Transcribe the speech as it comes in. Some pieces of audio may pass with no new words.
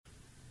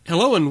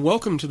Hello and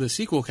welcome to the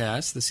Sequel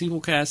Cast. The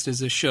Sequel Cast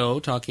is a show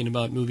talking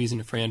about movies in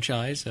a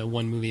franchise,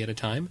 one movie at a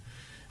time.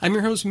 I'm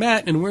your host,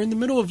 Matt, and we're in the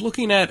middle of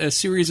looking at a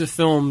series of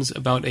films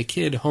about a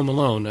kid home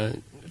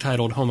alone,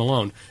 titled Home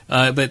Alone.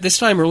 But this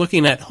time we're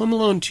looking at Home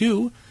Alone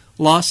 2,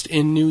 Lost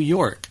in New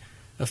York,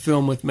 a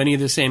film with many of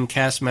the same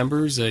cast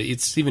members.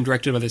 It's even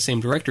directed by the same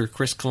director,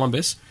 Chris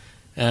Columbus.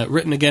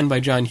 Written again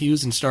by John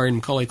Hughes and starring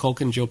Macaulay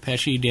Culkin, Joe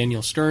Pesci,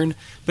 Daniel Stern,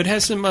 but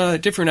has some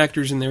different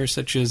actors in there,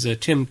 such as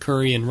Tim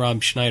Curry and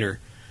Rob Schneider.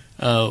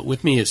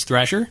 With me is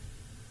Thrasher.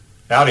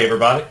 Howdy,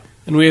 everybody.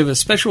 And we have a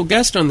special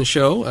guest on the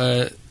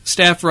show,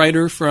 staff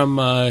writer from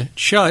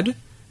Chud,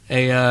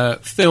 a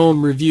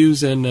film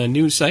reviews and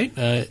news site,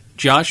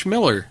 Josh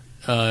Miller.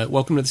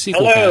 Welcome to the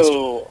Sequel Cast.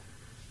 Hello.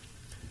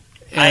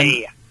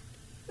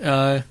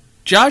 Hi.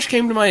 Josh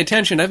came to my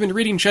attention. I've been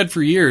reading Chud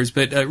for years,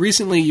 but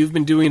recently you've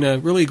been doing a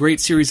really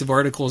great series of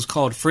articles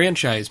called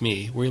Franchise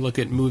Me, where you look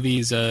at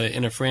movies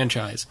in a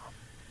franchise.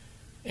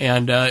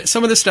 And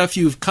some of the stuff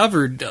you've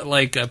covered,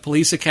 like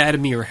Police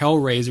Academy or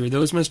Hellraiser,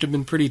 those must have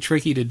been pretty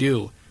tricky to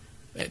do,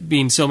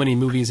 being so many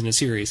movies in a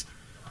series.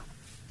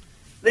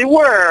 They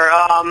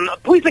were.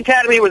 Police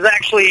Academy was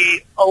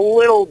actually a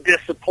little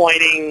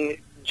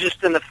disappointing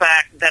just in the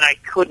fact that I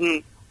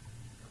couldn't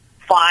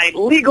find,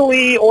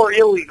 legally or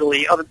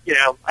illegally,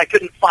 I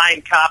couldn't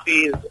find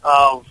copies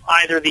of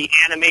either the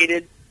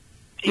animated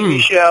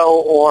TV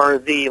show or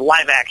the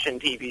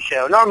live-action TV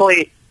show.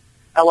 Normally,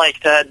 I like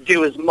to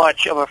do as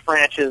much of a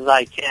franchise as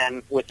I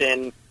can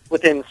within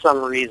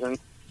some reason.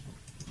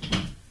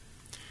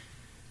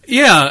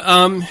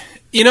 Yeah,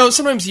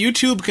 sometimes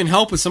YouTube can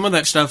help with some of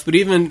that stuff, but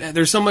even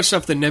there's so much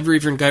stuff that never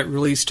even got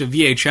released to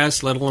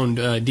VHS, let alone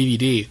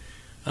DVD.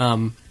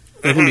 It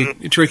can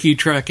be tricky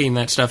tracking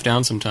that stuff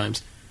down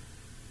sometimes.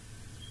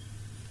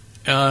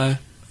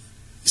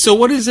 So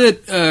what is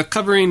it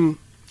covering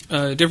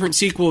different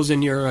sequels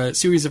in your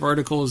series of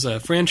articles,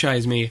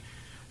 Franchise Me,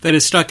 that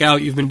has stuck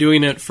out? You've been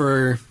doing it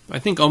for, I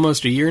think,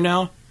 almost a year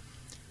now?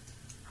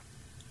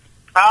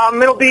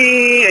 It'll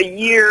be a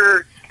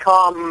year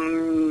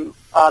come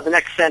the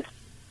next St.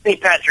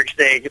 Patrick's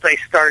Day, because I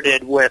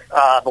started with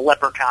the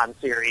Leprechaun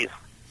series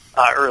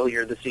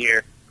earlier this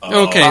year.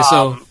 Okay,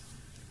 so...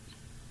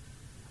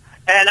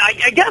 And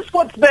I guess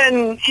what's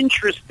been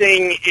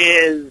interesting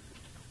is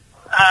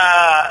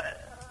I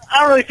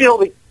don't really feel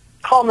the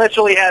call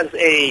necessarily has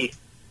a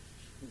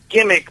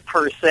gimmick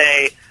per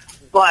se,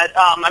 but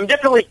I'm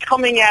definitely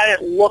coming at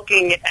it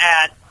looking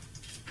at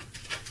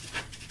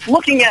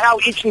how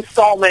each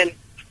installment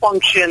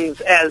functions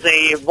as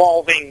a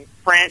evolving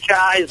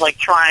franchise, like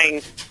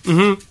trying...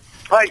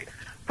 Like,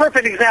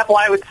 perfect example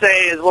I would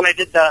say is when I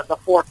did the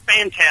four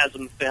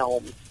Phantasm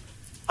films.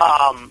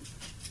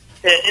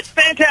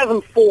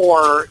 Phantasm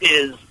 4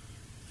 is,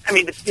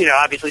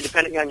 obviously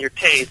depending on your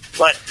taste,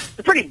 but it's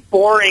a pretty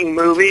boring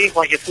movie.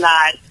 Like, it's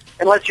not,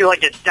 unless you're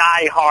like a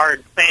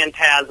die-hard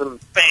Phantasm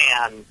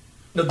fan.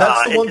 No,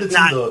 that's the one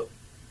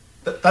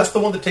that's the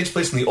one that takes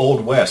place in the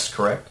Old West,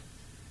 correct?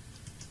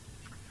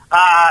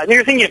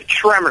 You're thinking of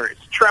Tremors.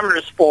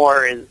 Tremors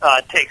 4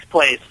 takes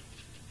place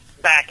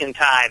back in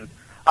time.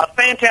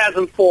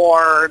 Phantasm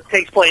 4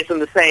 takes place in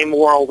the same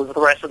world as the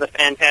rest of the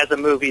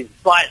Phantasm movies,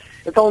 but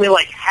it's only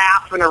like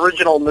half an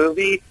original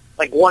movie.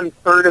 Like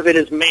 1/3 of it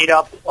is made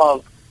up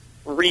of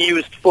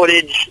reused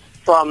footage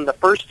from the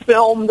first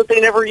film that they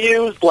never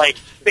used. Like,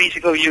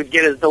 basically you'd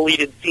get as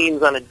deleted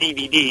scenes on a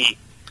DVD.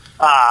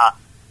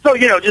 So,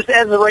 just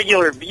as a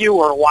regular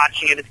viewer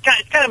watching it, it's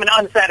kind of an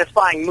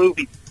unsatisfying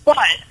movie, but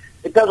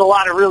it does a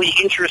lot of really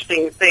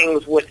interesting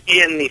things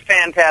within the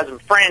Phantasm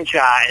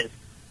franchise.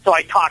 So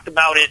I talked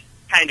about it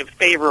kind of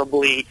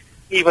favorably,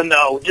 even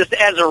though just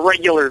as a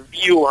regular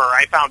viewer,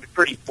 I found it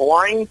pretty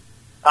boring.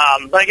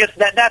 But I guess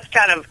that's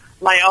kind of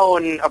my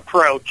own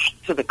approach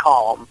to the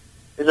column,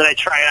 is that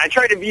I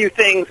try to view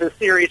things as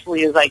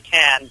seriously as I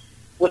can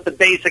with the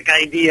basic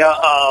idea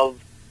of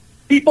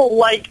people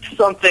liked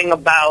something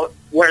about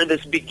where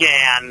this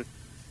began,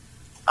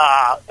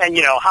 and,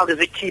 how does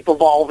it keep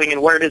evolving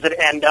and where does it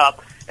end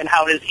up, and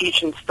how does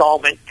each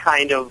installment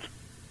kind of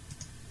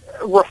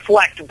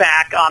reflect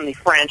back on the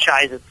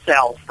franchise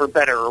itself, for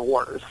better or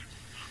worse.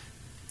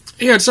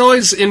 Yeah, it's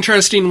always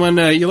interesting when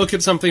you look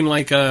at something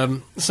like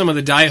some of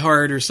the Die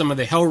Hard or some of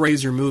the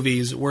Hellraiser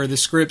movies where the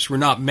scripts were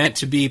not meant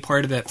to be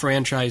part of that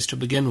franchise to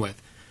begin with,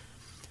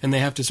 and they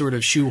have to sort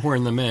of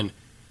shoehorn them in.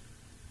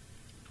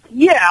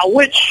 Yeah,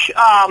 which,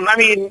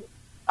 I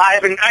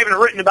haven't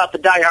written about the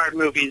Die Hard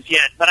movies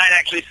yet, but I'd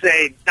actually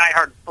say Die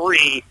Hard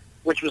 3,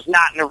 which was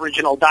not an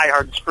original Die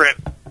Hard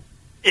script,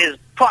 is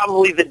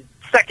probably the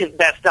second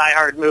best Die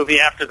Hard movie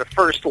after the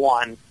first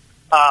one.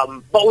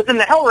 But within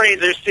the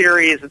Hellraiser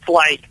series, it's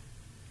like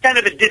kind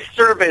of a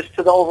disservice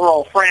to the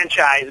overall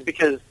franchise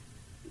because,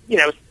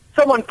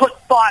 someone put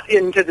thought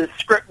into the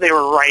script they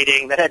were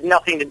writing that had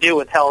nothing to do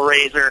with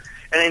Hellraiser,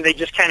 and then they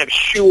just kind of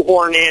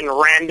shoehorn in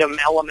random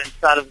elements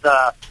out of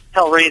the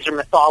Hellraiser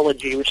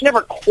mythology, which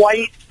never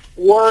quite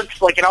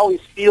works. Like, it always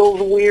feels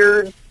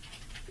weird.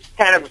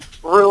 Kind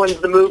of ruins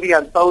the movie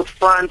on both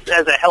fronts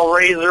as a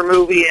Hellraiser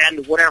movie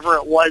and whatever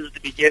it was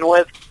to begin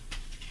with.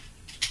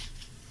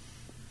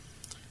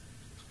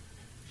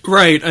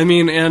 Right. I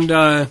mean,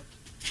 and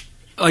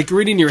like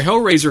reading your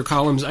Hellraiser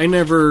columns, I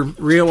never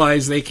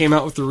realized they came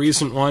out with the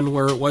recent one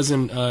where it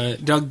wasn't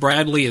Doug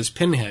Bradley as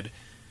Pinhead.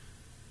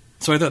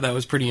 So I thought that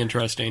was pretty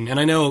interesting. And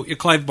I know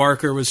Clive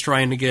Barker was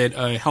trying to get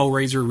a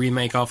Hellraiser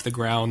remake off the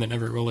ground that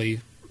never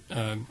really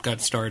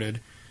got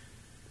started.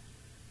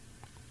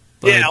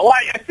 But, yeah, well,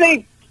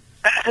 I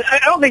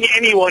don't think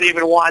anyone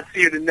even wants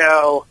you to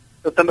know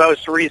that the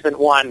most recent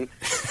one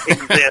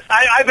exists.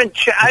 I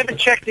haven't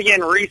checked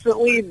again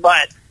recently,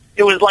 but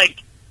it was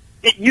like,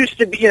 it used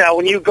to be,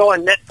 when you go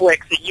on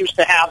Netflix, it used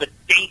to have a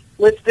date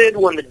listed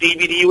when the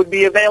DVD would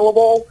be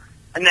available,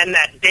 and then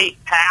that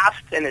date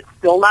passed, and it's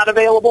still not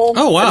available.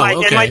 Oh, wow,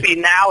 okay. It might be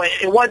now.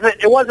 It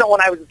wasn't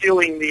when I was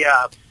doing the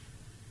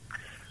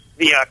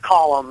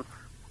column.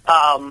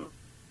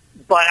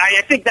 But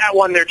I think that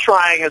one they're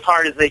trying as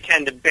hard as they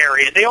can to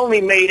bury it. They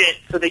only made it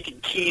so they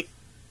could keep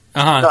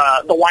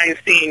the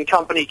Weinstein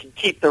Company could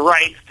keep the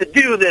rights to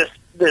do this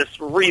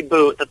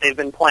reboot that they've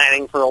been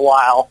planning for a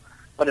while,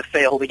 but have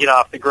failed to get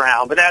off the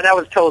ground. But that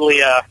was totally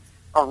a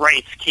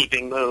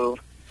rights-keeping move.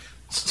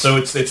 So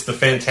it's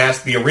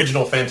the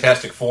original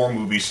Fantastic Four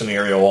movie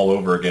scenario all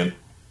over again.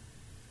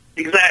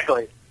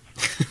 Exactly.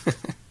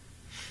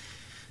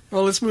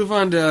 Well, let's move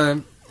on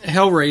to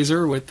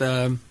Hellraiser with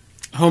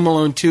Home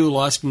Alone 2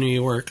 Lost in New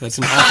York. That's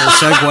an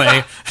awful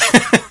segue.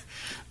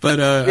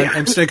 But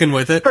I'm sticking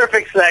with it.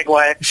 Perfect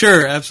segue.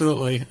 Sure,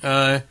 absolutely.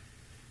 When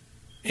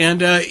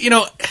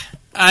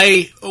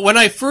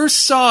I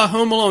first saw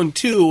Home Alone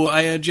 2,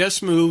 I had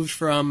just moved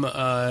from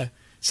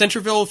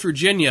Centerville,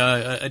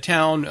 Virginia, a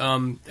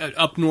town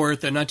up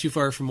north, not too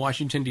far from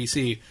Washington,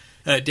 D.C.,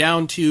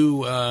 down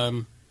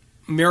to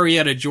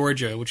Marietta,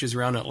 Georgia, which is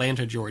around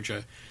Atlanta,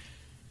 Georgia.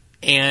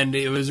 And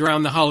it was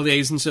around the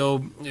holidays, and so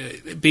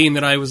being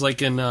that I was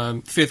like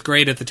in fifth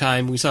grade at the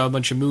time, we saw a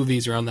bunch of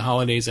movies around the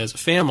holidays as a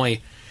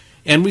family.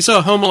 And we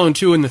saw Home Alone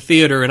 2 in the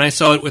theater, and I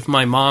saw it with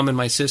my mom and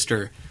my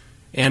sister.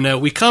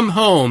 And we come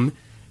home,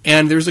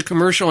 and there's a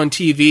commercial on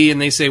TV,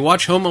 and they say,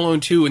 watch Home Alone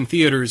 2 in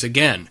theaters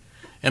again.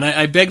 And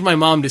I begged my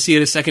mom to see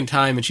it a second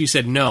time, and she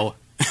said no.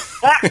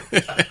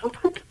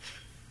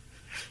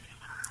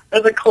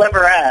 That's a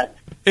clever ad.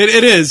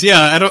 It is,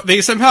 yeah. I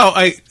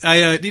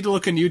need to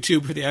look on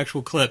YouTube for the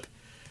actual clip.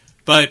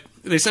 But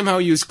they somehow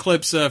use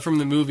clips from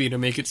the movie to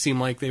make it seem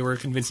like they were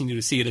convincing you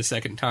to see it a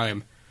second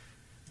time.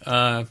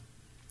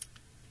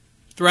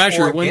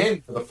 Thrasher, or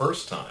again for the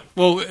first time.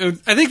 Well,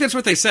 I think that's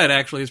what they said,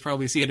 actually, is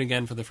probably see it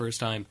again for the first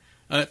time.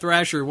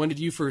 Thrasher, when did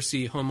you first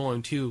see Home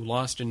Alone 2,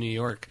 Lost in New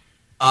York?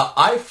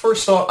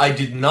 I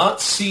did not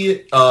see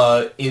it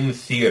in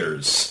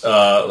theaters.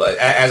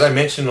 As I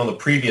mentioned on the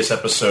previous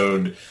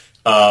episode,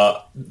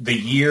 the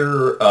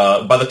year,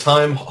 by the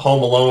time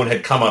Home Alone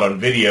had come out on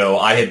video,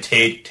 I had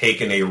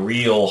taken a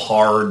real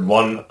hard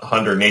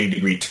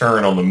 180-degree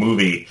turn on the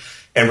movie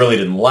and really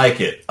didn't like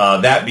it.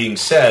 That being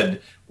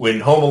said,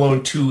 when Home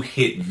Alone 2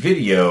 hit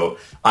video,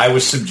 I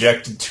was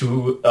subjected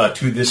to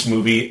this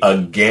movie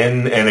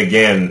again and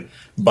again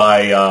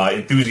by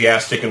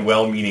enthusiastic and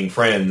well-meaning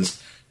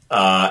friends,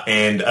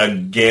 and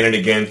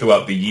again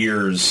throughout the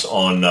years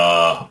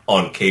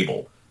on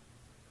cable.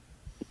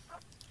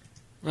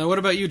 What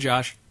about you,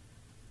 Josh?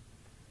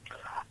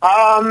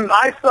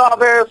 I saw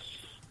this.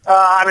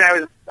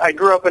 I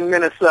grew up in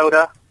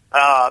Minnesota,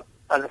 a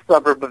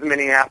suburb of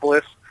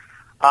Minneapolis,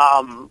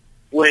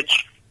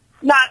 which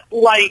not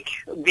like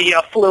the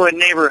affluent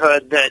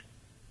neighborhood that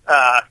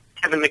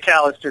Kevin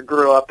McAllister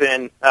grew up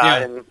in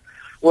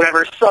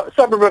whatever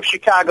suburb of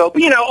Chicago.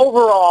 But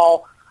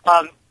overall,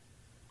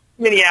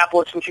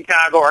 Minneapolis and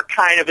Chicago are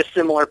kind of a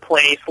similar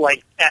place,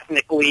 like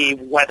ethnically,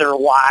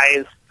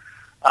 weather-wise,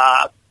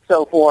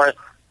 so forth.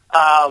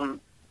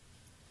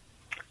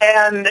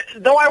 And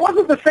though I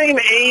wasn't the same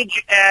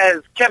age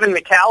as Kevin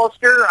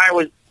McAllister, I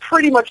was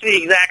pretty much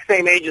the exact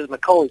same age as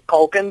Macaulay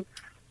Culkin.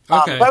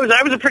 Okay. So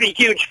I was a pretty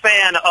huge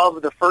fan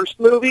of the first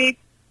movie.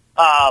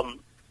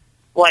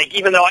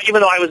 Even though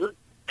I was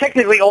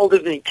technically older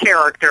than the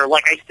character,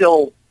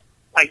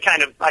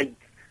 I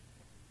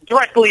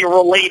directly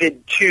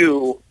related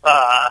to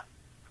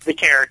the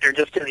character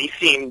just because he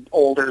seemed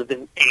older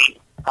than 8.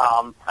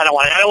 I don't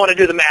want to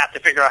do the math to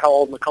figure out how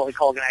old Macaulay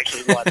Culkin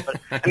actually was, but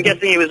I'm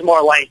guessing he was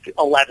more like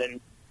 11.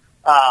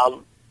 So I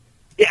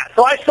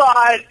saw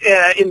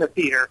it in the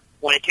theater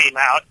when it came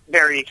out.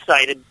 Very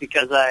excited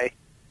because I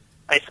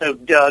so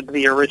dug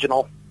the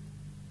original.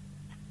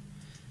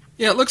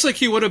 Yeah, it looks like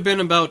he would have been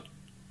about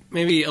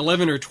maybe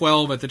 11 or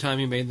 12 at the time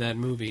he made that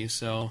movie.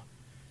 So,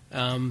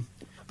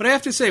 but I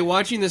have to say,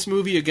 watching this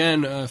movie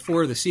again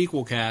for the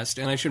Sequel Cast,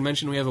 and I should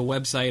mention we have a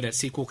website at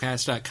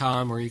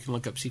sequelcast.com where you can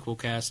look up Sequel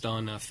Cast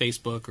on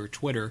Facebook or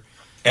Twitter.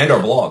 And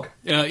our blog.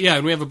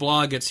 And we have a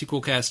blog at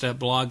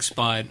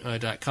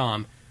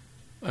sequelcast.blogspot.com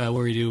where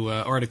we do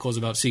articles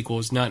about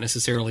sequels, not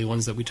necessarily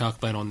ones that we talk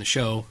about on the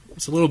show.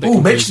 It's a little bit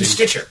confusing. Mention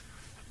Stitcher.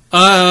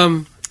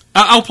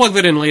 I'll plug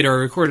that in later. I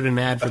recorded an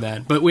ad for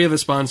that. But we have a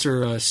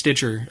sponsor,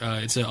 Stitcher.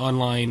 It's an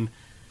online...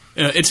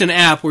 it's an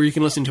app where you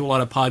can listen to a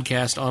lot of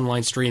podcast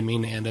online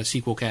streaming, and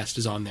Sequelcast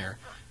is on there.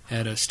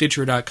 at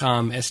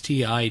Stitcher.com,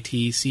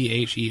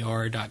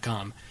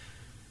 STITCHER.com.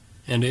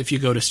 And if you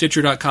go to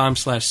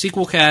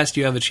Stitcher.com/sequelcast,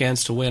 you have a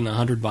chance to win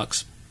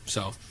 $100.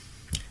 So,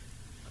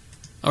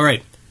 all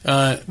right.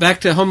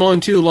 Back to Home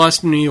Alone 2,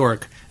 Lost in New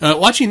York.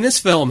 Watching this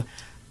film,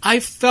 I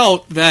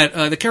felt that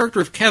the character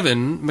of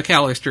Kevin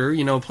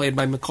McAllister, played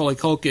by Macaulay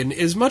Culkin,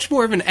 is much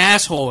more of an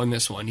asshole in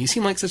this one. He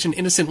seemed like such an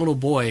innocent little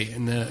boy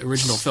in the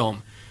original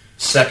film.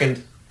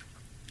 Second.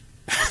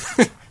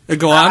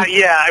 Go on.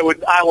 Yeah,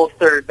 I will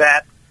third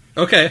that.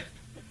 Okay.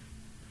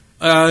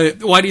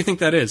 Why do you think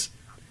that is?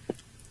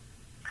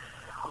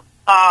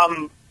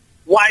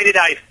 Why did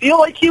I feel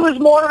like he was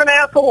more of an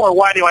asshole, or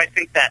why do I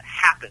think that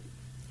happened?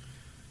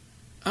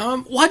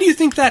 Why do you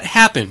think that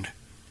happened?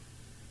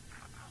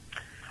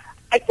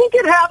 I think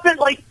it happened,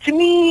 to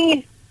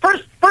me,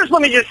 first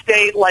let me just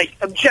state,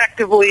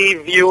 objectively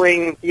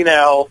viewing,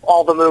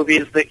 all the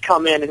movies that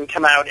come in and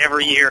come out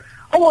every year,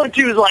 Home Alone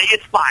 2 is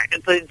it's fine.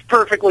 It's a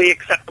perfectly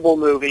acceptable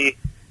movie.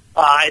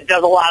 It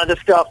does a lot of the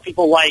stuff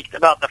people liked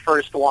about the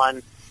first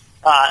one.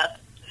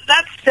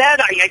 That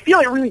said, I feel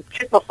it really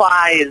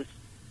typifies,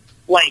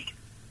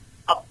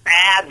 a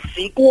bad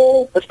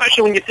sequel,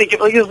 especially when you think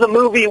of it as a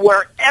movie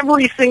where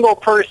every single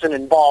person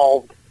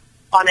involved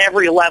on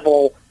every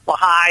level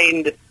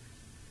behind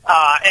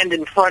and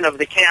in front of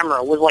the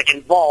camera was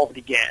involved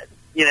again,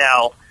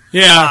 Yeah.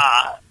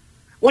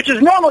 Which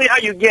is normally how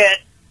you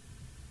get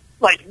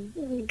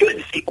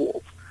good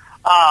sequels.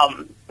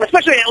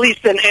 Especially at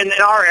least in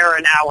our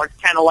era now, where it's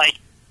kind of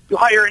you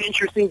hire an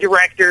interesting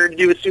director to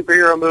do a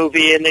superhero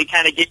movie, and they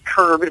kind of get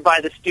curbed by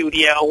the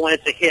studio when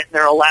it's a hit, and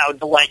they're allowed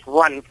to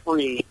run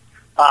free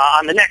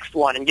on the next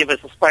one and give us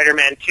a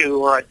Spider-Man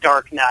 2 or a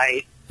Dark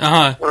Knight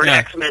or an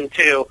X-Men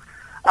 2.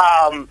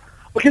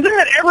 But considering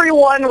that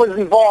everyone was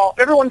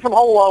involved, everyone from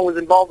Home Alone was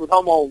involved with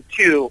Home Alone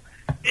 2,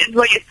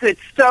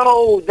 it's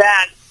so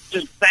that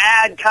just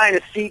bad kind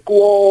of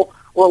sequel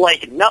where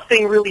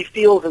nothing really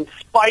feels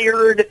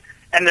inspired,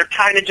 and they're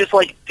kind of just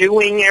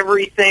doing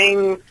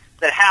everything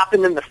that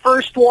happened in the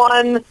first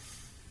one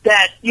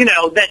that,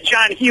 that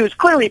John Hughes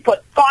clearly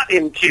put thought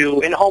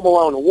into in Home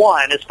Alone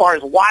 1 as far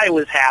as why it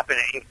was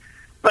happening,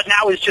 but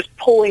now is just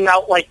pulling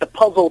out the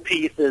puzzle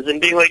pieces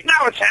and being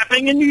now it's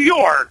happening in New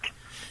York.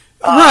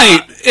 Right.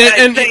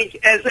 And I think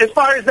as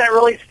far as that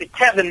relates to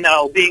Kevin,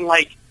 though, being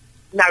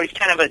now he's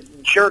kind of a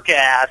jerk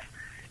ass,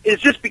 is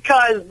just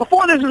because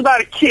before this was about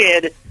a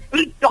kid.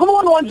 Home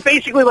Alone 1's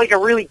basically a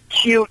really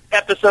cute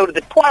episode of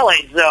The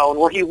Twilight Zone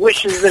where he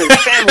wishes that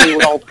his family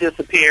would all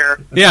disappear,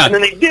 and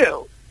then they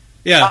do.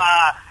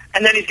 Yeah.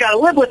 And then he's got to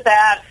live with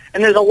that,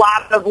 and there's a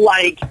lot of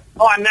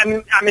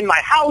I'm in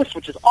my house,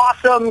 which is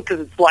awesome,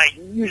 because it's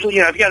usually,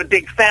 if you got a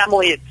big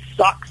family, it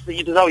sucks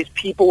that there's always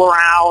people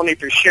around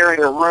if you're sharing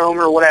a room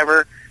or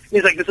whatever.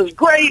 And he's this is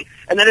great,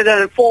 and then it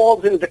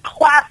unfolds into the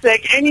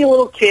classic, any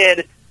little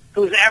kid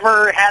who's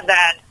ever had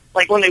that,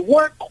 when they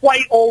weren't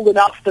quite old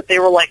enough that they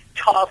were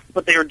tough,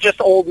 but they were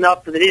just old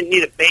enough that they didn't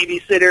need a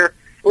babysitter.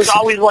 It was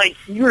always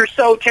you were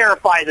so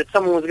terrified that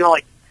someone was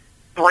going to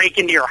break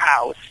into your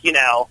house,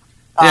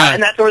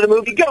 and that's where the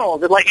movie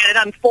goes. And it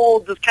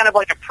unfolds as kind of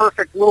a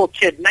perfect little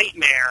kid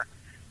nightmare.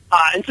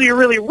 And so you're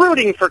really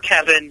rooting for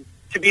Kevin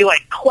to be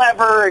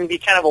clever and be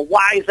kind of a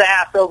wise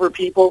ass over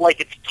people.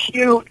 It's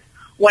cute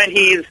when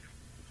he's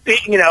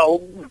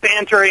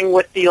bantering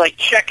with the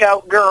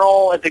checkout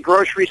girl at the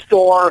grocery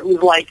store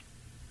who's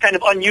kind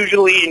of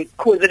unusually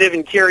inquisitive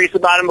and curious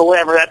about him, but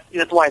whatever.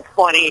 That's why it's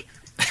funny.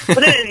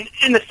 But then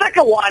in the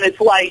second one, it's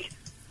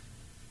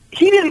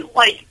he didn't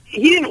this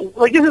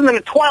isn't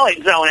a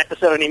Twilight Zone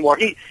episode anymore.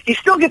 He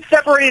still gets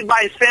separated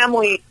by his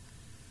family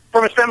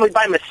from his family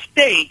by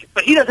mistake,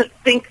 but he doesn't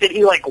think that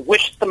he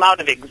wished them out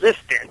of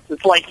existence.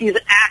 It's he's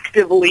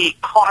actively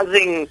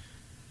causing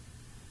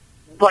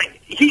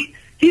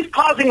he's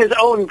causing his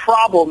own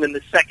problem in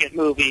the second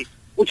movie,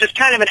 which is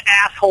kind of an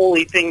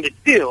assholey thing to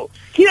do.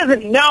 He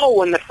doesn't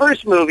know in the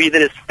first movie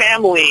that his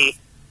family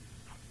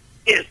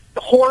is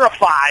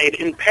horrified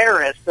in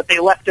Paris that they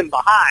left him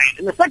behind.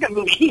 In the second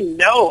movie, he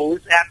knows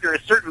after a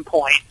certain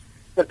point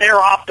that they're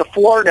off to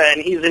Florida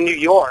and he's in New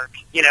York.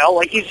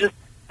 He's just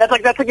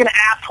that's an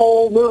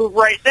asshole move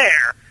right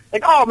there.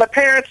 Oh, my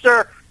parents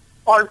are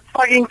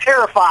fucking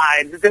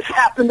terrified that this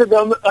happened to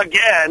them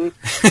again,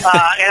 and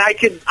I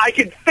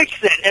could fix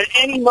it at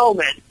any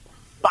moment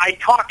by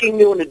talking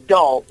to an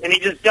adult, and he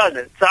just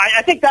doesn't. So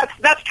I think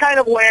that's kind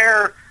of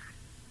where,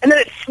 and then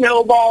it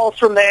snowballs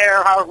from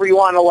there, however you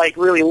want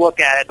to really look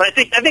at it. But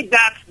I think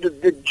that's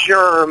the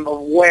germ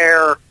of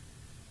why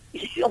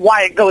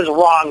it goes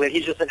wrong, that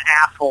he's just an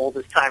asshole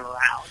this time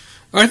around.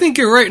 I think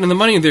you're right in the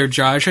money there,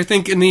 Josh. I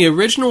think in the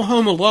original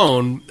Home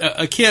Alone,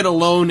 a kid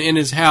alone in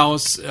his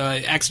house,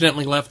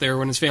 accidentally left there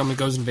when his family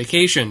goes on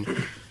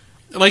vacation.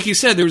 Like you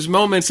said, there's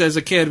moments as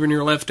a kid when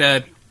you're left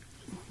at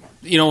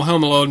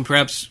Home Alone,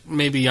 perhaps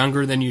maybe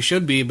younger than you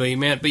should be,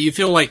 but you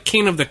feel like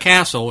king of the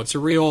castle. It's a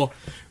real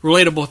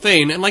relatable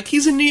thing. And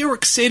he's in New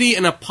York City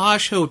in a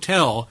posh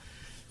hotel.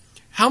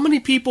 How many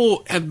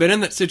people have been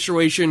in that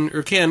situation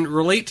or can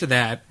relate to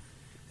that?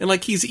 And,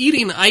 like, he's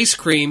eating ice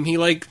cream. He,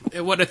 like,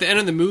 at the end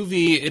of the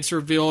movie, it's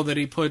revealed that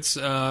he puts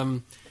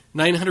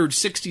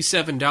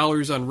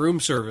 $967 on room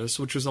service,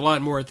 which was a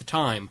lot more at the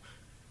time.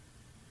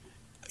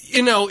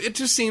 You know, it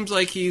just seems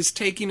like he's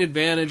taking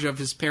advantage of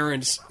his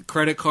parents'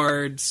 credit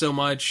card so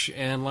much,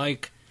 and,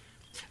 like,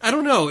 I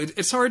don't know,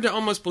 it's hard to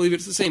almost believe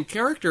it's the same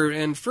character,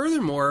 and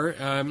furthermore,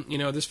 you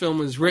know, this film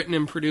was written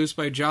and produced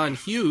by John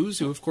Hughes,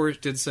 who, of course,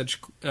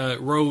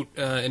 wrote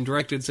and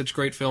directed such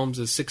great films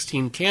as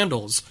 16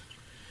 Candles.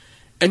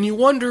 And you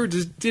wonder,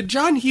 did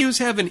John Hughes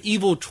have an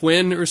evil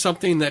twin or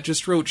something that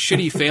just wrote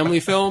shitty family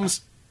films?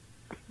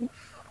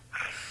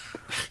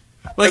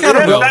 Like, I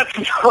don't know. That's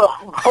a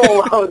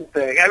whole other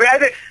thing. I mean,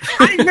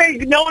 I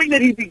think knowing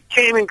that he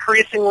became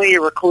increasingly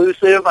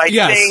reclusive, I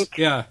think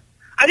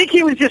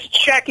he was just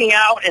checking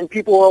out, and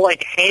people were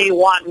like, hey,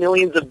 want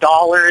millions of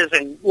dollars,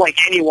 and like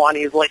anyone,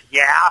 he's like,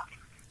 yeah.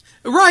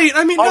 Right,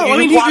 I mean,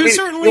 he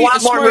certainly... You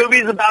want more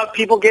movies about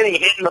people getting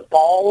hit in the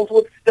balls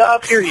with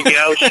stuff? Here you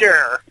go,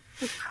 sure.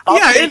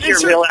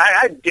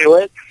 I'd do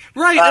it.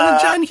 Right, and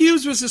John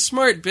Hughes was a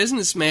smart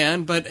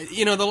businessman, but,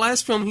 you know, the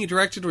last film he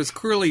directed was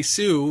Curly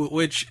Sue,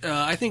 which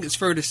I think it's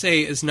fair to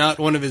say is not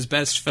one of his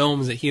best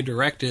films that he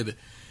directed.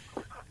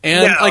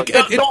 And no,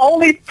 the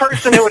only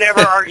person who would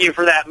ever argue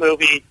for that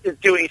movie is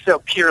doing so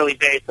purely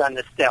based on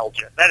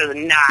nostalgia. That is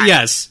not...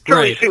 Yes,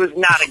 Curly Sue is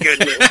not a good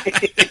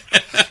movie.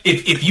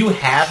 If you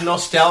have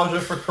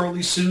nostalgia for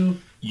Curly Sue,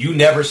 you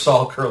never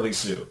saw Curly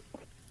Sue.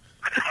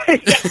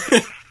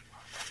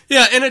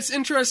 Yeah, and it's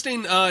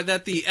interesting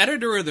that the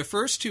editor of the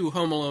first two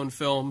Home Alone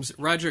films,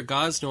 Roger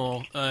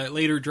Gosnell,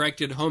 later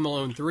directed Home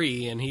Alone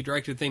 3, and he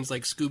directed things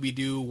like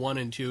Scooby-Doo 1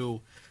 and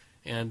 2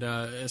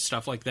 and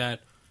stuff like that.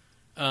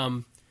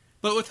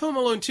 But with Home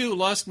Alone 2,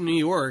 Lost in New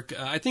York,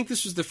 I think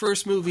this was the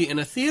first movie in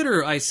a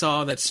theater I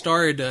saw that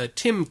starred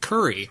Tim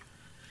Curry.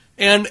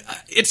 And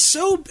it's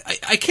so...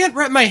 I can't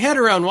wrap my head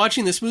around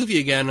watching this movie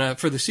again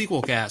for the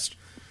sequel cast.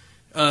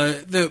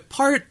 The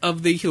part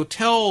of the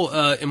hotel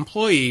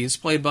employees,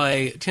 played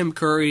by Tim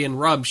Curry and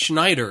Rob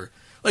Schneider,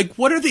 like,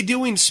 what are they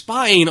doing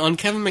spying on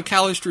Kevin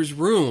McAllister's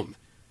room?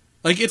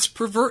 Like,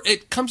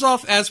 it comes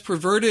off as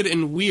perverted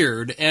and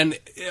weird, and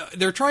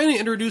they're trying to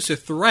introduce a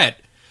threat,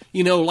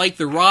 you know, like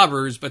the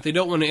robbers, but they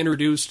don't want to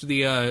introduce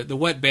the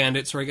wet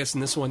bandits, or I guess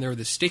in this one they're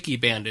the sticky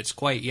bandits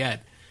quite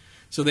yet.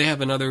 So they have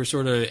another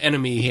sort of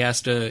enemy he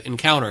has to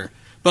encounter.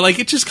 But, like,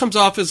 it just comes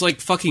off as, like,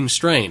 fucking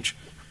strange.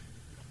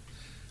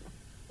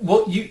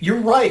 Well,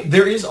 you're right.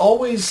 There's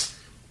always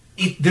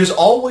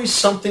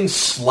something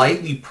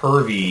slightly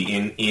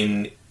pervy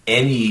in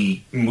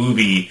any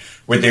movie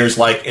where there's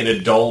like an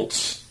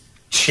adult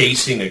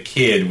chasing a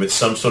kid with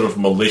some sort of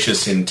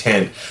malicious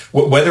intent.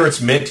 Whether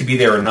it's meant to be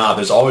there or not,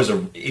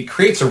 it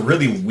creates a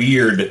really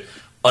weird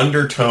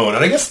undertone.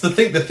 And I guess the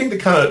thing that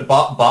kind of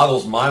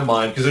boggles my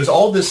mind, because there's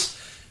all this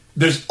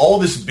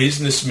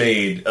business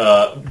made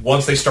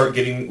once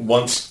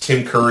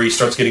Tim Curry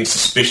starts getting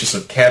suspicious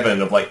of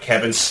Kevin, of like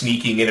Kevin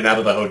sneaking in and out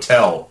of the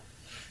hotel.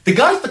 The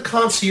guy's the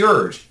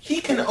concierge. He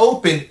can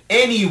open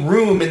any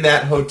room in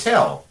that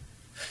hotel.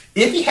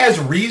 If he has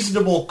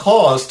reasonable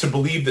cause to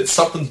believe that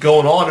something's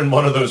going on in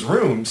one of those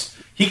rooms,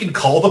 he can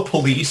call the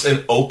police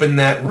and open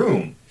that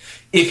room.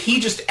 If he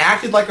just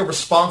acted like a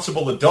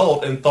responsible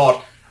adult and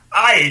thought,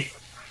 I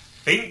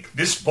think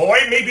this boy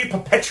may be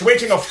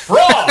perpetuating a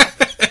fraud,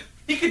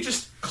 he could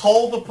just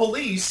call the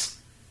police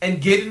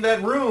and get in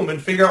that room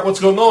and figure out what's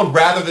going on,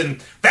 rather than,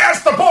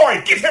 there's the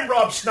boy, get him,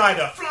 Rob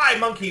Schneider, fly,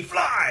 monkey,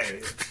 fly.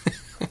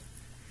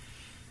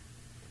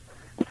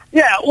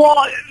 Yeah,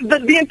 well,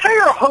 the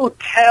entire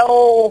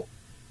hotel,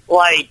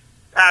 like,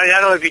 I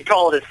don't know if you'd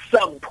call it a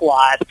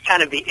subplot, it's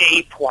kind of the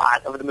A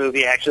plot of the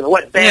movie, actually. The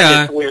Wet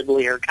Bandits,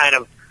 weirdly, are kind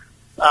of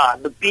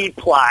the B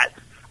plot.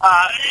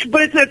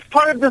 But it's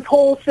part of this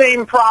whole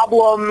same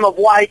problem of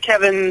why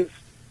Kevin's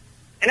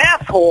an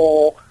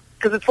asshole,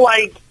 because it's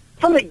like,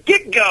 from the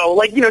get-go,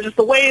 like, you know, just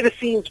the way the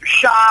scenes are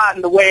shot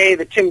and the way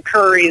that Tim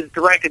Curry is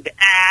directed to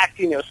act,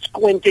 you know,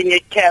 squinting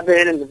at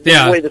Kevin and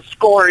the way the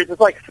score is, it's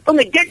like, from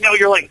the get-go,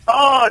 you're like,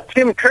 oh,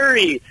 Tim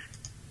Curry,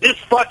 this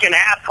fucking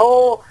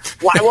asshole,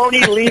 why won't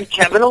he leave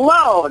Kevin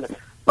alone?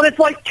 But it's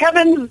like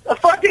Kevin's a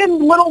fucking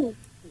little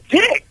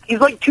dick. He's,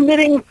 like,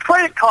 committing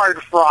credit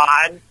card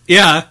fraud.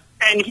 Yeah.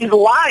 And he's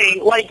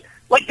lying. Like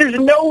there's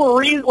no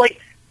reason, like,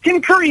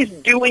 Tim Curry's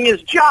doing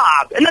his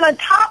job. And then on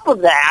top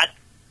of that,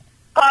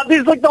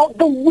 there's like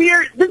the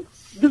weird. This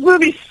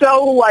movie's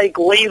so like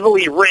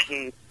lazily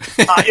written,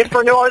 if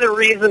for no other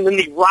reason than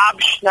the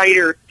Rob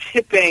Schneider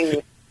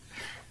tipping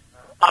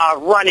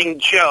running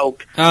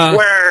joke,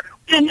 where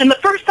and the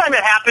first time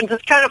it happens,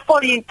 it's kind of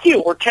funny and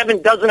cute, where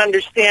Kevin doesn't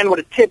understand what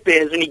a tip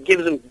is, and he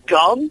gives him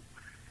gum,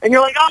 and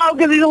you're like, oh,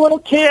 because he's a little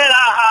kid,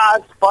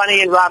 it's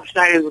funny, and Rob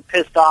Schneider's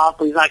pissed off,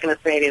 but he's not going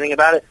to say anything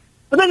about it.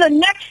 But then the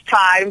next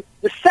time,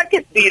 the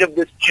second beat of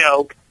this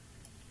joke,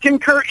 Tim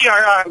Curry,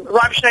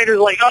 Rob Schneider's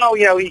like, oh,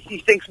 you know, he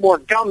thinks more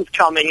gum's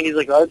coming, and he's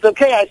like, oh, it's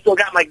okay, I still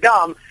got my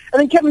gum. And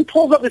then Kevin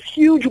pulls up this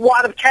huge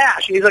wad of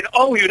cash, and he's like,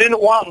 oh, you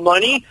didn't want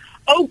money?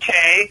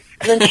 Okay,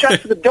 and then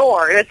shuts the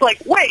door. And it's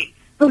like, wait,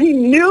 So he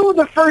knew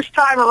the first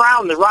time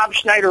around that Rob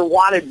Schneider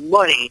wanted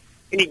money,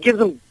 and he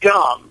gives him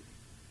gum.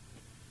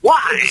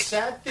 Why?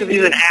 Because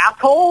he's an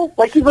asshole?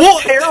 Like, he's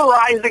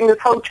terrorizing this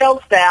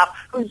hotel staff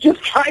who's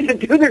just trying to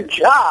do their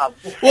job.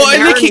 Well,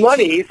 and they earn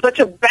money. He's such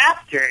a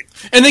bastard.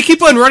 And they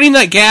keep on running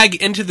that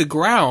gag into the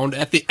ground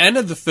at the end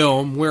of the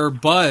film where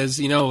Buzz,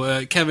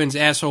 Kevin's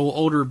asshole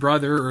older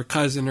brother or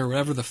cousin or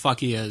whatever the fuck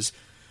he is,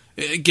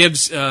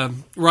 gives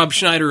Rob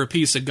Schneider a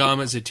piece of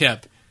gum as a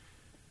tip.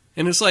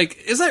 And it's like,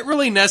 is that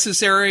really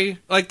necessary?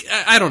 Like,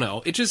 I don't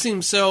know. It just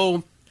seems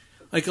so,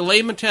 like, a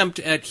lame attempt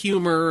at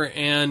humor,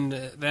 and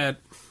that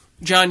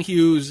John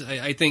Hughes,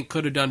 I think,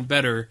 could have done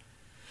better.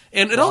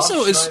 And it Rob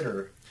also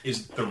Schneider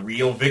is the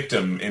real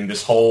victim in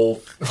this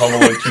whole Home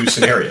Alone 2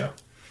 scenario.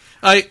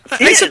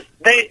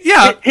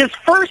 His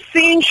first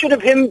scene should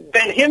have been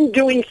him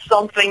doing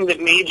something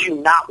that made you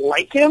not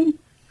like him.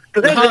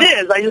 Because as it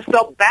is, I just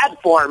felt bad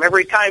for him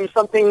every time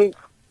someone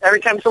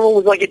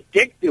was like a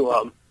dick to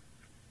him.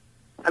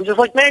 I'm just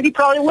like, man, he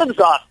probably lives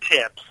off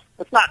tips.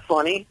 That's not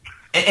funny.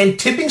 And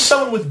tipping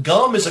someone with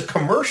gum is a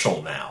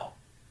commercial now.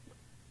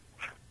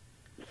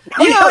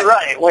 Oh, yeah,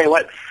 right. Wait,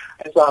 what?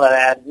 I saw that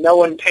ad. No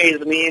one pays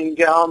me in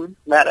gum,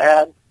 that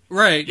ad.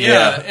 Right,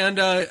 yeah.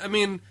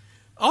 And,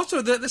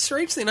 also, the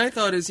strange thing I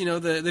thought is,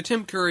 the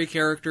Tim Curry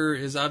character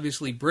is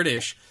obviously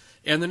British,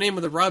 and the name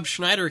of the Rob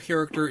Schneider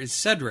character is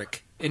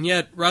Cedric. And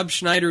yet, Rob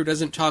Schneider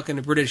doesn't talk in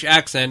a British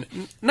accent.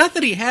 Not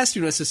that he has to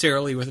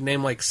necessarily with a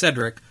name like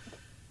Cedric.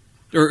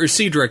 Or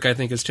Cedric, I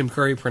think, as Tim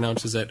Curry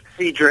pronounces it.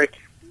 Cedric.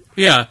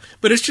 Yeah,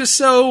 but it's just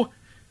so...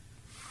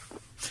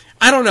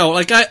 I don't know.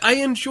 Like, I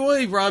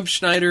enjoy Rob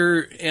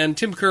Schneider and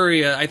Tim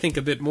Curry, I think,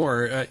 a bit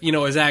more,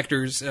 as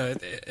actors,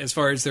 as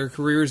far as their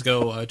careers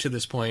go to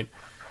this point.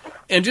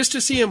 And just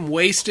to see him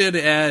wasted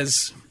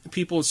as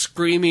people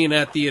screaming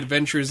at the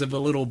adventures of a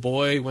little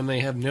boy when they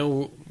have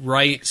no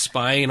right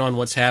spying on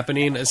what's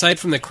happening, aside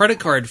from the credit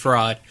card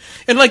fraud.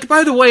 And, like,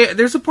 by the way,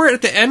 there's a part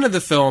at the end of the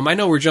film, I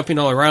know we're jumping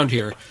all around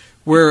here,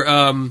 where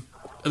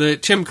the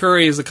Tim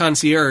Curry as the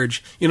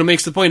concierge,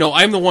 makes the point,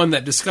 I'm the one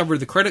that discovered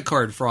the credit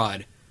card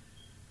fraud.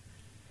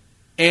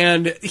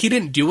 And he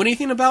didn't do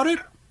anything about it?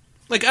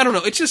 Like, I don't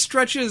know, it just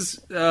stretches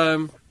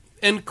it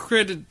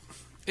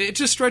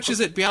just stretches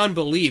it beyond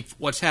belief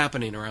what's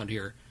happening around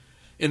here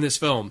in this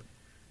film.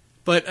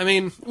 But, I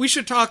mean, we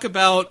should talk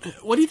about,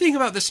 what do you think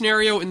about the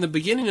scenario in the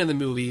beginning of the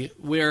movie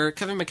where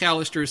Kevin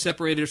McAllister is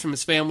separated from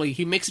his family?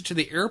 He makes it to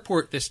the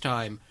airport this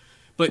time,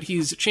 but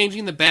he's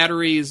changing the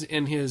batteries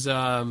in his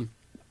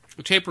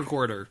tape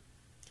recorder.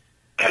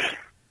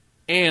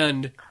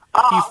 And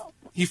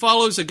he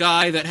follows a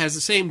guy that has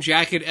the same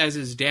jacket as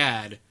his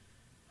dad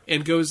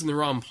and goes in the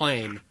wrong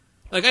plane.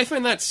 Like, I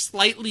find that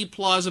slightly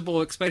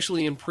plausible,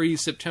 especially in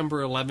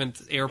pre-September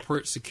 11th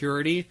airport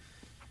security.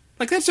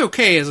 Like, that's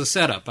okay as a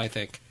setup, I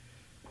think.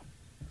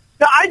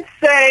 No, I'd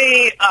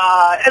say,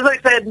 as I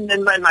said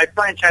in my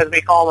franchise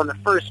we call them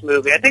the first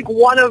movie, I think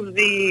one of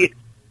the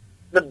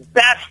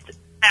best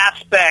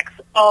aspects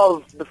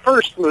of the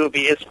first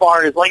movie as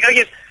far as, like, I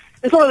guess,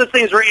 it's one of those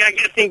things where I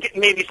think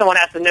maybe someone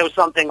has to know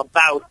something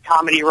about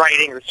comedy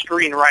writing or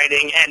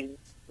screenwriting, and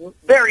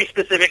very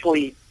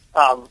specifically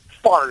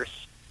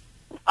farce,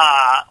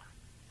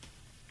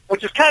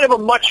 which is kind of a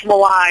much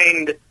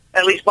maligned,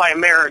 at least by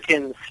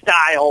Americans,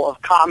 style of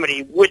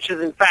comedy, which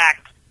is in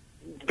fact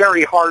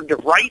very hard to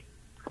write.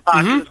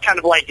 It's kind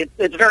of like,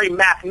 it's very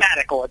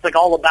mathematical. It's like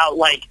all about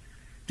like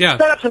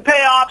setups and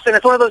payoffs, and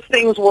it's one of those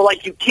things where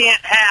like you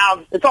can't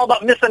have, it's all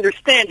about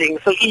misunderstanding.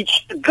 So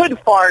each good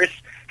farce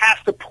has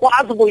to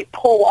plausibly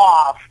pull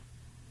off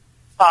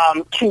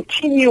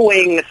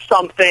continuing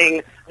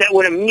something that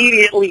would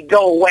immediately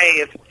go away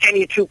if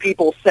any two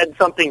people said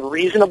something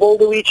reasonable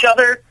to each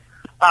other.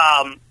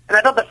 And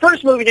I thought the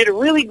first movie did a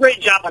really great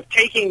job of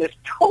taking this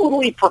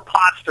totally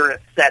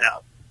preposterous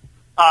setup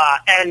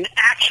and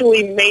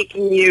actually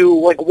making you,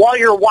 like, while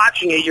you're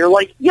watching it, you're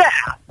like, yeah,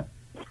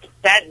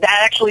 that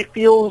actually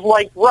feels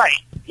like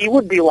right. He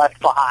would be left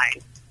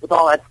behind with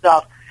all that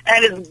stuff.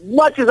 And as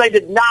much as I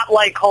did not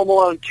like Home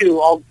Alone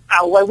 2,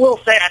 I will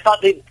say I thought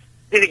they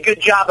did a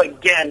good job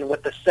again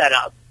with the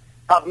setup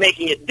of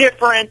making it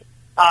different.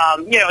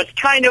 It's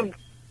kind of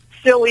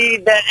silly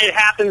that it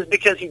happens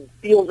because he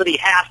feels that he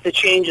has to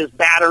change his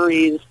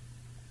batteries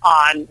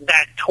on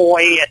that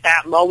toy at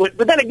that moment.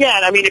 But then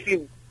again, I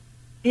mean,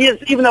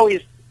 even though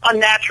he's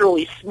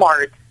unnaturally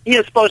smart, he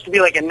is supposed to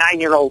be like a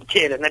 9-year-old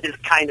kid, and that is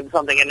kind of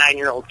something a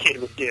 9-year-old kid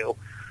would do,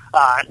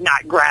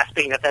 not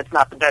grasping that that's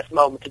not the best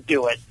moment to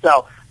do it.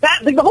 So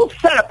the whole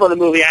setup of the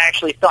movie, I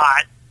actually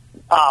thought,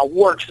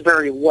 works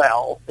very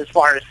well as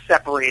far as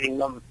separating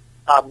them,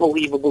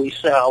 believably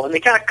so. And they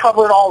kind of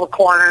covered all the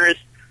corners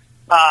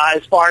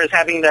as far as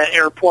having the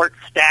airport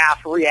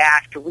staff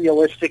react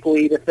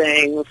realistically to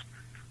things.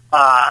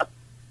 I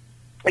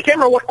can't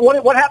remember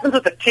what happens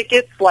with the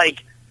tickets.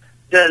 Like,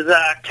 does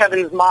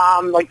Kevin's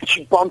mom, like,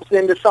 she bumps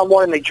into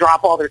someone and they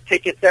drop all their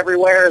tickets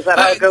everywhere? Is that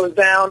how it goes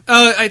down?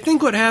 I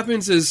think what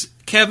happens is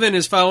Kevin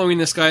is following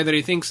this guy that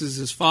he thinks is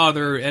his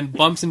father and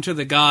bumps into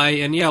the guy.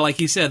 And yeah, like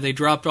he said, they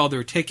dropped all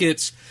their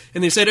tickets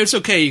and they said, it's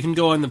okay, you can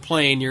go on the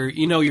plane.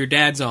 Your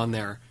dad's on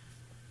there.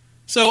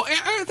 So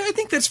I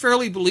think that's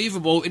fairly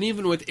believable. And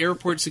even with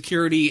airport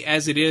security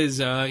as it is,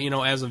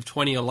 as of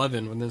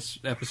 2011 when this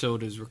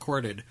episode is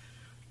recorded,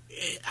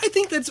 I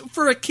think that's,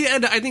 for a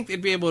kid, I think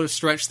they'd be able to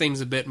stretch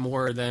things a bit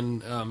more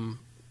than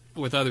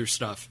with other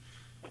stuff.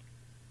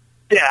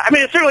 Yeah, I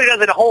mean, it certainly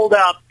doesn't hold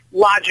up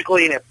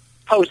logically in a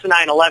post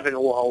 9/11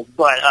 world,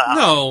 but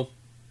no.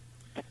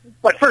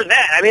 But for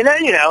that, I mean,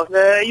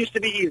 it used to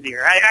be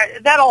easier.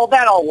 That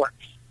all works.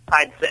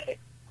 I'd say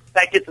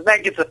that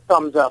gets a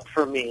thumbs up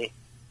for me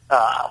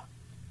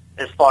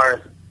as far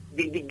as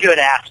the good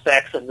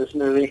aspects of this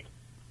movie.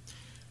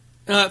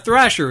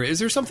 Thrasher, is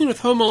there something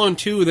with Home Alone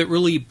 2 that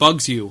really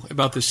bugs you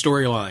about the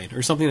storyline,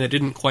 or something that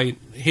didn't quite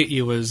hit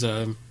you as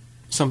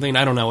something,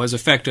 I don't know, as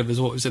effective as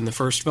what was in the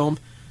first film?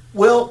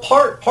 Well,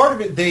 part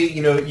of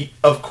it,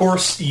 of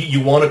course,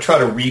 you want to try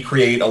to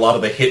recreate a lot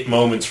of the hit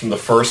moments from the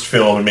first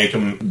film and make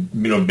them,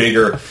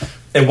 bigger.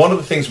 And one of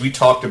the things we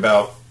talked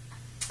about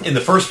in the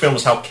first film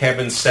was how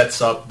Kevin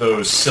sets up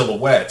those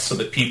silhouettes so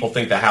that people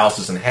think the house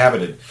is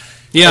inhabited.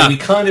 Yeah, and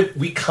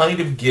we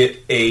kind of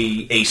get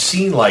a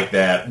scene like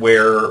that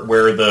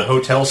where the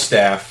hotel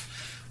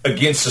staff,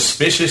 again,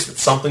 suspicious that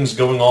something's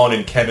going on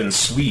in Kevin's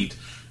suite,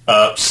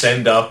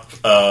 send up.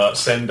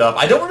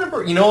 I don't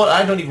remember. You know what?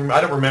 I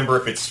don't remember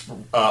if it's.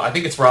 I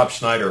think it's Rob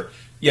Schneider.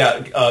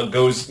 Yeah,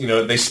 goes.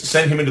 They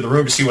send him into the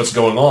room to see what's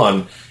going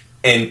on.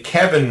 And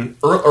Kevin,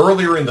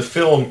 earlier in the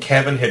film,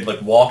 Kevin had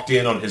walked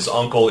in on his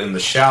uncle in the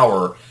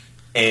shower,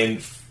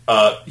 and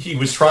he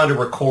was trying to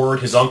record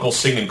his uncle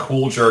singing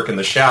 "Cool Jerk" in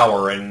the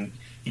shower, and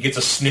he gets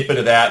a snippet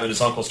of that, and then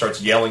his uncle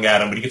starts yelling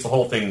at him, but he gets the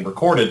whole thing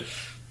recorded.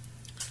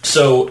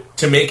 So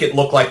to make it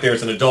look like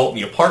there's an adult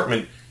in the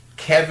apartment,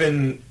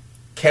 Kevin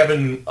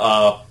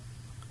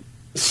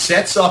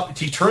sets up.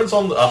 He turns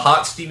on a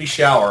hot, steamy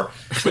shower,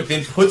 but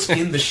then puts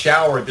in the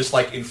shower this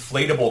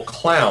inflatable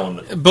clown,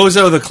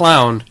 Bozo the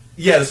Clown.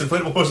 Yeah, this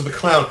inflatable Bozo the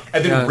Clown,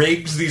 and then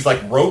rigs these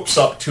ropes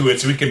up to it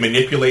so he can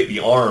manipulate the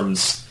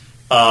arms,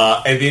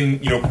 and then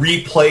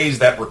replays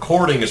that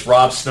recording as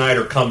Rob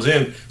Schneider comes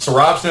in. So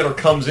Rob Schneider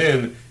comes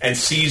in and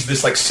sees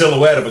this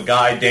silhouette of a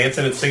guy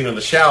dancing and singing in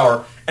the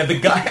shower. And the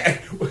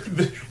guy,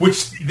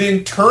 which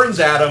then turns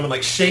at him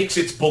and shakes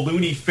its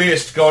balloony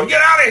fist, going,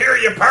 "Get out of here,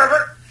 you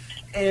pervert!"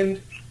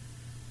 And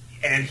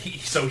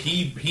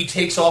he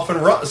takes off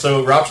and runs.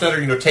 So Rob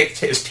Schneider,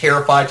 is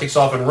terrified, takes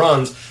off and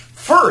runs.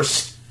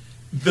 First,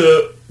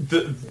 the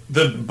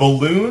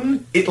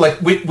balloon,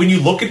 when you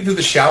look at it through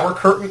the shower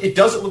curtain, it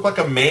doesn't look like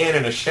a man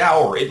in a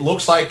shower. It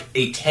looks like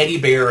a teddy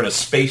bear in a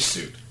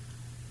spacesuit.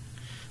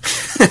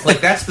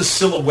 That's the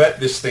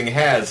silhouette this thing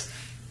has.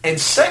 And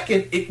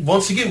second, it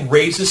once again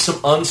raises some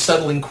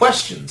unsettling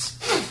questions,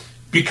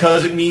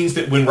 because it means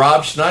that when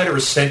Rob Schneider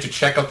is sent to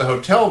check out the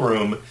hotel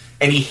room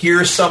and he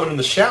hears someone in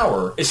the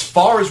shower, as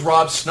far as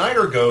Rob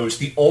Schneider goes,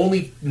 the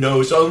only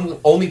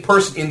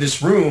person in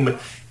this room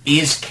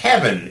is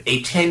Kevin,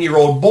 a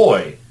 10-year-old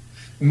boy,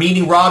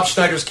 meaning Rob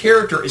Schneider's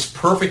character is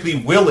perfectly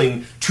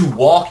willing to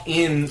walk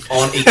in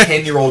on a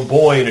 10-year-old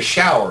boy in a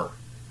shower.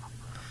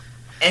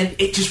 And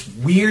it just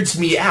weirds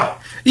me out.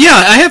 Yeah,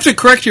 I have to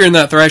correct you in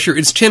that, Thrasher.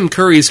 It's Tim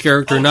Curry's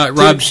character, not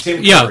Rob.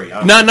 Tim Curry.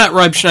 Not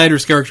Rob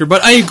Schneider's character.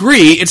 But I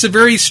agree, it's a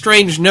very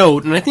strange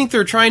note, and I think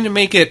they're trying to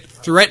make it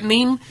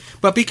threatening.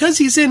 But because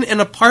he's in an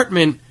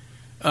apartment,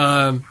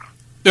 or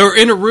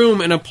in a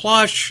room in a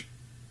plush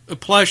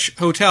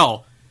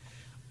hotel,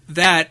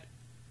 that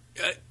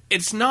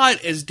it's not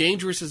as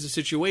dangerous as a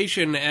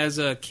situation as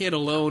a kid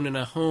alone in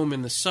a home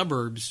in the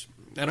suburbs.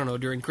 I don't know,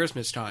 during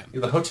Christmas time.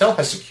 Yeah, the hotel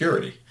has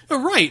security.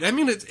 Oh, right. I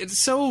mean, it's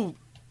so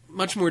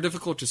much more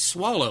difficult to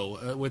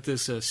swallow with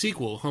this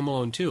sequel, Home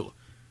Alone 2.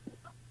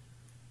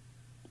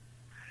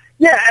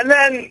 Yeah, and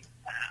then,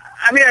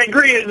 I mean, I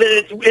agree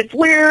that it's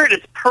weird,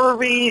 it's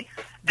pervy,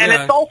 and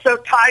it also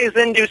ties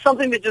into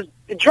something that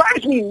it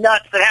drives me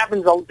nuts that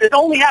happens, it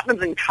only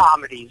happens in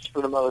comedies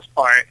for the most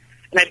part,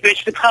 and I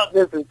bitched about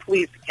this in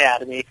Police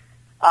Academy,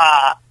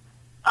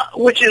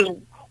 which is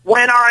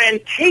when our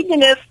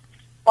antagonists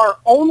are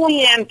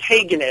only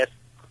antagonists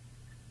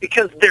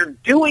because they're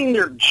doing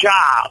their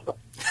job,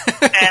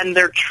 and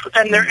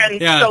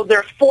so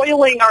they're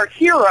foiling our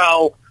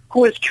hero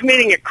who is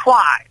committing a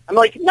crime. I'm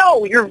like,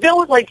 no, you're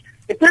villain.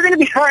 If they're going to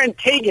be our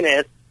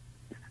antagonist,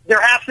 there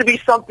has to be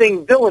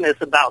something villainous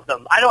about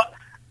them.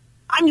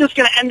 I'm just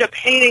going to end up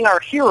hating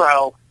our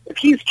hero if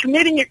he's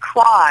committing a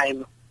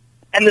crime,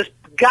 and this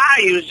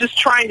guy who's just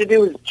trying to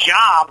do his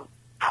job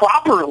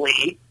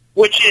properly,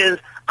 which is,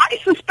 I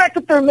suspect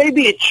that there may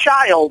be a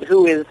child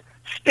who is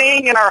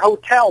staying in our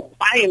hotel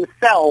by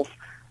himself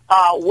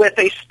with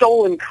a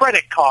stolen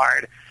credit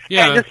card.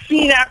 Yeah. And just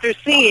scene after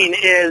scene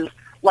is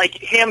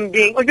him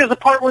being, there's a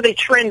part where they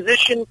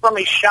transition from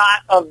a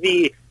shot of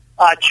the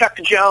Chuck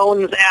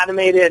Jones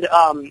animated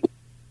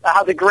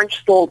How the Grinch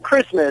Stole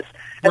Christmas,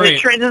 and they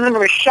transition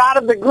from a shot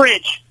of the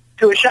Grinch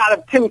to a shot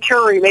of Tim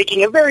Curry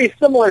making a very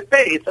similar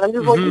face. And I'm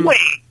just like, wait,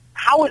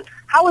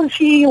 how is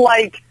he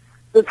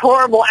this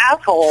horrible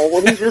asshole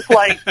when he's just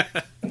like,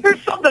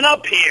 there's something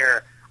up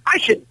here. I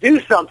should do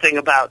something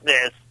about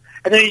this.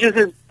 And then he just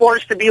is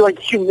forced to be, like,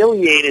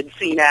 humiliated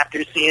scene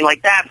after scene,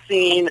 like that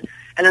scene,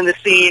 and then the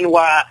scene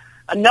where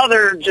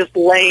another just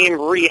lame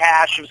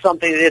rehash of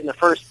something they did in the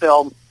first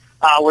film,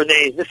 where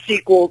the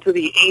sequel to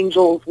the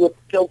Angels with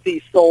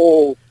Filthy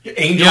Souls.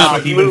 Angels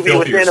with even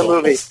filthier souls.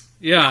 Movie.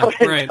 Yeah,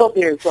 right.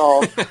 Filthier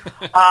souls.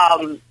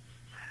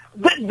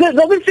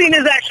 The other scene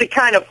is actually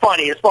kind of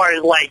funny as far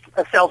as, like,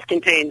 a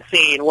self-contained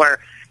scene where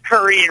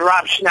Curry and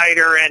Rob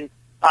Schneider and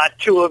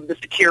two of the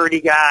security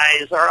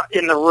guys are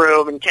in the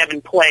room, and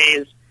Kevin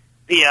plays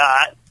the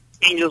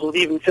Angels with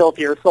Even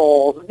Filthier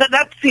Souls.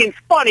 That scene's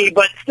funny,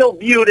 but still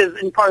viewed as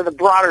in part of the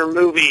broader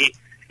movie.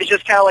 It's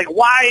just kind of like,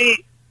 why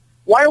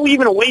are we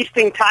even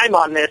wasting time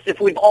on this if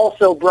we've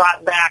also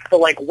brought back the,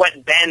 like,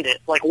 wet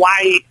bandits? Like,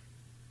 why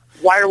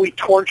are we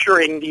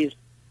torturing these,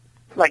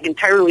 like,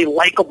 entirely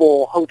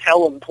likable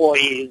hotel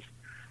employees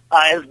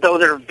as though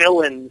they're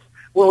villains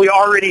when we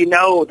already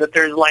know that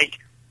there's, like,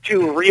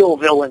 two real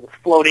villains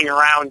floating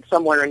around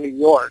somewhere in New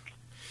York?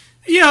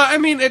 Yeah, I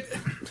mean,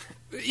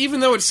 even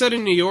though it's set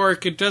in New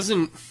York, it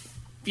doesn't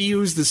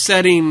use the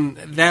setting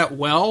that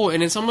well,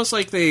 and it's almost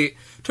like they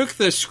took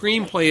the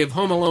screenplay of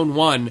Home Alone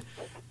 1,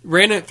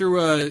 ran it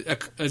through a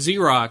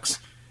Xerox,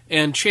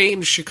 and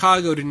changed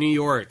Chicago to New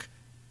York,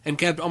 and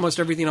kept almost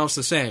everything else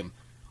the same.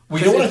 Well,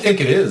 you know what I think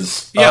it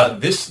is? Yeah.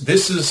 This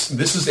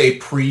is a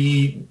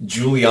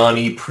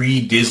pre-Giuliani,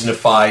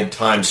 pre-Disneyfied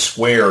Times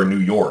Square, New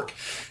York.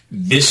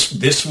 This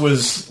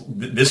was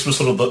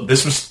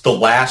the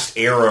last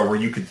era where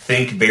you could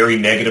think very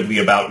negatively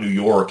about New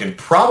York and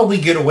probably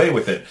get away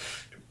with it.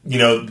 You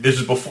know,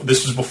 this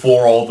was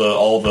before all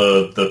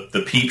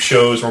the peep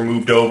shows were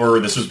moved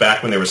over. This was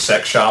back when there were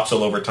sex shops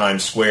all over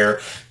Times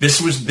Square. This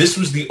was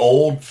the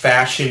old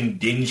fashioned,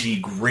 dingy,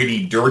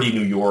 gritty, dirty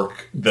New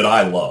York that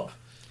I love.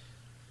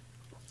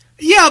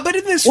 Yeah, but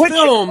in this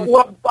film,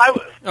 go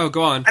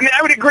on. I mean,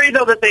 I would agree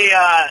though that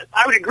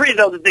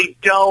they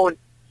don't.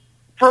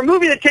 For a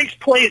movie that takes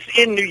place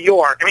in New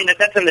York, I mean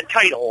that's in the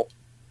title.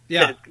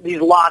 Yeah,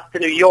 these lost to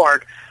New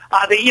York.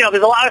 There's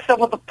a lot of stuff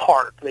with the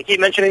park. They keep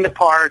mentioning the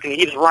park, and he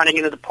keeps running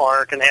into the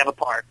park, and they have a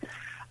park.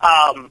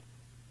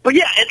 But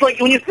yeah, it's like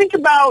when you think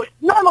about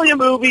normally a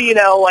movie,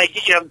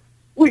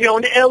 we go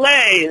into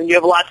L.A. and you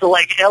have lots of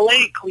like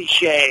L.A.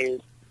 cliches.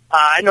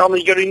 I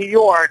normally go to New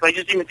York, like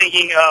just even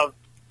thinking of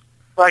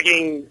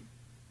fucking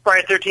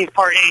Friday the 13th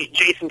Part 8,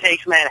 Jason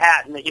Takes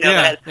Manhattan.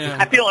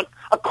 I feel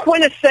a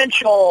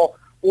quintessential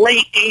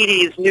late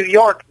 80s New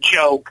York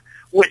joke,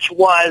 which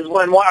was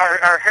when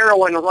our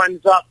heroine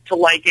runs up to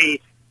like a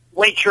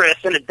waitress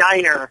in a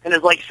diner and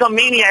is like, some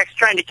maniac's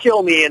trying to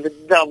kill me, and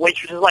the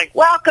waitress is like,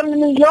 welcome to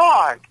New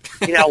York,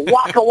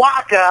 waka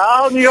waka,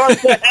 oh, New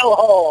York's a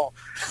hellhole.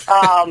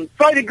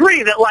 So I'd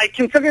agree that, like,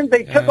 considering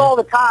they took all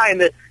the time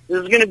that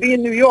this is going to be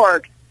in New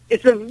York,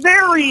 it's a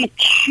very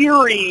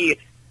cheery,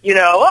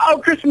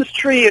 Christmas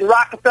tree in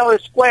Rockefeller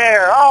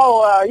Square,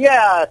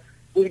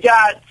 we've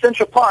got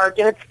Central Park,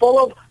 and it's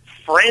full of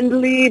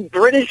friendly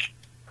British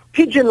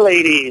pigeon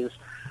ladies.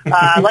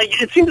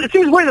 It seems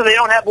weird that they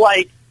don't have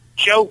like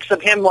jokes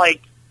of him like,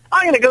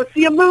 I'm going to go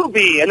see a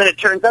movie, and then it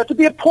turns out to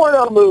be a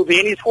porno movie,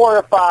 and he's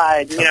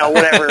horrified.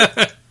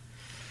 Whatever.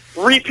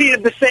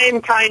 Repeated the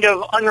same kind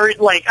of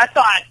I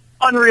thought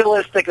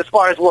unrealistic as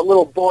far as what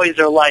little boys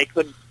are like.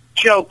 The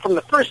joke from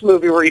the first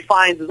movie where he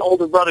finds his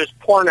older brother's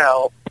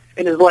porno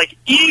and is like,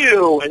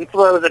 ew, and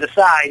throws it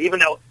aside, even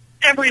though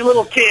every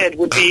little kid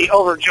would be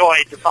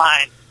overjoyed to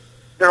find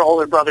their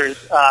older brother's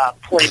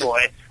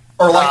Playboy.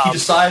 Or like he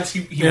decides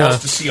he wants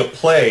to see a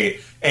play,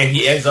 and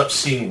he ends up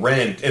seeing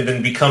Rent, and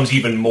then becomes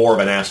even more of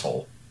an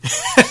asshole.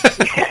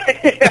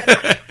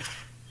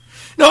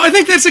 No, I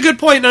think that's a good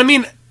point. I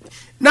mean,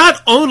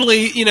 not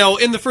only,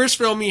 in the first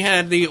film you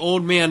had the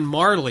old man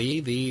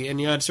Marley, and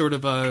you had sort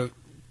of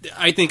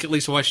I think at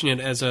least watching it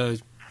as a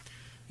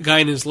guy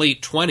in his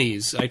late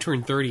 20s, I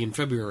turned 30 in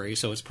February,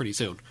 so it's pretty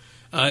soon.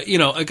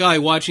 A guy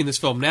watching this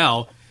film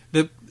now,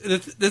 the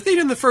thing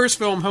in the first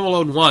film, Home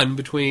Alone 1,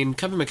 between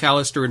Kevin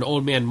McAllister and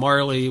Old Man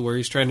Marley, where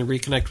he's trying to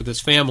reconnect with his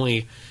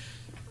family,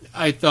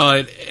 I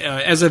thought,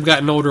 as I've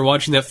gotten older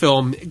watching that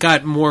film, it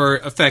got more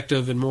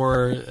effective and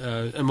more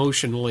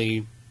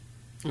emotionally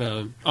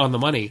on the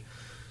money.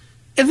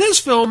 In this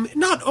film,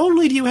 not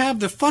only do you have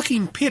the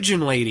fucking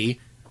pigeon lady,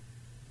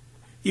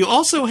 you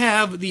also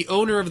have the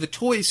owner of the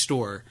toy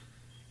store.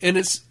 And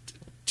it's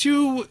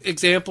two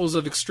examples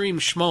of extreme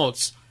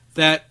schmaltz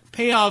that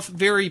pay off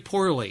very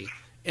poorly.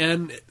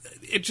 And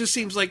it just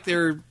seems like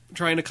they're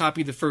trying to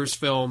copy the first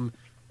film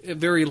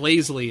very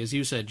lazily, as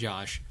you said,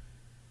 Josh.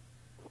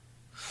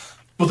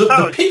 Well,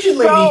 the pigeon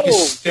lady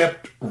has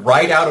stepped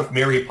right out of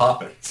Mary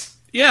Poppins.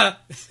 Yeah.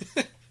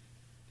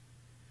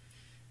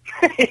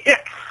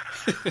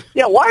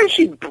 Yeah, why is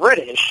she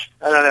British?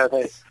 I don't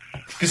know.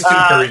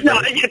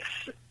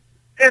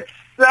 It's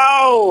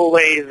so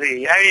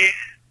lazy. I mean,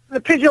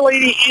 the pigeon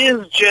lady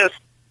is just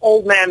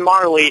Old Man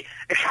Marley,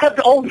 except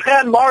Old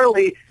Man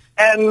Marley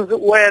ends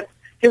with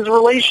his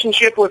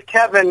relationship with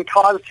Kevin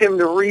caused him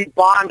to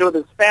re-bond with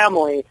his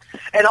family.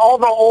 And all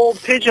the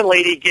old pigeon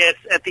lady gets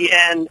at the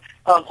end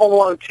of Home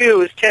Alone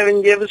 2 is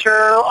Kevin gives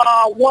her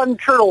one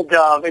turtle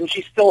dove, and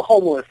she's still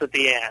homeless at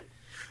the end.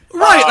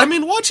 Right. I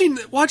mean,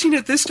 watching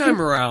it this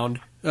time around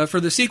for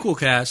the sequel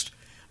cast,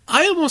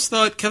 I almost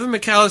thought Kevin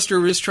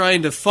McAllister was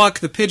trying to fuck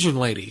the pigeon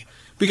lady.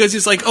 Because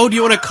he's like, oh, do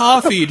you want a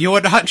coffee? Do you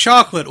want hot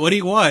chocolate? What do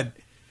you want?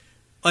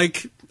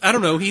 Like, I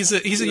don't know. He's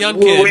a young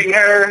kid. Wooing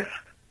her.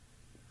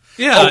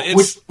 Yeah.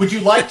 Would you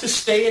like to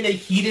stay in a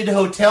heated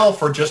hotel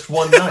for just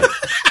one night?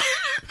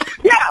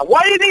 Yeah,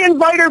 why did he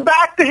invite her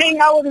back to hang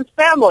out with his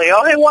family?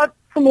 Oh, they want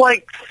some,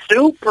 like,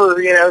 soup or,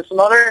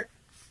 some other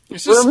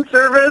room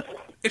service?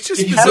 It's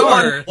just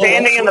bizarre.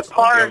 Standing in the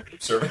park.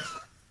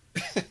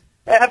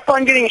 Have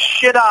fun getting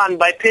shit on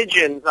by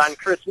pigeons on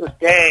Christmas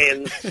Day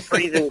and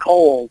freezing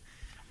cold.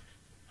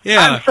 Yeah.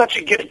 I'm such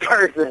a good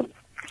person.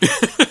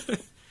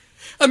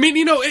 I mean,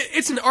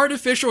 it's an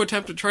artificial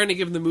attempt at trying to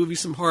give the movie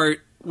some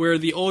heart where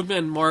the old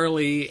man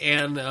Marley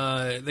and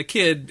the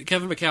kid,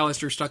 Kevin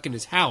McAllister, stuck in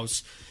his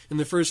house in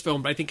the first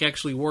film, but I think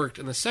actually worked.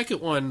 And the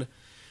second one,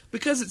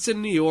 because it's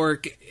in New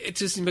York, it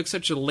just seems like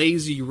such a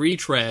lazy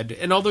retread.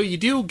 And although you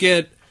do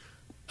get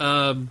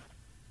the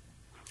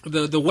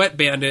Wet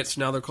Bandits,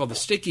 now they're called the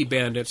Sticky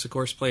Bandits, of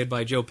course, played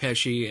by Joe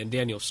Pesci and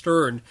Daniel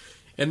Stern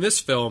in this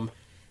film,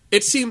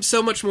 it seems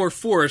so much more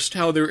forced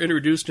how they're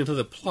introduced into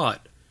the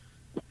plot.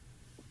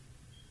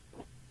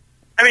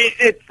 I mean,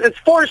 it's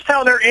forced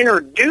how they're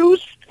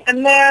introduced,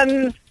 and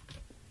then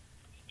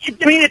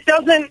it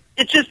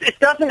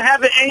doesn't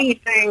have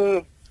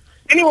anything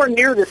anywhere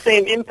near the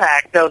same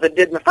impact though that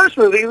did in the first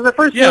movie. In the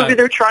first movie,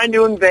 they're trying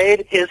to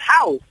invade his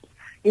house.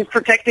 He's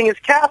protecting his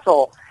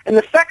castle. And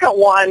the second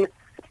one,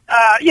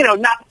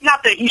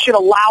 not that he should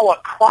allow a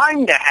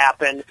crime to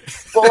happen,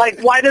 but like,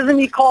 why doesn't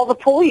he call the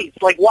police?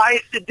 Like, why?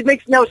 It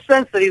makes no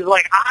sense that he's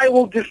like, I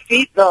will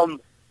defeat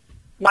them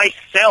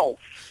myself.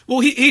 Well,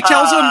 he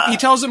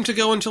tells him to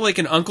go into like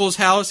an uncle's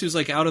house who's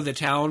like out of the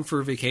town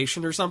for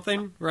vacation or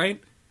something,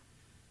 right?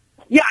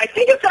 Yeah,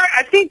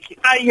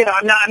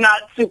 I'm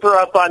not super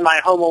up on my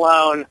Home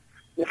Alone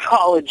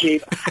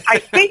mythology. I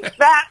think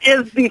that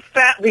is the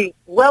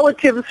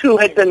relatives who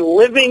had been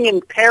living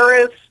in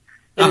Paris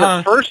in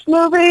the first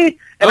movie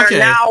and are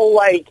now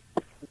like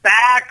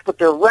back, but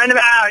they're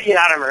renovating. I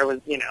don't remember.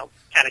 It was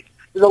kind of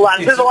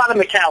there's a lot of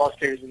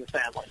McAllisters in the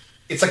family.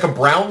 It's like a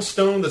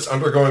brownstone that's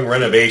undergoing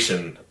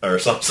renovation or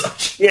some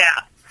such. Yeah.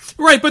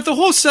 Right, but the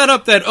whole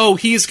setup that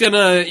he's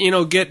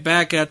gonna get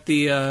back at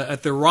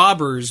the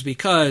robbers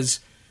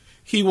because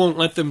he won't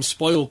let them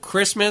spoil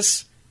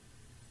Christmas.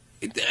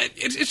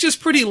 It's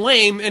just pretty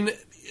lame, and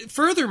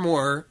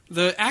furthermore,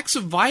 the acts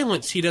of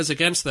violence he does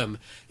against them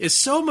is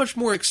so much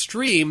more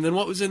extreme than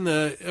what was in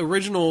the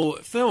original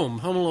film,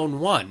 Home Alone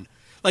 1.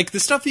 Like, the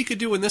stuff he could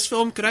do in this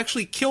film could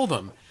actually kill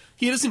them.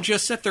 He doesn't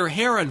just set their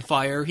hair on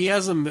fire, he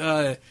has them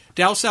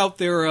douse out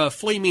their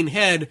flaming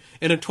head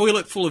in a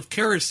toilet full of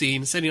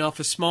kerosene, setting off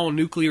a small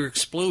nuclear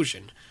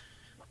explosion.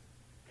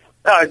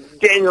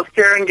 Daniel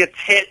Stern gets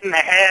hit in the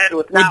head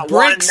with not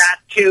one, not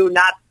two,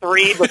 not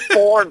three, but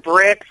 4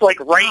 bricks, like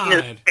right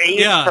in his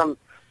face from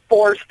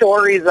 4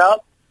 stories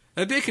up.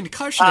 A big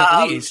concussion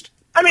at least.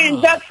 I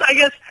mean, that's, I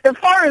guess, as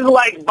far as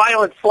like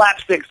violent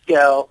slapstick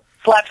goes,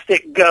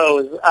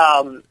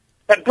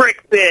 that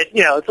brick bit,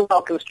 it's a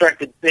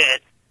well-constructed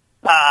bit.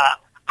 I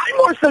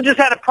more so just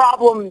had a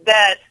problem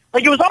that,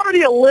 like, it was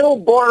already a little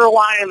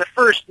borderline in the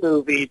first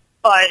movie,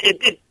 but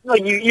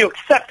you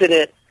accepted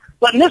it.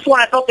 But in this one,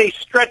 I felt they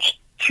stretched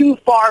too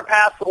far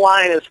past the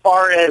line as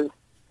far as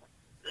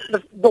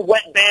the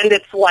Wet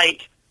Bandits,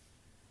 like...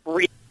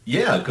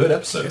 Yeah, good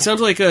episode. It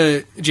sounds like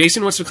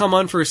Jason wants to come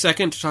on for a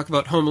second to talk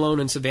about Home Alone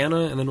in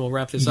Savannah, and then we'll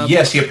wrap this up.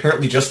 Yes, he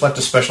apparently just left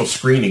a special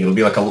screening. It'll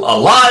be like a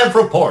live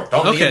report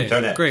on the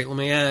internet. Great. Let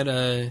me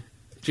add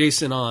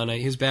Jason on.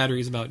 His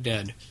battery's about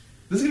dead.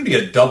 This is going to be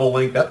a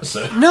double-length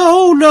episode.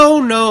 No.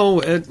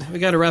 We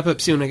got to wrap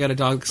up soon. I got a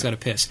dog that's got to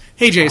piss.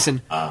 Hey,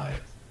 Jason. Hi.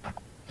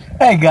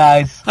 Hey,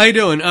 guys. How you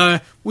doing?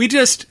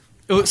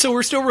 So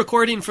we're still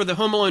recording for the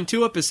Home Alone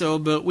 2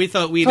 episode, but we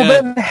thought we'd...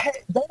 then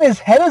his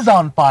head is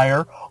on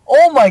fire.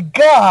 Oh, my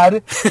God.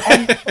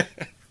 And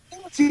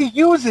things he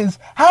uses,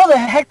 how the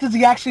heck does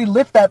he actually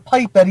lift that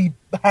pipe that he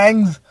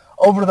hangs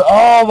over the...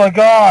 Oh, my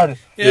God.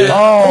 Yeah.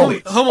 Oh,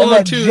 Home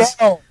Alone 2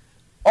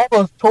 all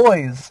those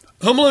toys.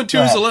 Home Alone 2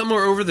 is a lot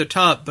more over the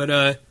top,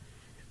 but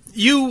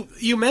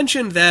you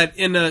mentioned that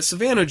in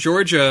Savannah,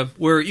 Georgia,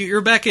 where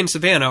you're back in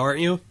Savannah, aren't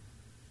you?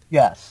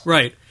 Yes.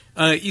 Right.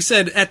 You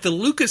said at the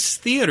Lucas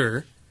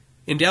Theater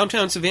in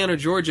downtown Savannah,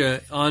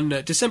 Georgia, on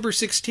December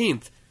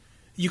 16th,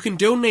 you can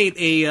donate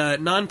a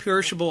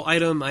non-perishable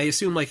item, I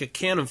assume like a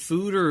can of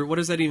food, or what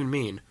does that even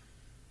mean?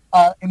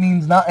 It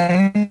means not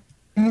any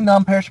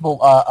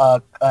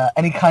non-perishable,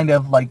 any kind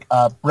of like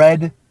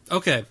bread.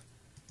 Okay.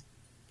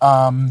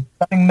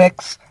 Something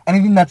mix,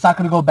 anything that's not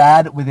going to go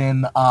bad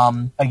within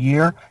a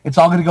year. It's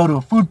all going to go to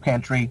a food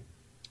pantry,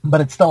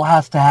 but it still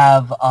has to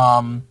have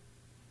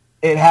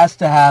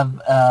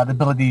the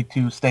ability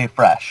to stay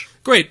fresh.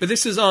 Great, but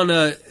this is on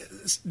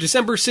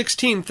December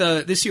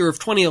 16th this year of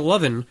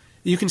 2011,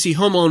 you can see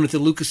Home Alone at the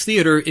Lucas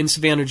Theater in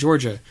Savannah,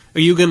 Georgia.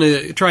 Are you going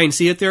to try and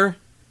see it there,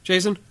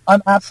 Jason?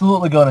 I'm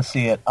absolutely going to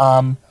see it.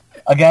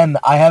 Again,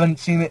 I haven't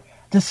seen it.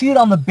 To see it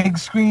on the big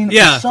screen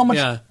is so much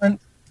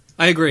different.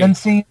 I agree. Than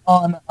seeing it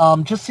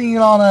on just seeing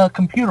it on a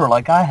computer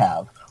like I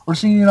have, or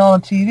seeing it on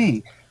a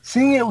TV.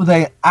 Seeing it with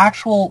an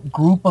actual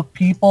group of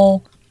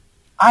people,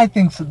 I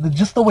think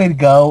just the way to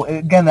go.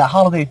 Again, the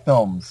holiday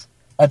films.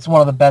 That's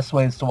one of the best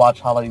ways to watch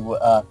holiday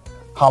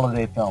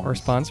films. Our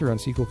sponsor on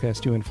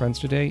Sequelcast 2 and Friends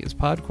today is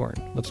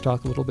Podcorn. Let's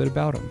talk a little bit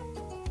about them.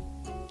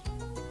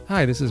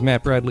 Hi, this is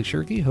Matt Bradley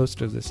Shirky,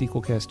 host of the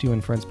Sequelcast 2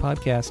 and Friends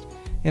podcast,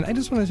 and I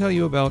just want to tell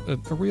you about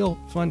a real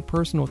fun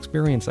personal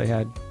experience I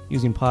had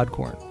using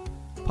Podcorn.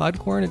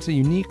 Podcorn, it's a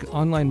unique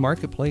online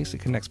marketplace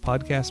that connects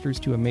podcasters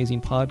to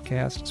amazing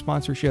podcast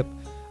sponsorship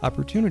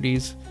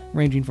opportunities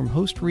ranging from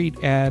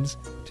host-read ads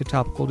to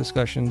topical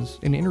discussions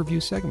and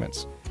interview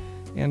segments.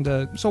 And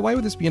so why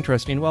would this be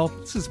interesting? Well,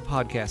 this is a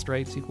podcast,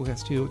 right?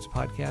 Sequelcast 2, it's a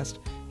podcast.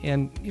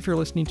 And if you're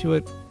listening to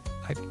it,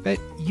 I bet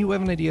you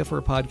have an idea for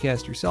a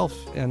podcast yourself.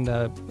 And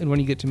when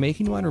you get to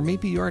making one, or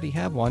maybe you already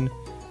have one,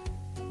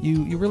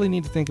 you really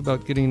need to think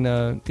about getting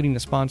a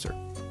sponsor.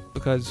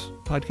 Because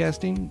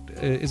podcasting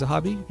is a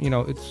hobby. You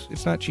know,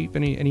 it's not cheap.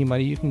 Any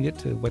money you can get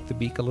to wet the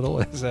beak a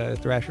little, as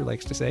Thrasher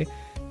likes to say,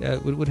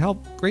 would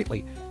help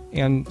greatly.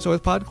 And so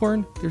with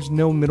Podcorn, there's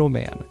no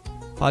middleman.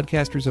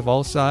 Podcasters of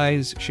all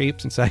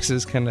shapes, and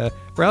sizes can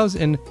browse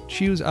and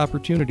choose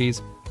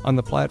opportunities on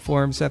the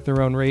platform, set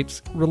their own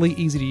rates. Really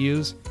easy to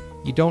use.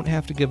 You don't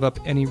have to give up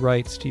any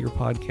rights to your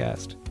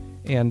podcast.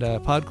 And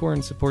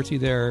Podcorn supports you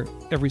there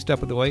every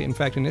step of the way. In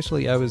fact,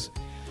 initially I was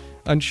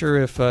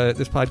unsure if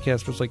this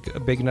podcast was like a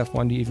big enough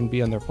one to even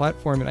be on their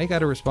platform, and I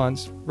got a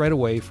response right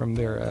away from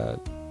their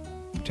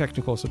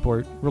technical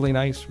support. Really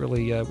nice,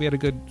 really, we had a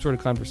good sort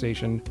of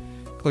conversation,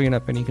 clearing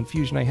up any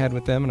confusion I had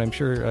with them, and I'm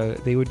sure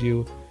they would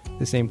do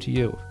the same to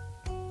you.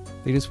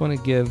 They just want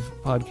to give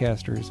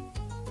podcasters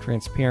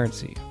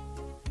transparency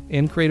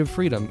and creative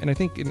freedom, and I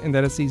think and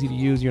that it's easy to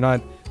use. You're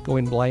not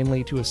going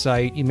blindly to a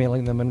site,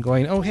 emailing them and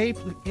going, oh, hey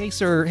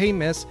sir, hey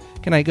miss,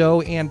 can I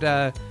go and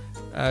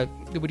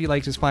would you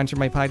like to sponsor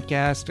my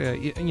podcast?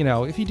 You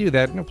know, if you do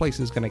that, no place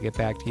is going to get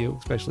back to you,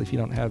 especially if you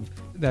don't have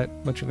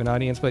that much of an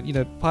audience. But, you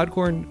know,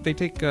 Podcorn,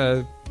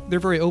 they're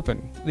very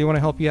open. They want to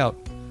help you out.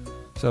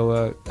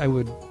 So I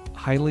would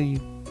highly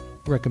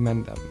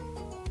recommend them.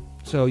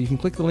 So you can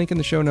click the link in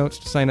the show notes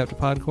to sign up to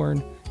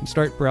Podcorn and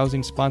start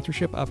browsing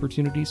sponsorship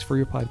opportunities for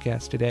your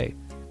podcast today.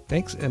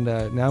 Thanks, and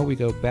now we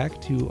go back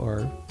to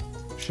our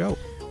show.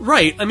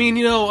 Right. I mean,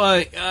 you know,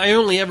 I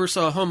only ever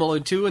saw Home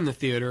Alone 2 in the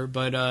theater,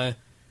 but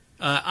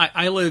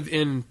I live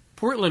in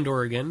Portland,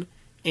 Oregon,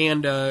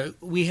 and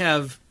we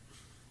have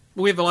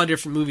a lot of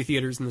different movie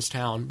theaters in this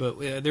town,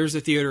 but there's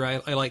a theater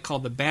I like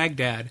called the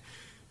Baghdad,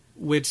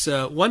 which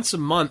once a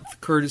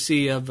month,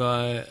 courtesy of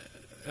a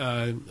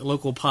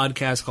local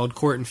podcast called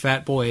Court and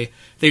Fat Boy,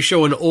 they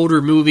show an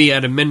older movie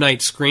at a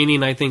midnight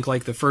screening, I think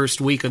like the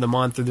first week of the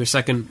month or the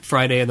second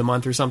Friday of the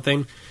month or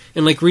something.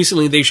 And like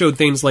recently they showed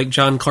things like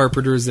John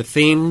Carpenter's The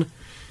Thing.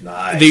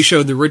 Nice. They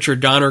showed the Richard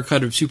Donner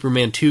cut of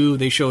Superman 2.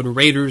 They showed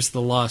Raiders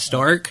The Lost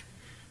Ark,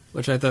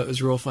 which I thought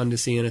was real fun to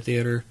see in a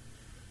theater.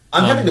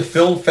 I'm having a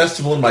film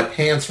festival in my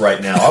pants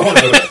right now. I want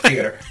to go to the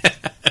theater.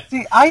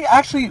 See,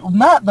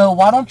 Matt, though,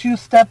 why don't you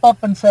step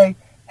up and say,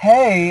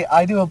 hey,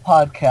 I do a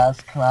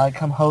podcast. Can I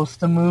come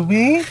host a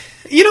movie?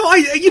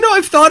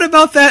 I've thought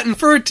about that, and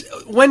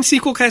when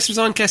Sequelcast was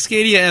on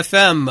Cascadia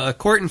FM,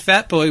 Court and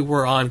Fat Boy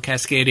were on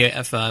Cascadia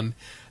FM.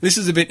 This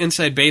is a bit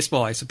inside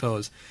baseball, I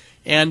suppose.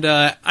 And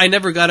I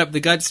never got up the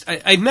guts.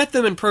 I met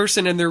them in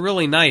person, and they're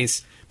really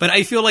nice. But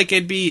I feel like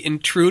it'd be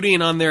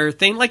intruding on their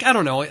thing. Like, I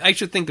don't know. I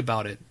should think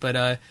about it.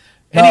 But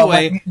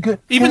anyway,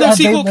 even though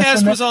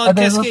Sequelcast was on Cascadia... Have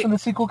they listened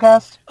to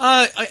Sequelcast?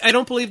 I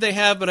don't believe they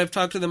have, but I've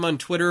talked to them on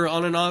Twitter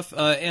on and off.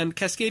 And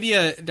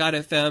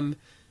Cascadia.fm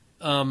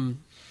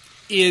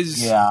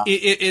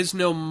is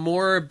no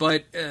more,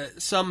 but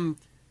some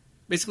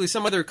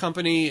other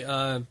company...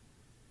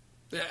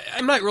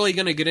 I'm not really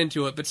going to get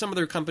into it, but some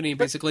other company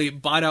basically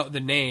bought out the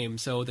name,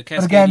 so the Cascadia...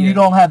 But again, you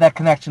don't have that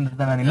connection to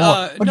them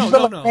anymore.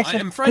 No.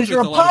 I'm friends with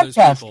a lot of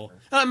those people.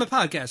 I'm a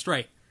podcast,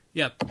 right.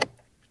 Yep.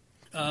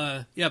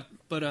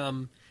 But,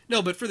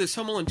 no, but for this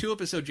Home Alone 2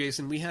 episode,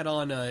 Jason, we had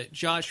on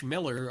Josh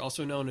Miller,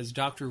 also known as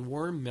Dr.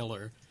 Worm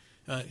Miller,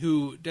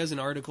 who does an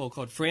article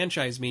called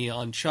Franchise Me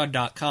on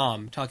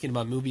Chud.com, talking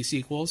about movie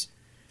sequels.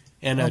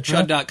 And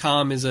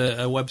Chud.com is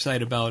a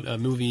website about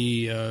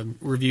movie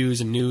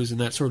reviews and news and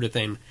that sort of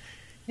thing.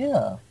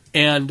 Yeah.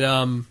 And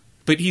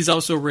but he's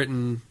also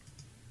written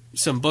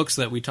some books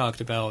that we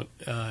talked about,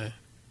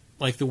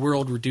 like The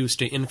World Reduced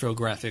to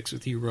Infographics,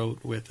 which he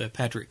wrote with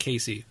Patrick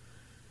Casey.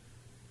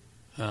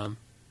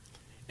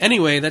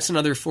 Anyway, that's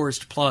another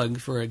forced plug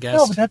for a guest.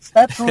 No, but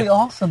that's really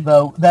awesome,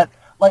 though. That,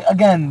 like,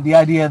 again, the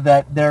idea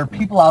that there are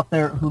people out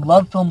there who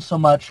love film so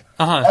much.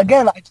 Uh-huh.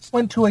 Again, I just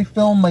went to a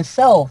film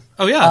myself.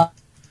 Oh yeah.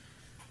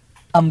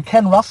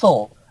 Ken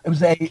Russell. It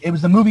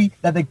was a movie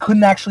that they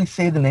couldn't actually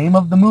say the name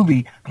of the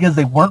movie because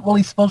they weren't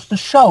really supposed to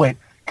show it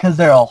because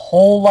there are a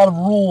whole lot of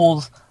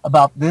rules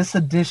about this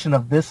edition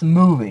of this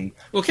movie.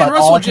 Well, Ken But all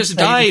Russell I can just say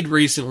died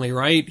recently,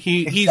 right?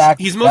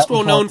 Exactly. He's most That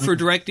well was known all- for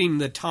directing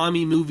the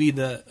Tommy movie,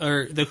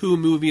 the Who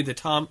movie, the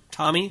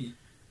Tommy.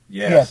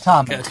 Yes. Yeah,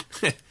 Tommy.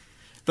 Okay.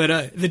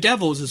 But The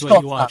Devils is what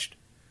Stop, you watched.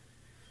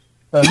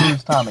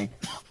 Who's Tommy?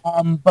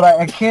 But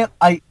I can't.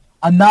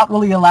 I'm not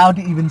really allowed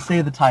to even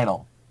say the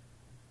title.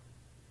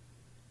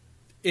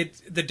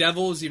 The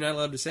Devils. You're not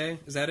allowed to say.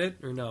 Is that it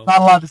or no? Not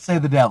allowed to say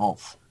the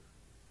Devils.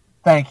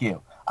 Thank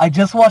you. I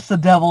just watched the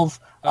Devils.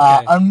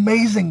 Okay.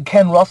 Amazing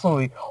Ken Russell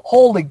movie.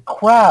 Holy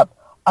crap!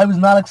 I was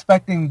not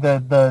expecting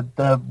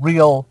the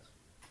real.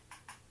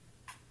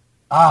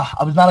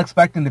 I was not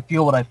expecting to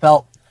feel what I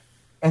felt,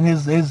 and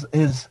his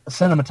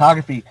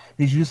cinematography,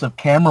 his use of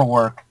camera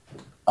work.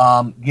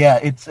 Yeah,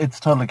 it's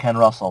totally Ken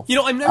Russell. You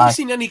know, I've never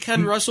seen any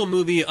Ken Russell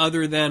movie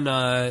other than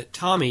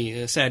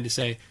Tommy. Sad to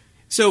say.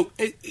 So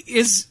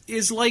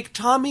is like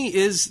Tommy,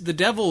 is the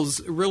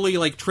Devils really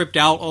like tripped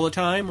out all the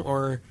time,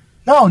 or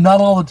No,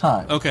 not all the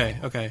time.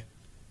 okay,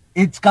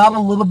 It's got a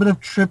little bit of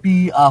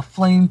trippy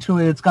flame to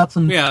it. It's got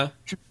some yeah,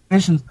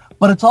 visions,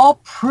 but it's all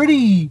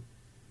pretty.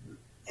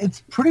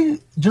 It's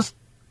pretty just.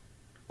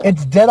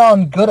 It's dead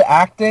on good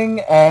acting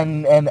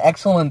and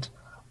excellent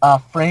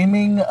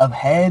framing of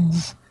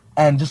heads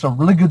and just a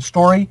really good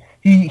story.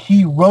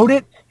 He wrote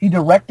it, he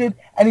directed,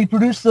 and he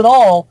produced it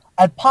all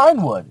at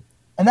Pinewood.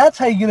 And that's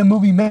how you get a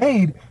movie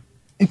made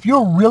if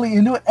you're really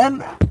into it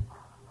and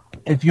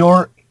if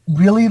you're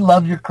really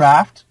love your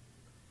craft,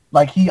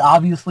 like he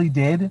obviously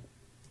did,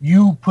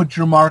 you put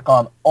your mark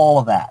on all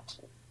of that.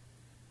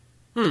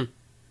 And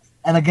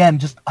again,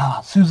 just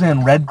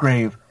Suzanne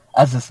Redgrave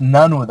as this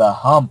nun with a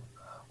hump.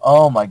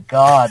 Oh my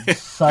God,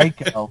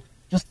 psycho.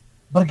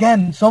 But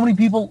again, so many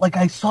people, like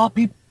I saw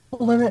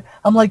people in it.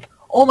 I'm like,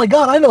 oh my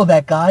God, I know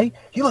that guy.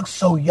 He looks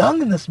so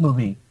young in this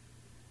movie.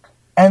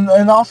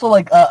 And also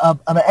like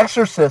an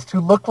exorcist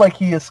who looked like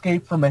he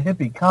escaped from a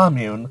hippie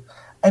commune,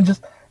 and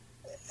just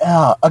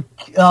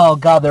oh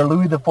God, their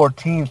Louis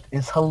XIV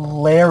is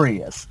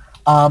hilarious.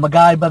 A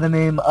guy by the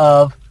name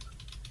of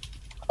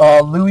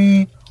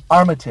Louis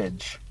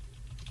Armitage.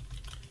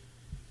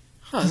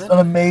 Just an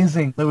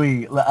amazing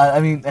Louis. I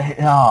mean,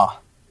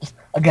 just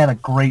again a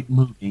great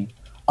movie.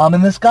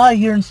 And this guy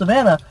here in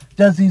Savannah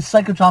does these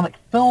psychotronic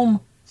film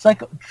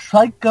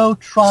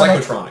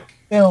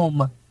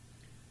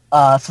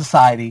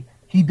society.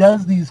 He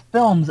does these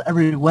films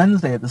every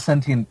Wednesday at the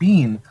Sentient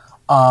Bean,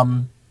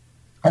 and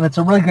it's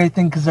a really great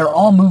thing because they're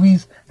all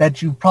movies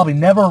that you've probably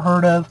never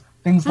heard of.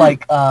 Things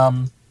like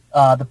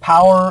the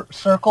Power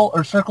Circle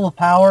or Circle of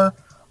Power,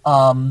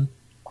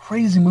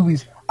 crazy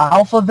movies,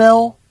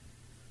 Alphaville,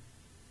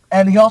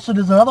 and he also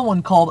does another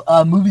one called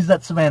Movies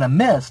That Savannah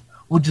Missed,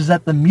 which is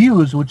at the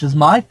Muse, which is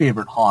my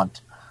favorite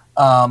haunt.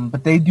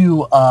 But they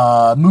do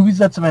Movies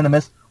That Savannah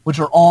Missed, which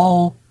are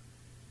all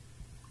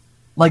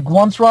like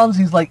once runs.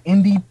 He's like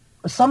indie.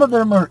 Some of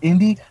them are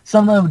indie.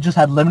 Some of them just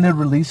had limited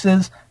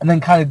releases and then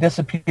kind of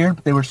disappeared.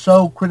 But they were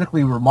so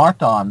critically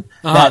remarked on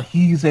that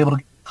he's able to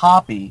get a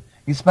copy.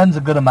 He spends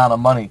a good amount of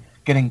money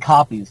getting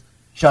copies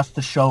just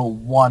to show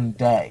one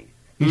day.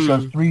 He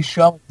shows 3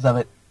 showings of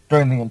it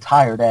during the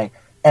entire day,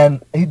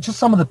 and just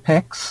some of the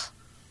picks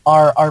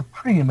are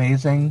pretty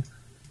amazing.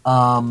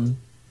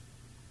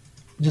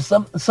 Just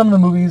some of the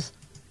movies,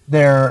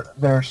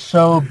 they're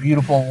so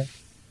beautiful.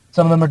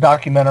 Some of them are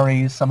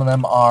documentaries, some of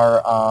them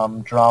are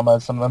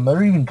dramas, some of them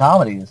are even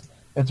comedies.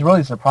 It's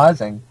really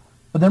surprising.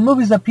 But they're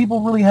movies that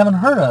people really haven't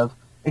heard of,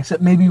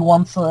 except maybe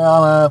once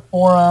on a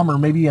forum or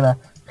maybe in a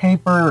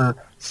paper, or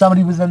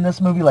somebody was in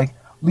this movie. Like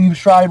Liev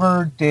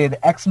Schreiber did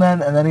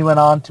X-Men, and then he went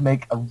on to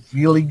make a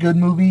really good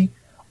movie.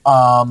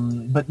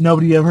 But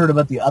nobody ever heard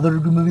about the other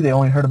good movie. They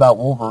only heard about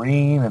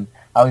Wolverine and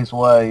how he's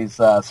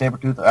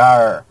Sabretooth.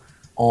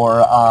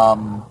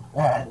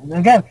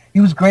 Again,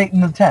 he was great in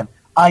the 10.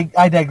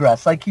 I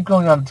digress. I keep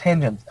going on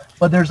tangents,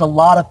 but there's a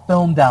lot of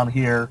film down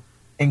here,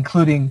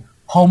 including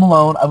Home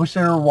Alone. I wish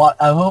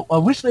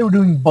they were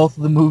doing both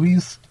of the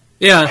movies.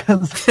 Yeah,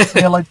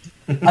 like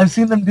I've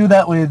seen them do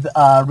that with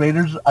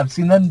Raiders. I've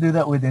seen them do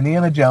that with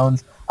Indiana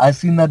Jones. I've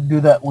seen them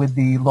do that with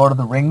the Lord of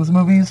the Rings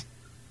movies.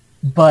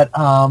 But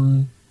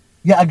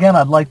yeah, again,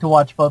 I'd like to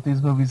watch both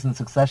these movies in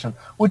succession,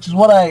 which is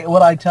what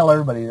I tell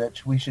everybody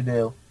that we should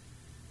do.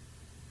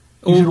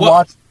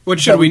 What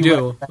should we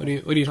do? What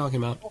are you talking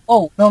about?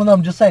 Oh, no,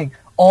 I'm just saying,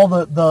 all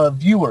the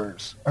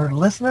viewers, or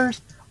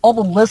listeners, all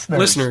the listeners.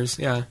 Listeners,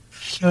 yeah.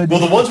 Well,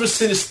 the ones with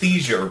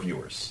synesthesia are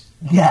viewers.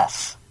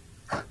 Yes.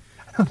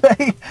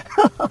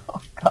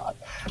 Oh, God.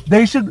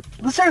 They should,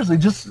 seriously,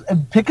 just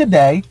pick a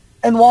day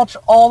and watch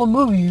all the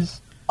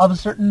movies of a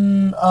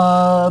certain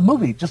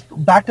movie, just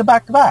back to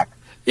back to back.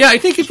 Yeah, I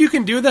think if you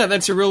can do that,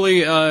 that's a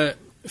really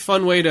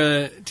fun way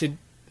to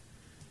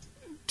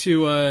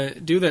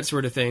do that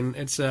sort of thing.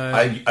 It's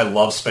I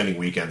love spending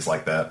weekends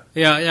like that.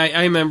 Yeah,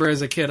 I remember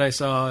as a kid I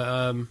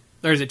saw,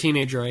 or as a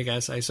teenager, I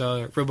guess, I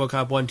saw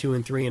RoboCop 1, 2,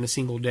 and 3 in a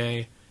single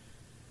day.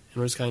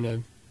 And it was kind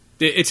of...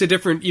 It's a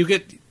different... You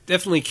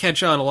definitely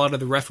catch on a lot of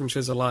the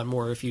references a lot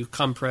more if you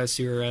compress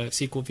your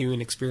sequel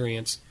viewing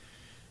experience.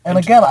 And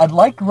again, I'd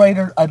like our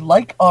readers, I'd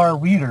like our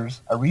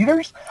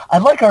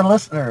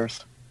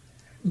listeners.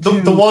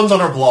 The ones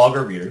on our blog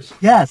are readers.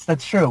 Yes,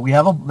 that's true.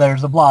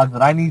 There's a blog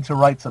that I need to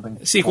write something.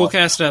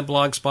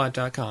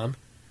 Sequelcast.blogspot.com.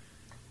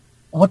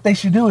 What they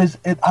should do is,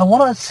 I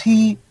want to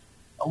see,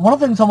 one of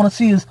the things I want to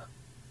see is,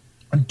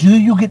 do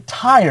you get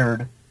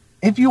tired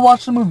if you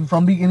watch the movie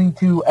from beginning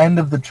to end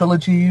of the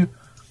trilogy,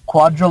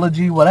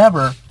 quadrilogy,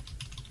 whatever?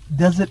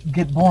 Does it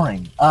get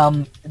boring?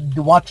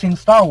 Watching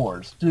Star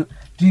Wars, do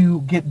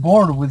you get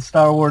bored with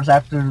Star Wars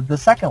after the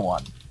second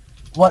one?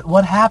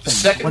 What happens?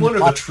 Second one or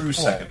the true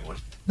second one?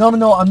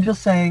 No. I'm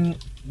just saying.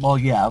 Well,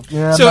 yeah.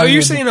 So are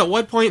you saying at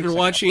what point in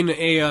watching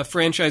a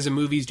franchise of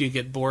movies do you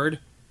get bored?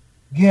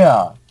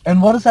 Yeah.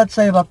 And what does that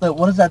say about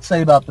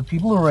the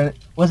people who are in it?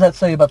 What does that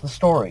say about the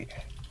story?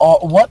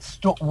 What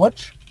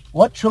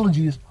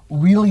trilogies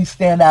really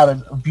stand out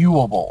as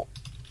viewable?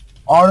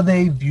 Are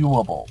they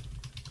viewable?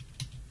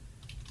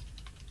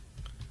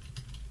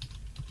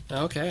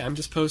 Okay, I'm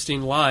just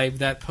posting live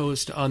that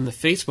post on the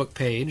Facebook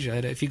page.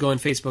 If you go on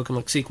Facebook and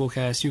look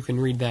Sequelcast, you can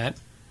read that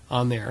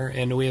on there.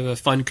 And we have a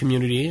fun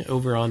community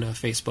over on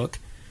Facebook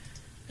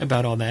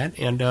about all that.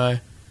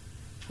 And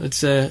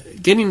it's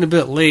getting a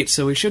bit late,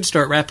 so we should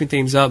start wrapping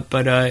things up.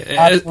 But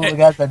absolutely,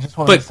 guys, I just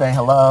wanted to say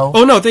hello.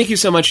 Oh, no, thank you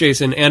so much,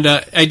 Jason. And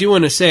I do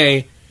want to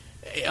say,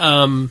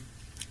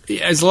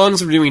 as long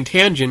as we're doing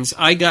tangents,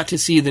 I got to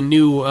see the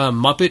new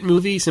Muppet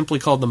movie, simply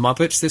called The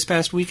Muppets, this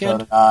past weekend. So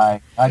did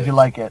I. How'd you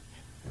like it?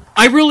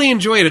 I really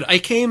enjoyed it. I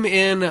came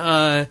in,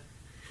 I'm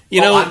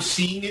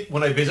seeing it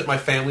when I visit my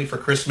family for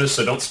Christmas,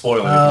 so don't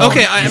spoil anything.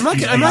 Okay, I'm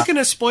not going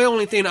to spoil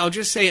anything. I'll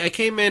just say I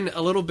came in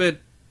a little bit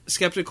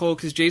skeptical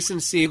because Jason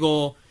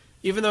Segel,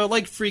 even though I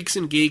like Freaks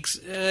and Geeks,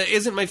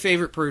 isn't my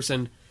favorite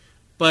person.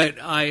 But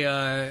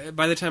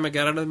by the time I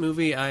got out of the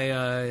movie,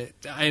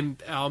 I'm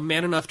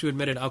man enough to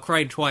admit it. I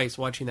cried twice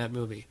watching that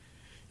movie,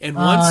 and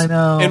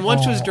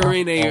once was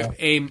during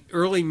a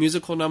early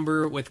musical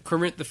number with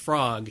Kermit the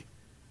Frog.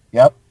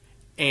 Yep.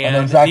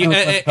 And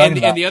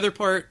the other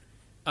part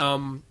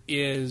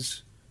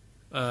is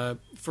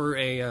for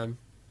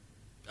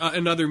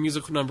another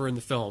musical number in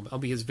the film. I'll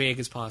be as vague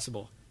as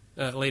possible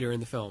later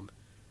in the film.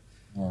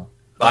 Yeah.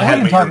 I had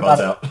to make your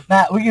out.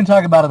 Matt, we can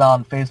talk about it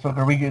on Facebook,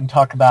 or we can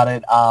talk about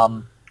it.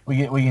 We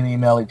can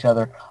email each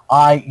other.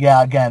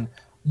 Again,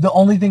 the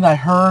only thing I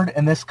heard,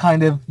 and this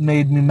kind of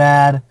made me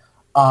mad,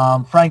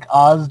 Frank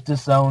Oz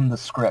disowned the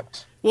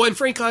script. Well, and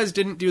Frank Oz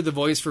didn't do the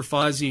voice for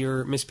Fozzie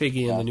or Miss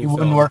Piggy in the new film. He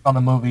wouldn't work on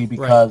the movie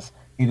because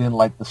he didn't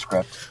like the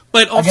script.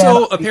 But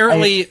also,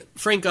 apparently,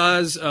 Frank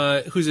Oz,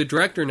 who's a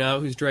director now,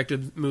 who's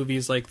directed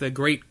movies like the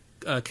great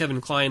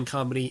Kevin Kline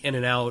comedy In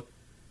and Out,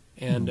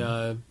 and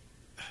I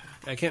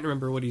can't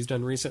remember what he's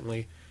done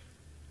recently.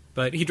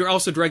 But he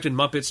also directed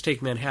Muppets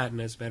Take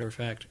Manhattan, as a matter of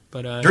fact.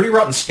 But Dirty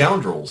Rotten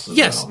Scoundrels.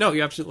 Yes, no,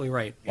 you're absolutely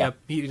right. Yep,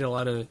 he did a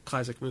lot of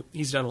classic.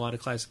 He's done a lot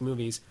of classic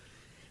movies.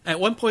 At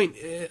one point,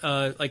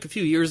 like a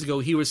few years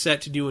ago, he was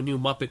set to do a new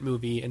Muppet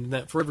movie, and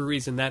that, for whatever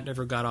reason, that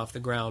never got off the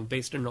ground,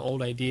 based on an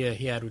old idea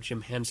he had with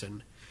Jim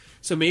Henson.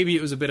 So maybe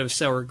it was a bit of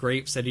sour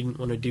grapes that he didn't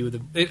want to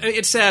do.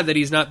 It's sad that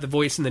he's not the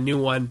voice in the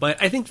new one,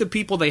 but I think the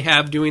people they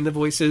have doing the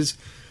voices,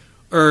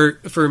 or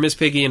for Miss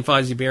Piggy and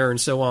Fozzie Bear and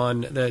so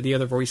on, the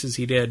other voices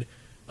he did.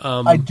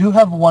 I do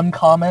have one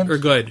comment. Are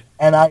good.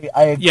 And I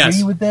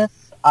agree with this.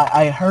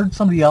 I heard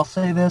somebody else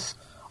say this.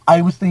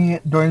 I was thinking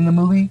it during the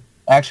movie.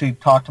 I actually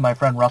talked to my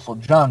friend Russell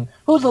Jung,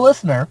 who's a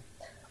listener.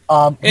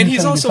 And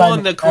he's also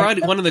on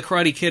one of the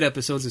Karate Kid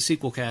episodes of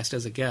Sequelcast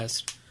as a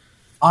guest.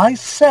 I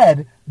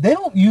said they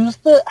don't use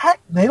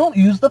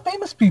the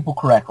famous people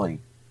correctly.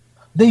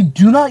 They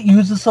do not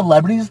use the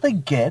celebrities they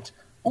get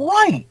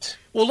right.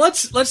 Well,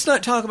 let's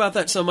not talk about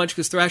that so much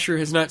because Thrasher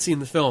has not seen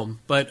the film.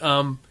 But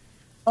I'm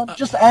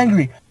just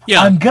angry.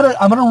 Yeah, I'm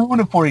gonna ruin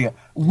it for you.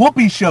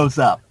 Whoopi shows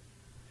up.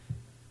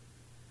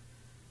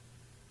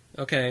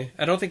 Okay,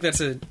 I don't think that's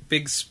a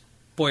big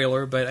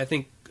spoiler, but I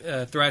think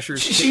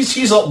Thrasher's.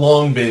 She's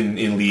long been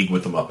in league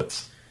with the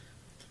Muppets.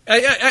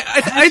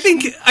 I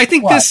think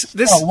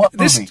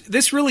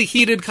this really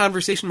heated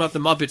conversation about the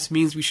Muppets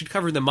means we should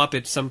cover the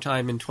Muppets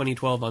sometime in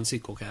 2012 on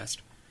Sequelcast.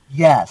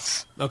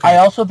 Yes. Okay. I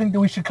also think that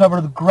we should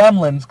cover the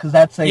Gremlins because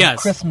that's a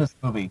Christmas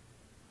movie,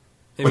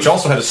 which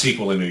also had a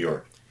sequel in New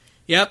York.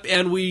 Yep,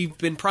 and we've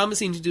been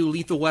promising to do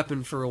Lethal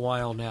Weapon for a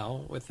while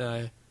now with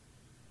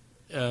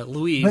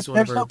Louise, but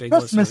one of our no big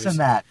Christmas listeners. in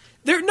that.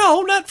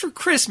 No, not for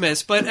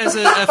Christmas, but as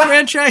a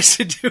franchise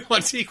to do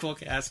on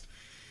Sequelcast.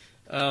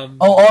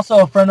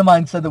 Also, a friend of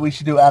mine said that we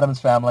should do Addams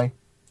Family.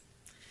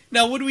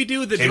 Now, would we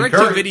do the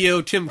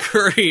direct-to-video Tim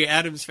Curry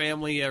Addams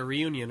Family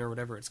reunion or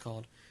whatever it's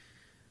called?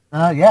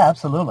 Yeah,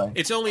 absolutely.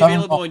 It's only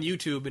available on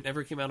YouTube. It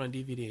never came out on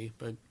DVD.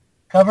 But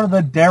cover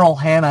the Daryl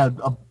Hannah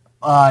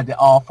the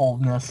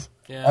awfulness.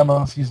 Yeah. I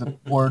almost used a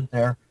word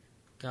there.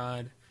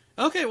 God.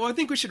 Okay, well, I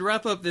think we should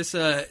wrap up this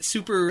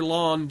super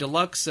long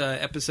deluxe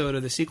episode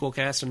of the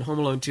Sequelcast on Home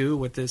Alone 2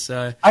 with this...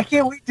 I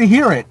can't wait to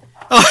hear it.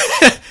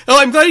 Oh,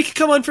 I'm glad you could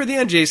come on for the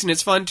end, Jason.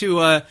 It's fun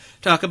to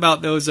talk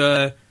about those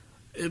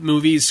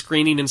movies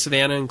screening in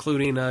Savannah,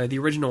 including the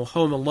original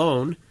Home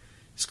Alone.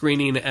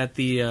 screening at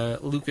the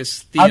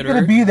Lucas I'm Theater.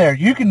 going to be there.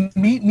 You can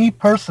meet me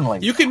personally.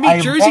 You can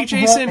meet Jersey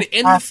Jason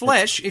in the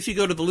flesh if you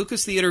go to the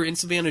Lucas Theater in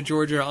Savannah,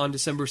 Georgia on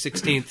December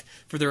 16th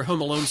for their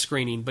Home Alone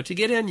screening. But to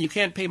get in, you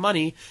can't pay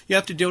money. You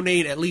have to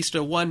donate at least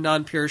one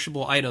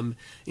non-perishable item,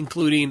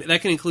 that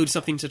can include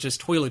something such as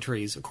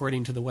toiletries,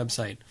 according to the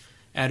website,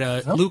 at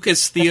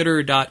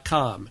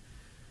lucastheater.com.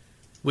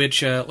 Which,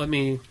 how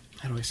do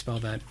I spell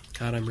that?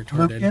 God, I'm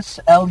retarded. Lucas,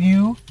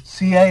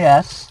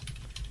 Lucas,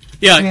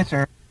 yeah.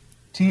 Theater,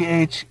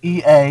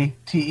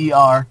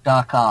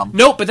 THEATER.com.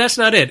 Nope, but that's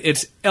not it.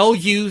 It's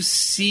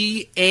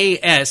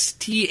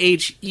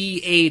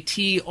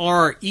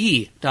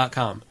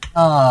LUCASTHEATRE.com.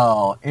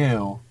 Oh,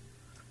 ew.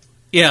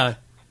 Yeah.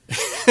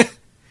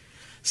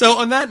 So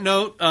on that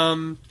note,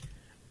 I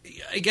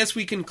guess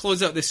we can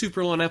close out the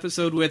Super Alone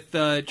episode with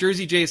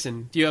Jersey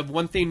Jason. Do you have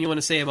one thing you want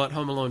to say about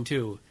Home Alone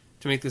 2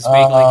 to make this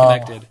vaguely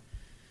connected?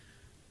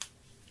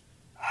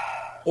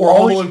 Or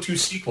Home Alone 2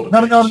 sequel to No,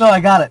 I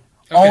got it.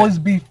 Okay. Always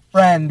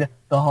befriend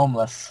the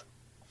homeless.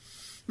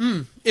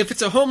 If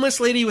it's a homeless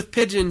lady with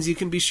pigeons, you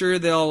can be sure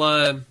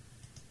they'll,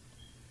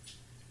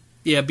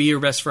 be your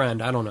best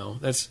friend. I don't know.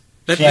 That's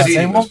Yeah,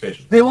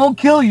 they won't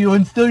kill you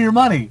and steal your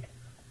money.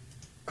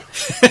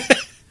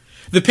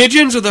 The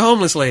pigeons or the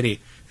homeless lady?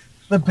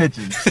 The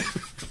pigeons.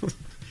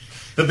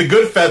 The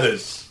good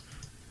feathers.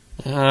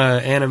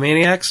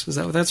 Animaniacs? Is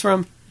that what that's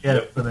from? Yeah,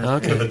 Yep.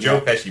 Okay. The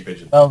Joe Pesci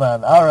pigeon. Well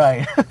done. All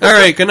right. All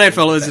right, good night,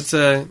 fellas. It's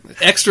a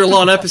extra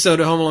long episode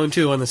of Home Alone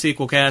 2 on the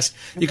Sequel Cast.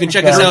 You can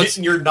check us You're out.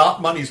 getting your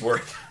not money's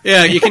worth.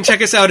 Yeah, you can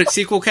check us out at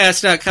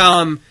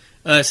sequelcast.com.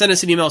 Send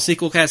us an email,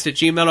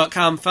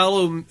 sequelcast@gmail.com.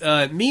 Follow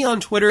me on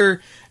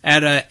Twitter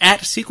at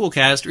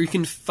sequelcast, or you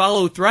can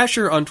follow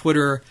Thrasher on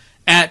Twitter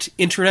at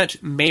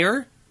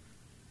internetmayor.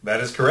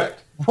 That is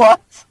correct. What?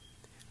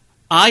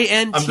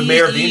 the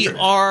mayor of the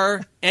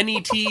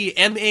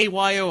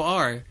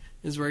INTERNETMAYOR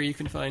is where you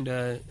can find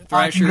Thrasher.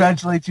 I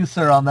congratulate you,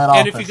 sir, on that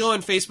And office. if you go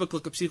on Facebook,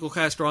 look up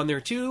Sequelcast, we're on there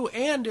too.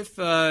 And if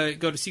go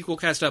to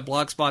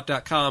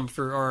sequelcast.blogspot.com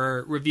for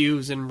our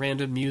reviews and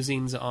random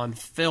musings on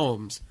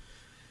films.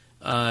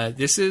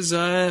 This is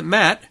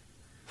Matt.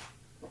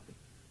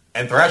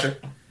 And Thrasher.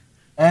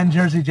 And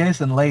Jersey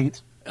Jason late.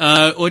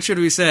 What should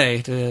we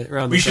say to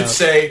round We this should out?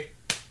 say,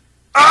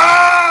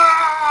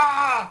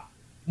 ah!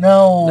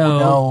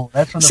 No.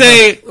 That's from the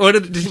Say, what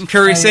did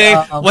Curry say?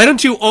 Hey, Why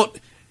don't you...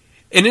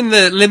 and in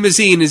the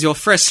limousine is your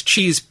fresh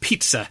cheese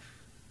pizza.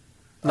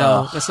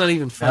 No, that's not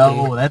even funny.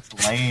 No,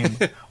 that's lame.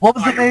 What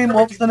was the name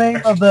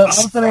of the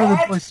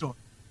toy store?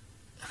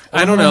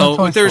 I don't know.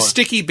 Toy They're Store.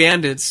 sticky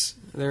bandits.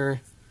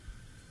 They're...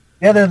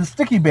 Yeah, they're the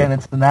sticky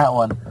bandits in that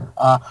one.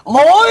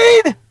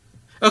 Lloyd!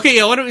 Okay,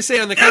 yeah, why don't we say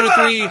on the count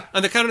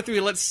of three,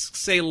 let's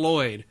say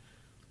Lloyd.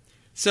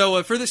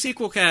 So for the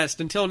Sequel Cast,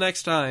 until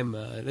next time,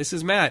 this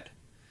is Matt.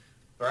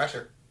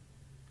 Thrasher.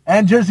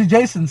 And Jersey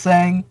Jason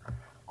saying,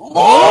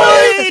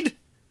 Lloyd!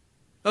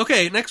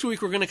 Okay, next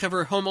week we're going to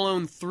cover Home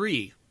Alone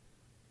 3,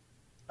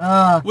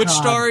 which God.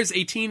 stars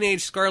a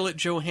teenage Scarlett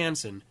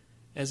Johansson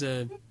as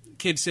a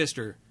kid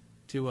sister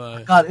to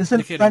God, the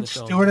isn't kid in French the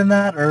film. Stewart in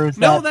that? Or is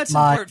No, that that's in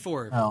my... part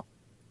 4. No.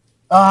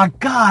 Oh,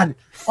 God.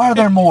 Why are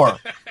there more?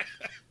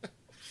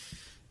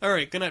 All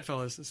right, good night,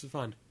 fellas. This is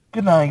fun.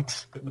 Good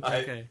night.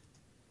 Okay.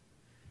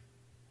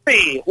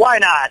 Hey, why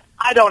not?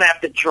 I don't have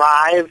to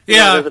drive.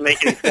 Yeah. It doesn't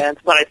make any sense,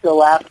 but I still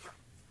laugh.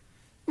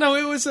 No,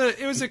 it was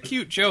a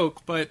cute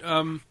joke, but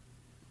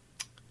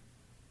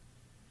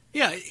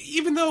yeah.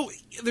 Even though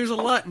there's a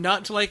lot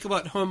not to like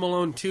about Home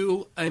Alone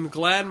 2, I'm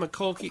glad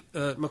Macaulay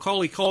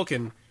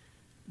Culkin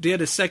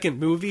did a second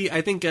movie.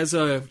 I think as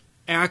a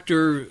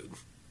actor,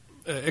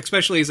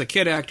 especially as a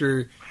kid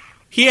actor,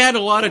 he had a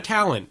lot of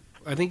talent.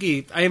 I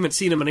haven't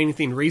seen him in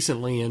anything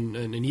recently, and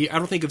I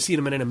don't think I've seen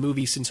him in a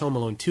movie since Home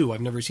Alone 2. I've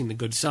never seen The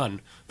Good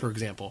Son, for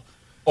example.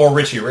 Or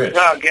Richie Rich.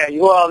 Okay,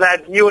 well,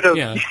 that you would have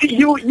Yeah.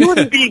 you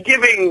wouldn't be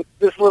giving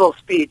this little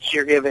speech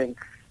you're giving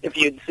if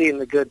you'd seen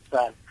The Good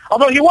Son.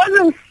 Although he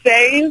wasn't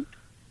Saved,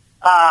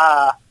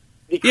 the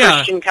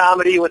Christian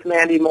comedy with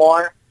Mandy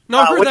Moore, No,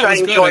 I've heard which that I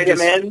was good. enjoyed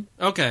him in.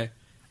 Okay.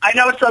 I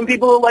know some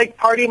people who like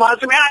Party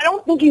Monster Man. I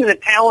don't think he's a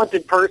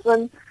talented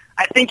person.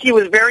 I think he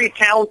was very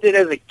talented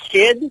as a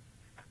kid.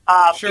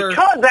 Sure.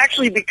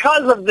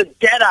 Because of the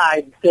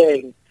dead-eyed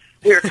thing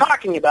we were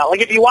talking about. Like,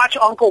 if you watch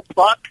Uncle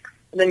Buck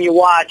and then you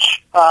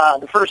watch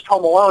the first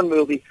Home Alone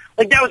movie,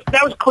 like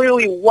that was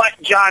clearly what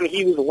John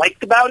Hughes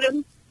liked about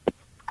him,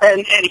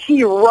 and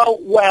he wrote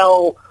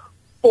well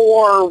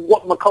for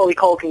what Macaulay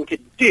Culkin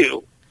could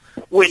do,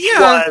 which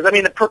was, I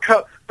mean, the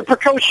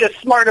precocious,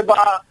 smart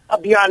about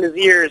beyond his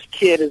years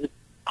kid is a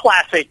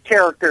classic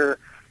character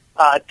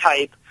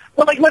type.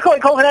 But like Macaulay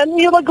Culkin had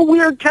like a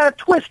weird kind of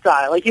twist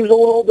on it. Like he was a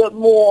little bit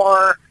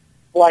more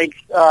like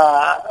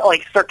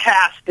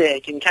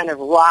sarcastic and kind of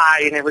wry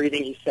in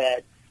everything he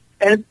said.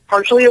 And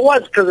partially it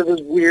was because of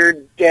his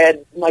weird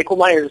dead Michael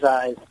Myers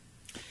eyes.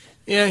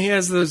 Yeah, he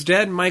has those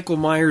dead Michael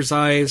Myers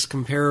eyes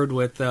compared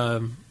with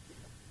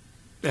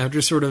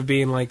just sort of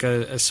being like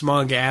a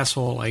smug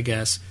asshole, I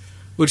guess,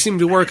 which seemed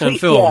to work on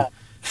film.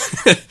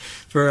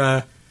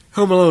 Yeah.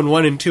 Home Alone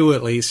 1 and 2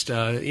 at least.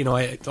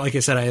 Like I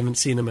said, I haven't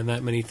seen them in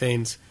that many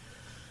things.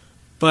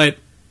 But,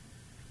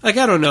 I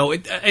don't know.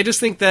 I just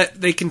think that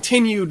they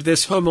continued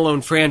this Home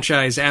Alone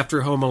franchise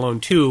after Home Alone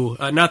 2.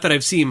 Not that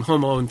I've seen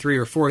Home Alone 3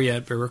 or 4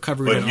 yet, but we're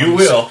covering it. But you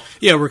will.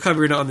 Yeah, we're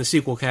covering it on the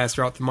sequel cast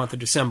throughout the month of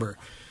December.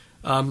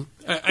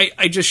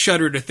 I just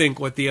shudder to think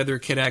what the other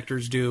kid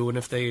actors do and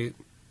if they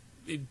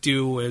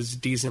do as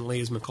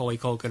decently as Macaulay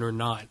Culkin or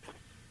not.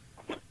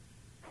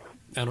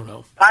 I don't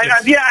know.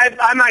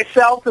 I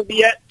myself have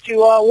yet to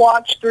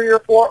watch 3 or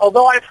 4,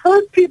 although I've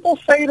heard people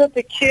say that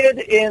the kid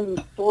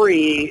in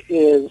 3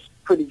 is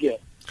pretty good.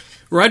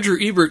 Roger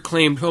Ebert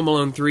claimed Home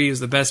Alone 3 is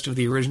the best of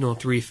the original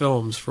 3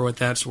 films, for what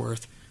that's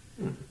worth.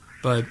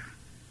 But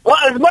well,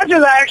 as much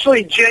as I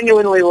actually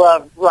genuinely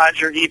love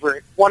Roger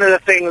Ebert, one of the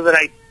things that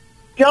I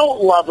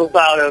don't love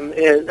about him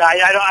is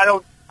I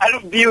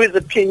don't view his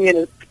opinion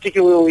as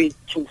particularly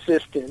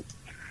consistent.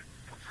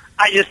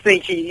 I just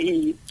think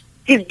he's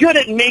good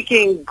at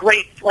making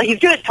he's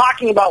good at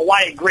talking about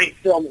why a great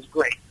film is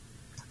great.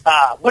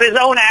 But his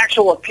own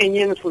actual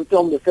opinions from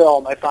film to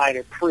film, I find,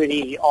 are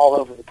pretty all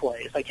over the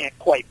place. I can't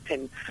quite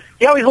pin.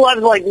 He always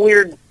loves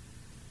weird,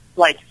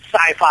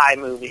 sci-fi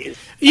movies.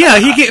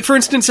 Yeah, for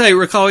instance, I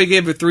recall he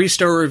gave a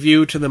 3-star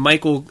review to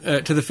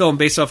the film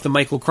based off the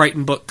Michael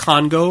Crichton book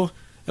Congo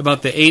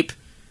about the ape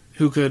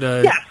who could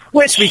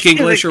speak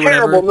English or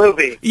whatever. Terrible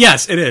movie.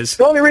 Yes, it is.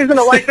 The only reason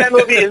I like that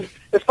movie is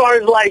as far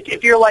as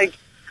if you're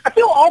I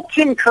feel all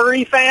Tim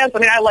Curry fans. I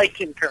mean, I like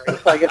Tim Curry,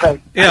 so I guess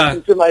I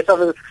consider myself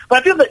as. But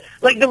I feel that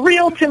the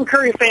real Tim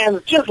Curry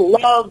fans just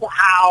love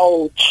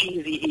how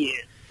cheesy he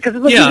is because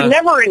he's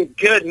never in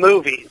good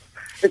movies.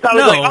 It's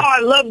always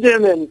I loved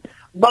him in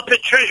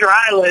Muppet Treasure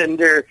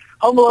Island or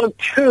Home Alone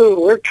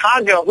 2 or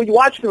Congo. When you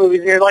watch the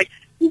movies, and you're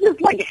he's just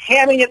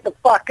hamming it the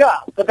fuck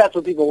up. But that's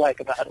what people like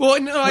about it. Well,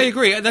 no, I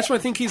agree. That's why I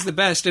think he's the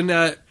best. And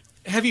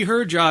have you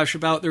heard, Josh,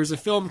 about there's a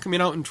film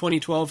coming out in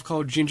 2012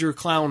 called Ginger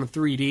Clown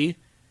 3D?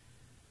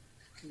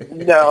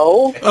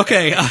 No.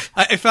 Okay,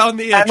 I found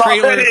the trailer.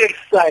 I'm already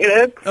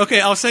excited.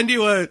 Okay, I'll send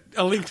you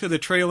a link to the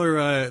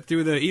trailer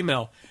through the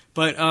email.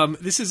 But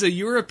this is a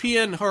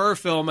European horror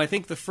film. I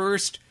think the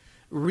first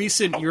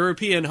recent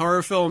European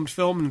horror film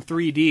filmed in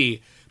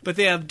 3D. But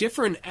they have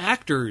different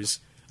actors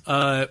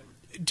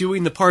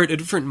doing the part of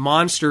different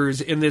monsters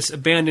in this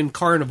abandoned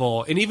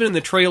carnival. And even in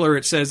the trailer,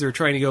 it says they're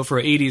trying to go for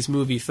an 80s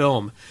movie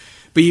film.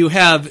 But you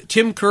have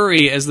Tim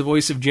Curry as the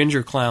voice of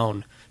Ginger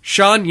Clown,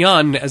 Sean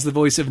Yun as the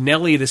voice of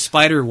Nellie the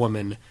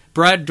Spider-Woman,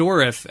 Brad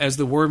Dourif as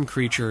the Worm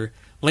Creature,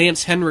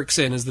 Lance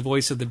Henriksen as the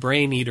voice of the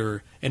Brain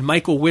Eater, and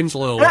Michael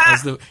Winslow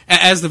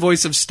as the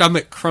voice of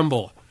Stomach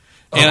Crumble.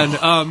 And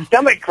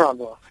Stomach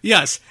Crumble.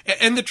 Yes,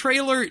 and the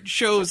trailer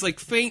shows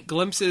faint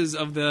glimpses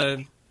of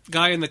the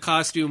guy in the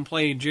costume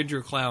playing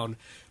Ginger Clown,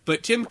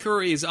 but Tim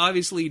Curry is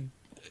obviously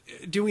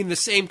doing the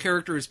same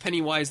character as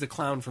Pennywise the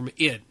Clown from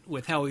It,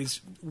 with how he's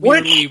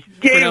weirdly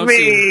which gave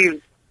me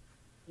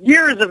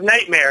years of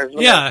nightmares.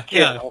 Yeah.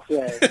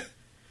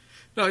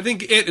 No, I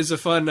think It is a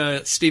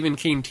fun Stephen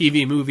King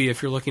TV movie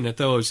if you're looking at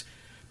those.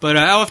 But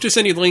I'll have to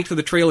send you the link to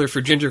the trailer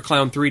for Ginger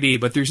Clown 3D,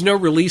 but there's no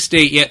release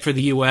date yet for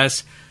the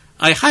U.S.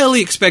 I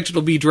highly expect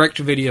it'll be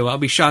direct-to-video. I'll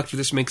be shocked if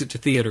this makes it to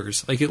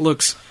theaters. It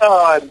looks...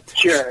 Oh, I'm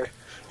sure.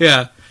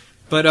 Yeah.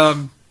 But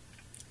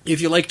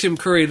if you like Tim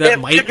Curry, that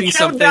might be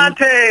something... If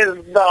Dante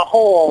the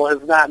whole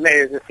has not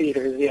made it to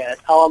theaters yet,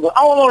 I'll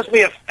almost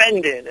be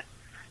offended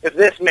if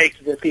this makes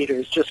it to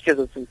theaters just because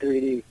it's in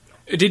 3D.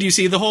 Did you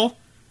see The Hole?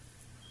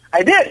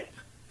 I did.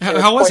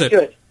 How was it?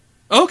 Good.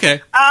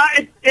 Okay.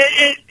 I'd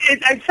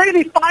say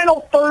the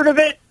final third of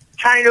it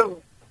kind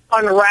of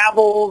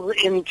unravels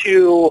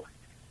into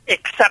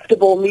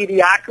acceptable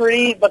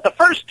mediocrity, but the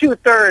first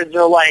 2/3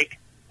 are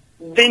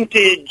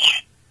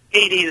vintage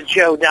 80s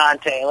Joe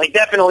Dante.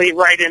 Definitely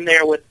right in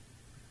there with,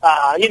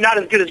 not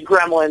as good as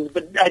Gremlins,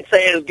 but I'd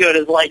say as good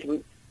as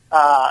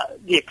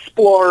The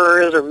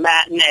Explorers or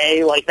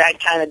Matinee, that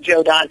kind of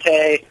Joe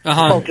Dante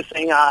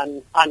focusing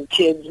on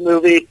kids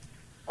movie.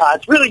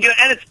 It's really good,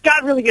 and it's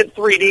got really good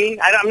 3D.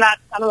 I don't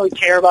really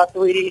care about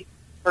 3D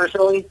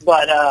personally,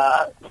 but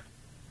I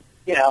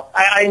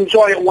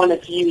enjoy it when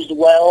it's used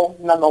well,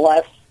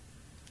 nonetheless.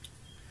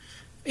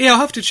 Yeah, I'll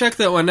have to check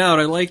that one out.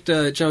 I liked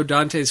Joe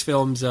Dante's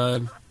films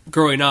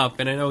growing up,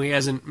 and I know he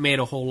hasn't made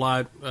a whole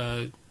lot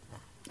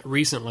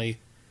recently.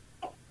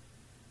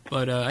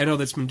 But I know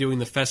that's been doing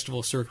the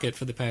festival circuit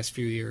for the past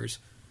few years.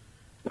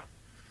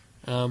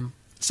 So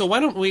why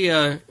don't we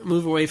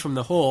move away from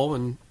The Hole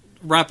and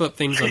wrap up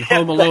things on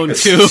Home Alone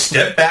 2.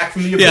 Step back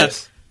from the abyss.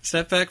 Yes,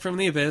 step back from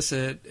the abyss.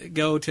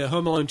 Go to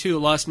Home Alone 2,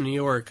 Lost in New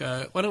York.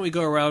 Why don't we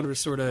go around with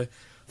sort of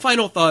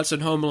final thoughts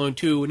on Home Alone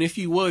 2, and if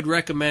you would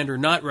recommend or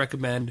not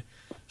recommend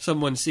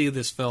someone see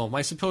this film.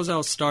 I suppose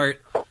I'll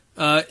start.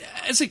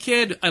 As a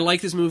kid, I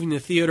liked this movie in the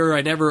theater.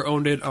 I never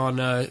owned it on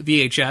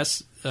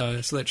VHS,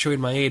 so that's showing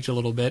my age a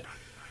little bit.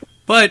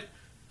 But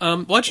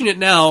watching it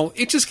now,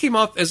 it just came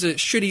off as a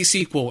shitty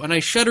sequel, and I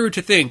shudder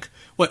to think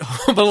what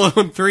Home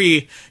Alone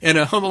 3 and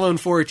Home Alone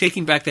 4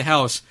 Taking Back the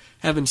House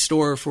have in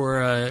store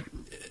for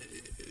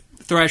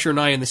Thrasher and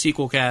I in the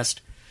sequel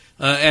cast.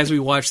 as we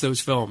watch those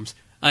films.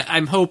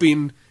 I'm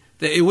hoping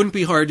that it wouldn't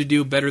be hard to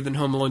do better than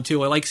Home Alone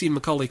 2. I like seeing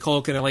Macaulay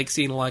Culkin. I like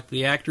seeing a lot of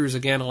the actors.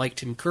 Again, I like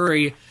Tim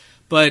Curry.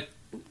 But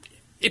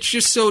it's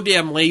just so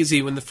damn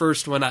lazy when the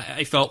first one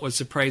I felt was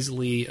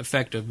surprisingly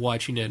effective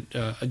watching it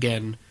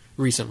again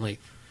recently.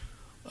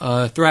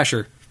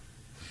 Thrasher.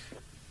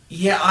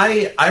 Yeah,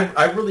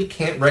 I really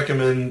can't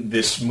recommend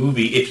this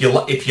movie.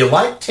 If you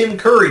like Tim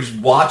Curry, just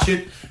watch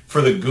it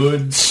for the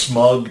good,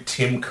 smug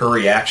Tim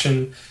Curry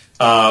action.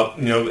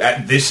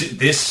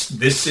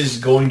 This is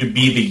going to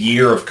be the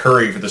year of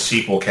Curry for the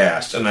sequel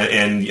cast, and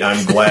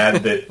I'm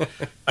glad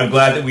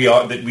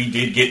that we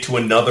did get to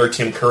another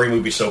Tim Curry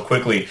movie so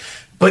quickly.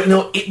 But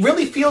it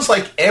really feels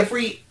like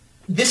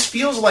this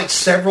feels like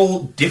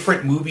several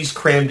different movies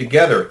crammed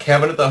together.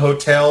 Kevin at the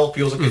Hotel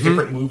feels like a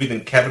different movie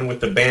than Kevin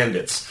with the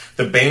Bandits.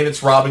 The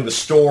Bandits robbing the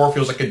store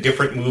feels like a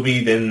different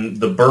movie than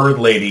The Bird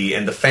Lady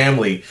and The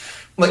Family.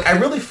 Like, I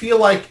really feel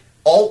like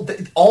all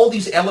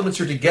these elements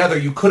are together.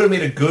 You could have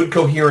made a good,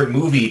 coherent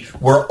movie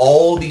where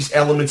all these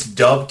elements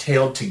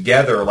dovetailed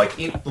together. Why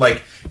can't the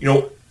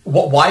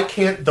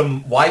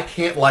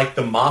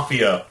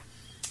Mafia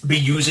be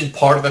using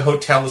part of the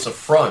hotel as a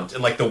front,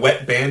 and like the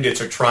Wet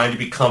Bandits are trying to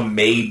become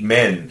made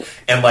men,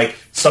 and like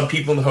some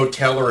people in the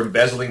hotel are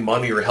embezzling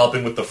money or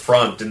helping with the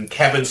front, and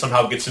Kevin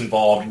somehow gets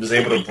involved and is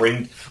able to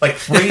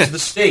raise the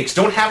stakes.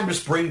 Don't have him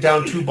just bring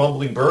down two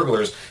bumbling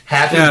burglars.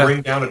 Have him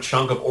bring down a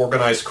chunk of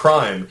organized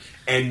crime,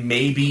 and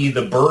maybe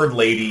the Bird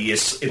Lady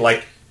is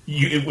like,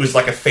 it was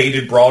like a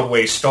faded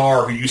Broadway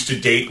star who used to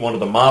date one of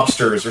the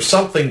mobsters or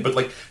something, but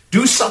like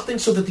do something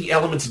so that the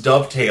elements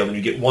dovetail and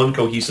you get one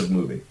cohesive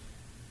movie.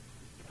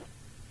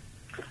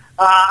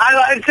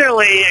 I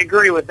certainly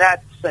agree with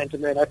that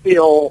sentiment. I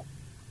feel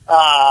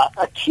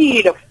a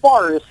key to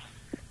farce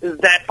is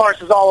that farce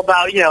is all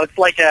about, it's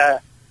like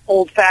a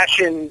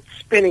old-fashioned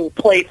spinning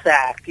plates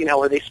act,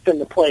 where they spin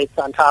the plates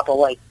on top of,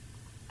 like,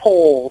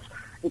 poles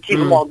and keep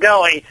them all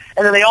going,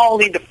 and then they all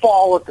need to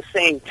fall at the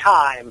same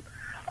time.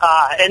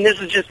 And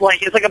this is just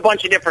like, it's like a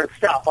bunch of different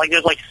stuff. Like,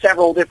 there's, like,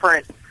 several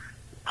different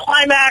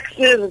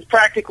climaxes. It's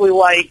practically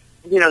like,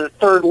 the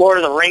third Lord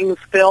of the Rings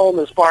film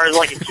as far as,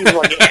 like, it keeps,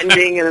 like,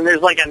 ending, and then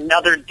there's, like,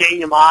 another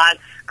denouement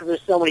because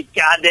there's so many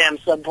goddamn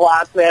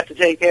subplots they have to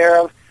take care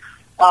of.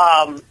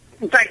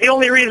 In fact, the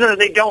only reason that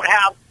they don't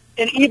have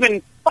an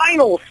even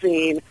final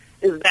scene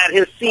is that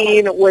his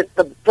scene with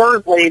the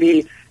Bird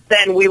Lady,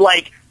 then we,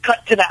 like,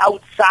 cut to the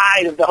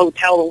outside of the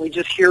hotel and we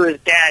just hear his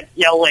dad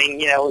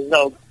yelling, as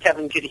though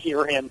Kevin could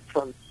hear him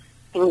from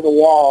through the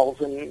walls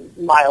and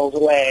miles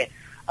away.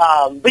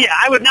 But, yeah,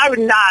 I would not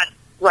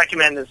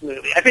recommend this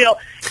movie. I feel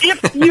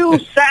if you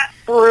sat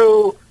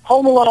through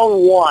Home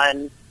Alone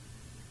 1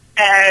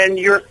 and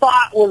your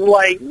thought was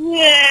like,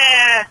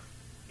 yeah,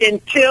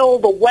 until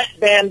the Wet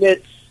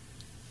Bandits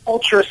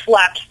ultra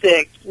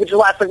slapstick, which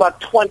lasts like about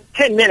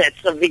 10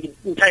 minutes of the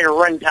entire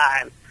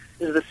runtime,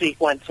 is the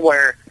sequence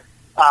where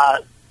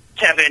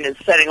Kevin is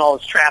setting all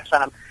his traps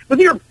on him. But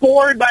if you're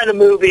bored by the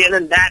movie and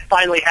then that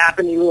finally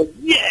happened, and you're like,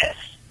 yes,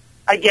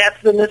 I guess,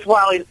 then this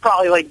is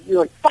probably like, you're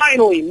like,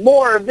 finally,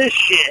 more of this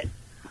shit.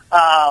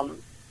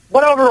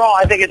 But overall,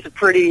 I think it's a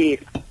pretty,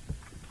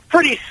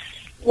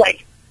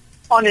 like,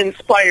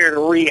 uninspired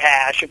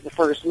rehash of the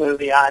first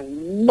movie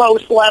on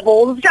most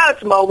levels. It's got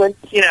its moments.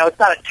 It's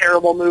not a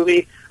terrible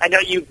movie. I know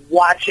you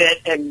watch it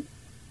and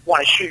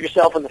want to shoot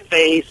yourself in the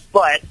face,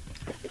 but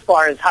as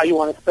far as how you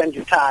want to spend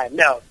your time,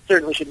 no,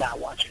 certainly should not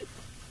watch it.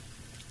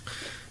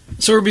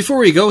 So before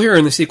we go here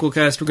in the sequel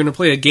cast, we're going to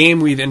play a game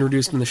we've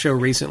introduced in the show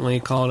recently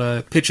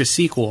called Pitch a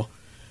Sequel,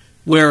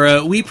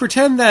 where we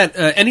pretend that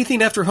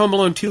anything after Home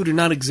Alone 2 did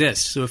not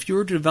exist. So if you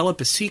were to develop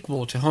a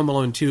sequel to Home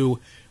Alone 2,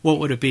 what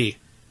would it be?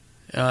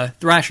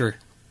 Thrasher,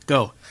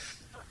 go.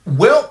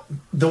 Well,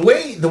 the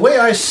way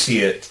I see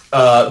it,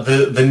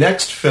 the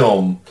next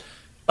film,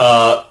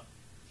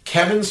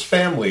 Kevin's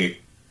family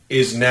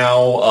is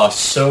now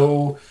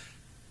so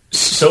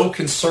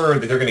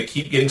concerned that they're going to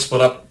keep getting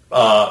split up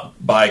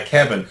by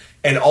Kevin,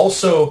 and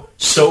also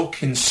so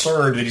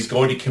concerned that he's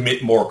going to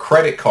commit more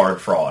credit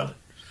card fraud.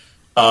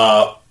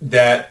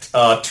 That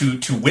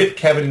to whip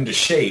Kevin into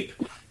shape,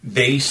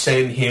 they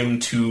send him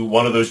to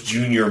one of those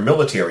junior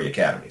military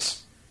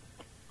academies.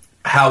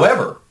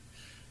 However,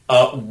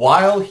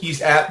 while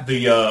he's at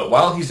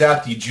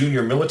the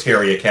junior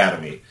military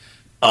academy,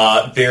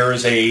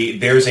 there's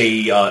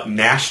a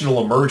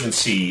national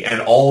emergency,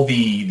 and all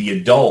the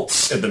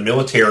adults at the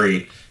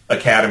military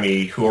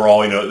academy who are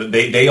all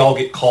they all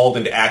get called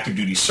into active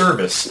duty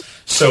service.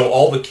 So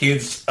all the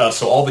kids have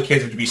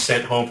to be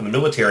sent home from the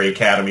military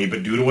academy,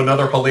 but due to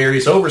another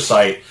hilarious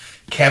oversight,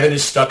 Kevin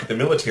is stuck at the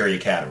military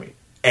academy.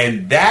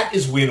 And that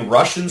is when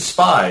Russian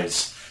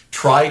spies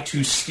try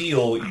to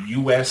steal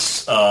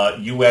U.S.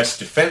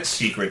 defense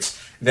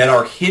secrets that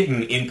are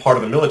hidden in part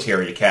of the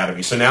military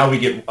academy. So now we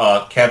get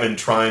Kevin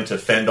trying to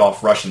fend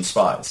off Russian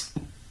spies.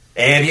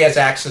 And he has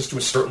access to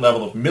a certain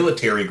level of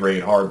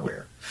military-grade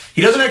hardware.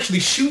 He doesn't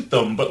actually shoot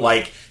them, but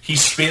like he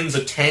spins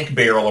a tank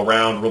barrel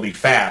around really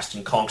fast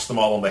and conks them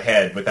all on the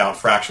head without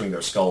fracturing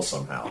their skull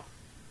somehow.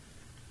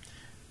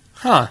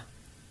 Huh.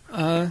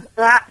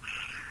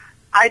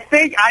 I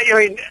think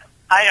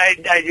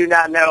I do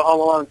not know Home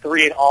Alone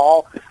 3 at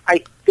all.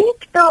 I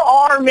think there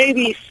are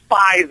maybe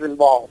spies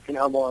involved in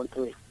Home Alone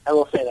 3. I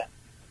will say that.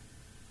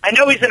 I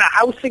know he's in a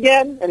house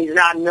again, and he's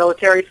not in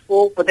military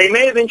school, but they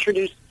may have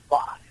introduced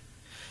spies.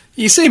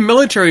 You say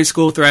military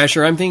school,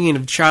 Thrasher, I'm thinking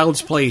of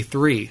Child's Play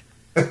 3.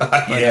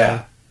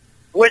 Yeah.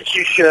 Which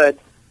you should.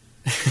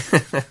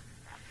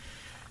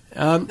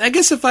 I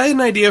guess if I had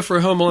an idea for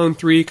Home Alone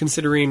 3,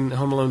 considering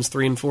Home Alones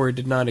 3 and 4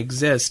 did not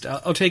exist,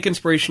 I'll take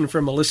inspiration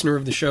from a listener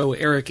of the show,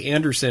 Eric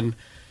Anderson.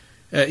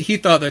 He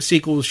thought that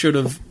sequels should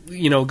have,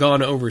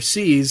 gone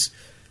overseas.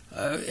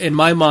 In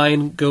my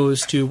mind,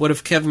 goes to what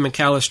if Kevin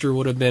McAllister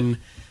would have been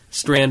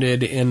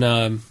stranded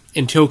in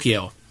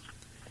Tokyo?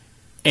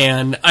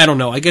 And I don't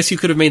know. I guess you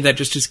could have made that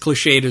just as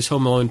cliched as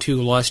Home Alone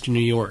 2 Lost in New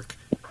York.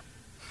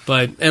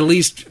 But at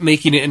least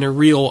making it in a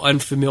real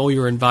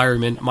unfamiliar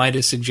environment might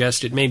have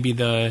suggested maybe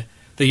the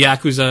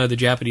Yakuza, the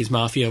Japanese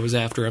Mafia was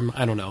after him.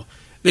 I don't know.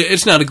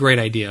 It's not a great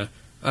idea.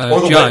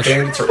 Or the Josh. Wet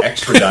Bandits are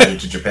extradited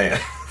to Japan.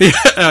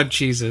 Oh,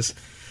 Jesus.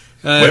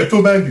 Wet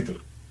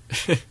Bandito.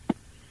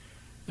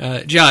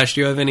 Josh,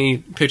 do you have any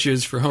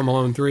pitches for Home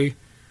Alone 3?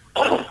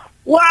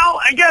 Well,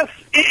 I guess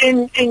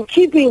in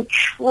keeping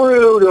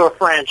true to a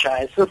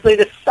franchise, since they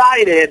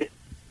decided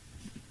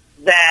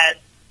that,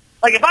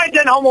 like, if I had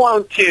done Home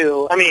Alone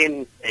 2, I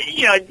mean,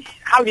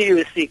 how do you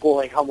do a sequel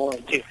like Home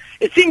Alone 2?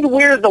 It seemed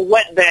weird the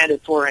Wet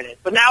Bandits were in it,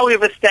 but now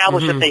we've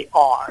established that they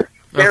are.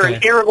 They're an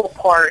integral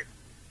part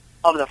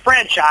of the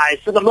franchise,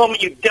 so the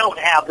moment you don't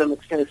have them,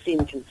 it's going to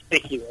seem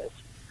conspicuous.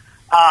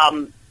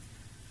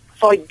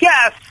 So I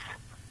guess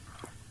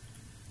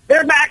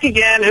they're back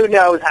again, who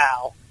knows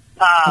how.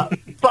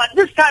 But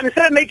this time,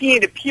 instead of making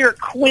it a pure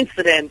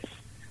coincidence,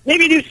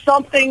 maybe do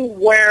something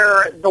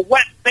where the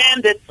Wet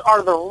Bandits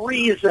are the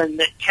reason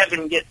that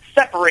Kevin gets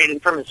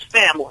separated from his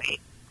family.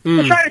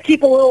 I try to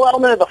keep a little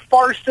element of the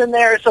farce in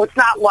there, so it's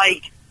not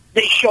like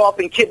they show up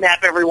and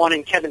kidnap everyone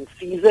and Kevin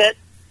sees it.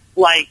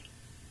 Like,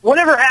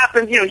 whatever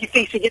happens, he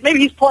thinks maybe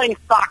he's playing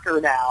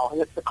soccer now,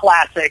 and it's the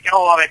classic,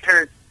 my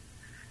parents,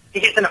 he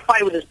gets in a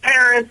fight with his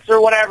parents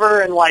or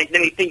whatever, and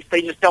then he thinks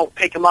they just don't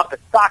pick him up at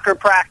soccer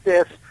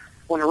practice,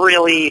 when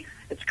really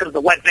it's because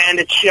the Wet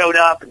Bandits showed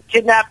up and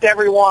kidnapped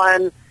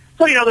everyone.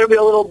 So, there'll be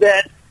a little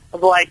bit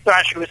of, like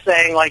Thrasher was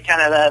saying, like,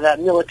 kind of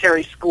that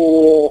military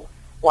school,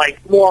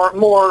 like,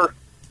 more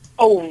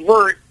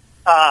overt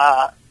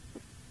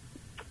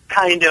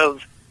kind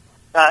of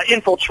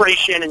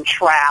infiltration and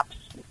traps.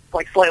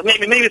 Like,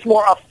 maybe it's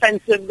more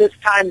offensive this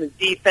time than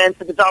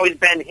defensive. It's always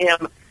been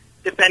him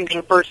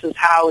defending first his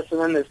house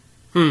and then this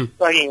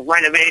fucking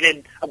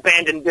renovated,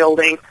 abandoned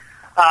building.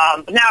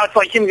 But now it's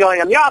like him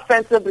going on the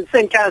offensive, but the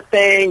same kind of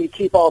thing. You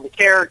keep all the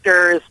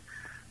characters.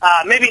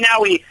 Maybe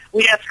now we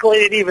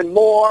escalate it even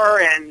more,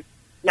 and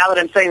now that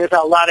I'm saying this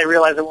out loud, I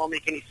realize it won't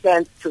make any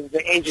sense because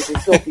The Angels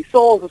and Filthy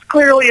Souls is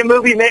clearly a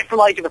movie made from,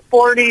 like, the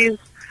 40s.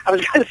 I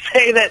was going to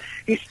say that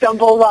he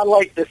stumbled on,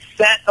 like, the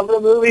set of the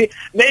movie.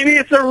 Maybe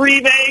it's a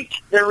remake.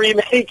 They're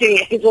remaking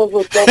Angels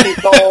with Filthy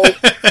Souls.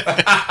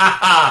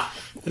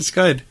 That's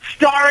good.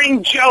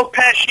 Starring Joe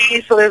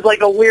Pesci, so there's,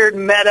 like, a weird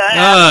meta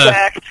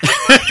aspect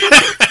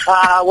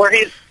where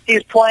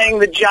he's playing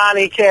the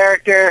Johnny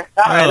character.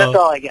 All right, that's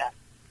all I got.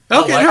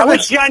 Okay, I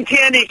wish John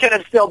Candy could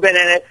have still been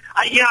in it.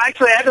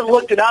 Actually, I haven't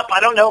looked it up. I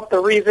don't know if the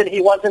reason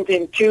he wasn't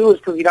in 2 is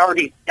because he'd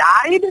already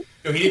died.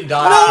 No, he didn't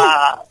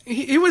die.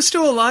 He was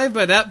still alive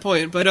by that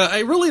point, but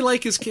I really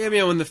like his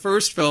cameo in the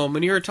first film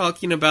when you were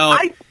talking about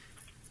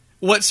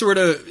what sort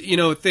of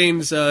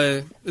things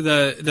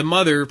the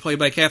mother, played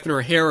by Catherine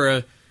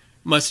O'Hara,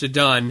 must have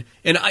done.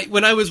 And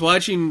when I was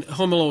watching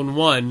Home Alone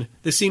 1,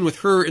 the scene with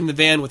her in the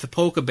van with the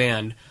polka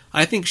band,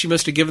 I think she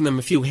must have given them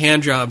a few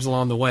hand jobs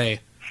along the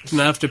way.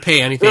 Not have to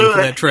pay anything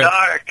for that trip.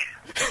 Dark.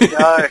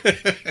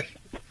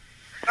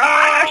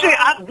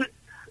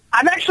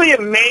 I'm actually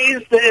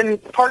amazed that in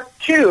part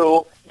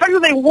 2, the fact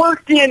that they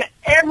worked in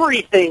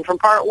everything from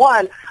part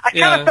 1, I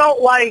kind of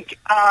felt like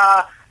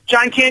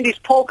John Candy's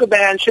polka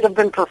band should have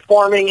been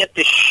performing at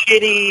the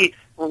shitty,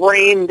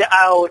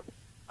 rained-out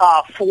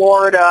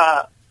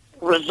Florida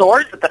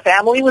resort that the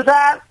family was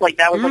at. Like,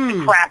 that was like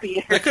the crappy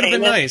entertainment. That could have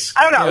been nice.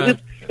 I don't know. Yeah.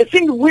 It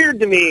seemed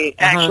weird to me,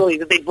 actually,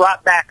 that they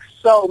brought back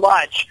so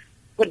much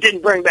but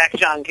didn't bring back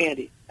John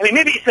Candy. I mean,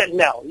 maybe he said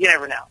no. You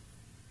never know.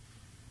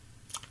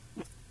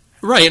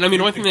 Right. I mean,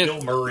 one thing that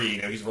Bill Murray,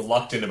 he's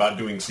reluctant about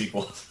doing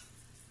sequels.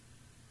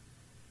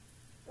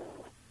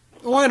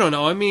 Well, I don't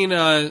know. I mean,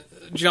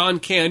 John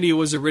Candy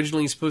was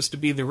originally supposed to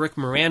be the Rick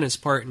Moranis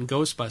part in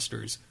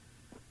Ghostbusters.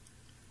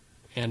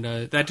 And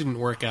that didn't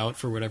work out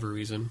for whatever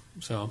reason.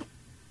 So,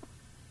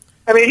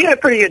 I mean, he had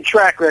a pretty good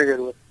track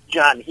record with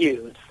John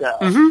Hughes.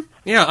 So.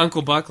 Yeah,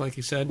 Uncle Buck, like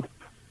you said.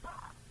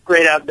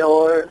 Great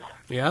Outdoors.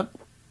 Yep.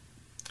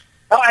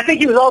 Oh, I think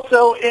he was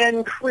also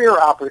in Career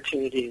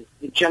Opportunities.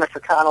 Jennifer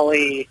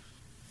Connelly.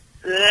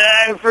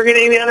 I'm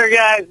forgetting the other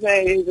guy's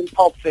name. He was in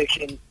Pulp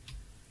Fiction.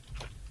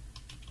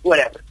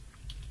 Whatever.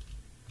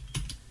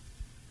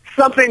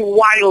 Something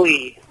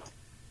Wiley,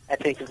 I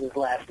think is his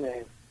last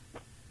name.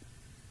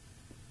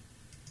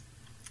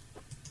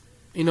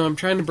 I'm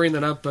trying to bring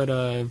that up, but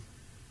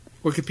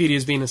Wikipedia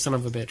is being a son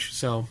of a bitch,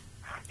 so...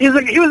 He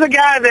was a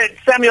guy that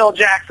Samuel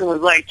Jackson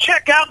was like,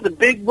 check out the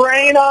big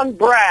brain on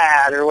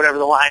Brad, or whatever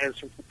the line is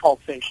from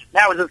Pulp Fiction.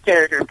 That was his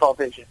character in Pulp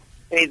Fiction.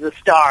 And he's the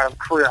star of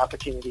Career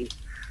Opportunities.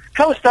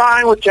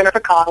 Co-starring with Jennifer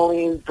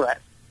Connelly and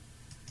Brett.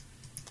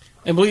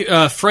 I believe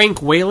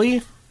Frank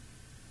Whaley?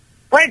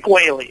 Frank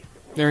Whaley.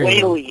 There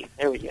Whaley.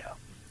 There we go.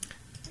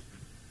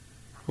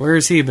 Where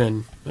has he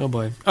been? Oh,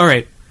 boy. All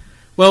right.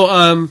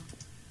 Well,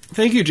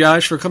 thank you,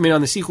 Josh, for coming on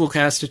the Sequel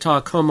Cast to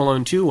talk Home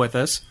Alone 2 with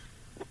us.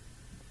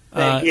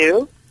 Thank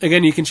you.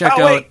 Again, you can check out...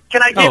 Wait,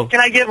 can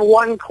I give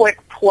one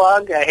quick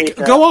plug? I hate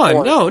to go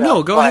on.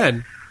 No, go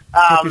ahead.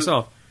 Help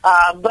yourself.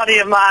 A buddy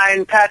of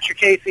mine, Patrick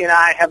Casey, and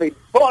I have a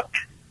book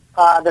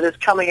that is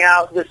coming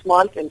out this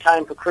month in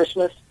time for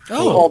Christmas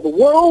called The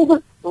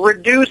World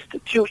Reduced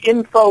to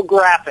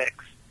Infographics.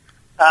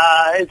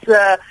 It's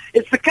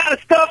the kind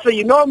of stuff that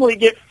you normally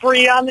get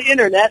free on the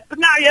internet, but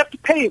now you have to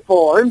pay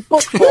for in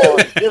book form.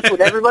 Just what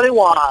everybody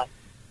wants.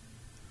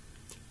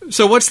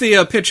 So what's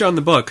the pitch on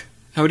the book?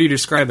 How would you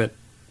describe it?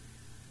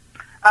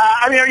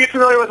 Are you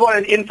familiar with what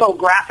an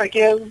infographic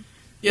is?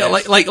 Yeah,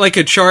 like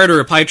a chart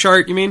or a pie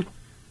chart, you mean?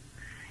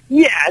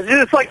 Yeah,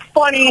 it's like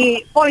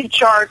funny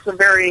charts of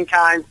varying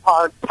kinds,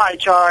 pie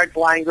charts,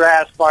 line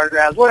graphs, bar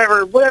graphs,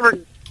 whatever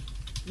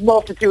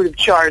multitude of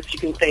charts you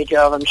can think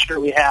of. I'm sure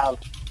we have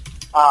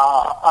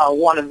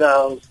one of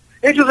those.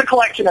 It's just a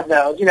collection of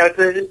those.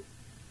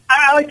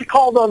 I like to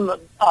call them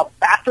a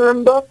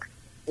bathroom book.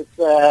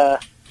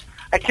 It's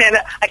I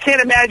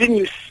can't imagine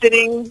you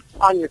sitting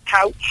on your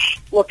couch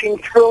looking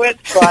through it,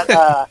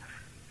 but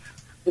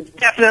it's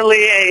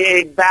definitely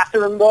a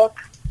bathroom book.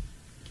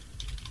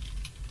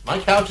 My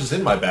couch is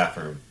in my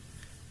bathroom.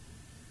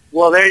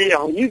 Well, there you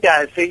go. You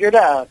guys figured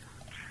out.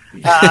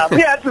 Yeah,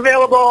 it's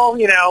available,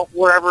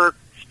 wherever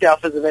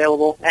stuff is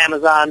available.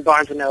 Amazon,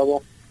 Barnes &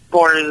 Noble.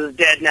 Borders is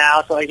dead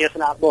now, so I guess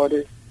not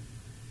Borders.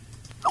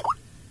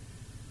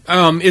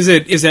 Is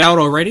it out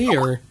already,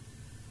 or?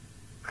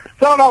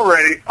 It's out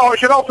already. Oh, I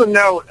should also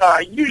note,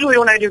 usually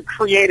when I do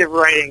creative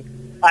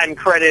writing, I'm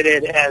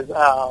credited as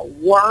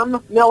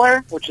Worm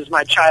Miller, which is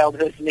my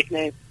childhood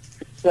nickname.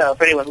 So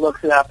if anyone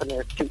looks it up and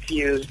they're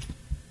confused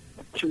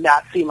to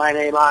not see my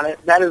name on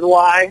it, that is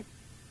why.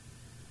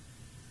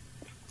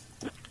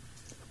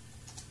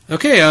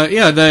 Okay,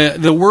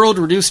 the world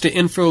reduced to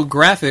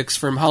infographics,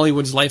 from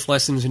Hollywood's life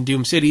lessons in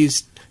doomed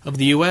cities of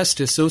the U.S.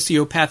 to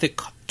sociopathic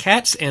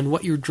cats and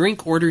what your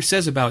drink order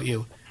says about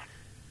you.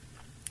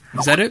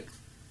 Is that it?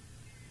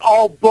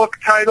 All book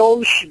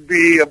titles should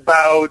be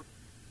about,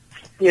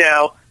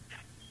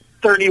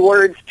 30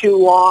 words too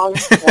long.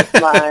 That's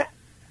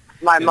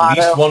my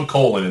motto. At least one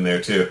colon in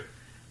there, too.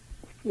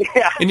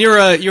 Yeah. And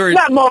you're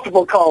not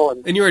multiple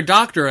colons. And you're a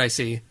doctor, I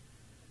see.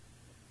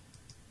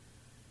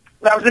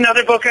 That was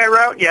another book I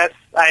wrote. Yes,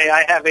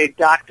 I have a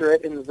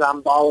doctorate in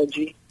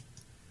zombology.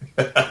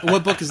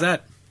 What book is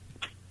that?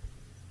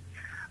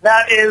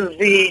 That is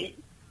the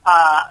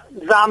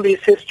Zombies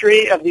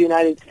History of the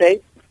United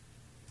States.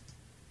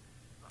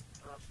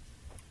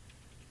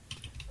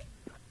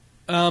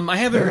 I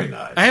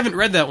haven't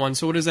read that one.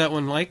 So what is that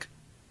one like?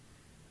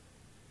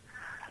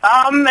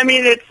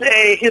 It's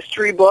a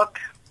history book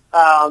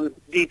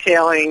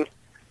detailing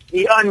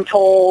the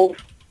untold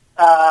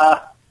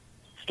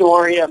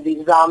story of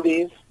these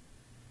zombies,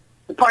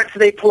 the parts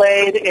they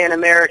played in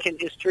American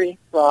history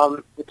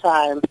from the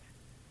time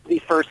the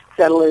first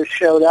settlers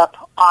showed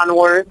up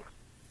onward.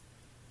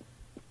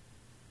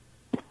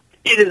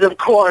 It is, of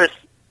course,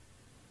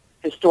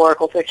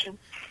 historical fiction.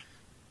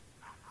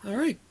 All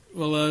right.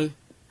 Well,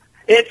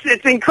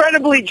 It's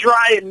incredibly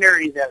dry and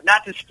nerdy, though.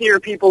 Not to steer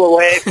people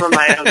away from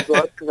my own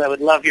book, because I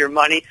would love your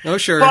money. Oh,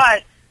 sure.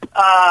 But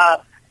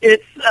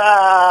it's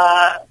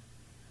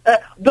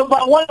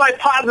one of my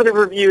positive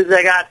reviews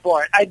I got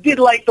for it. I did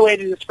like the way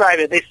to describe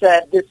it. They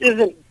said this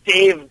isn't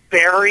Dave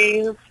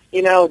Barry's, ...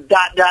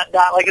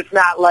 Like it's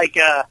not like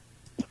a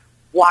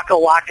Waka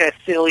Waka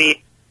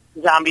silly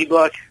zombie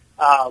book.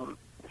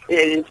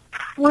 It is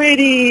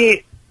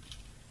pretty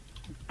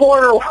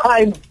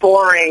borderline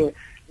boring.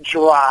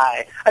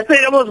 Dry. I'd say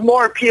it was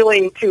more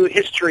appealing to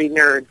history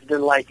nerds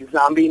than like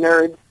zombie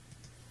nerds.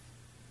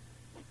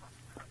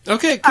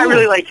 Okay, cool. I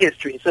really like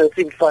history, so it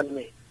seemed fun to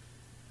me.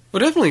 Well,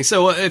 definitely.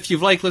 So if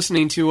you've liked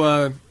listening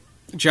to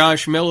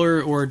Josh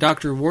Miller, or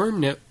Dr.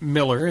 Worm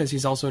Miller, as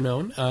he's also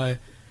known,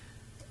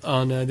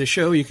 on the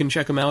show, you can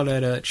check him out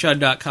at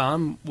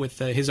chud.com with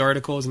his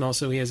articles, and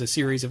also he has a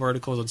series of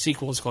articles on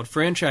sequels called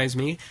Franchise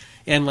Me.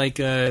 And like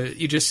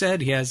you just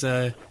said, he has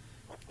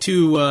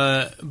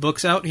 2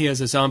 books out. He has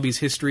A Zombie's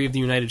History of the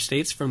United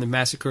States, from the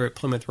Massacre at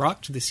Plymouth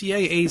Rock to the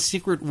CIA's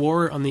Secret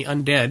War on the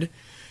Undead.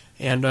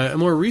 And a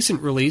more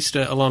recent release,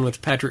 along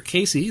with Patrick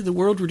Casey, The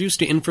World Reduced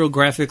to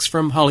Infographics,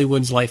 from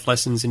Hollywood's life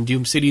lessons in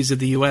doomed cities of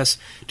the U.S.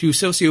 to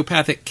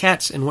sociopathic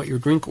cats and what your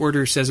drink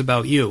order says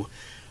about you.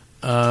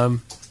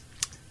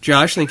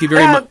 Josh, thank you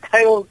very much. That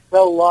title's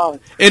so long.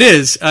 It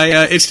is.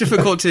 It's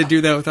difficult to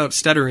do that without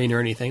stuttering or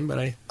anything, but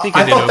I think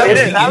I did thought that okay. was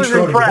It is. the I was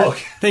intro to the impressed. book.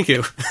 Thank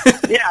you.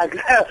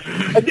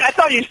 Yeah, I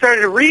thought you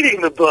started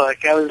reading the book.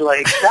 I was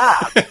like,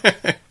 stop.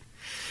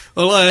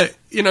 Well,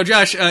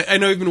 Josh, I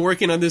know you've been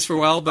working on this for a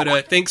while,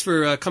 but thanks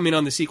for coming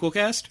on the sequel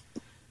cast.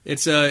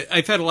 It's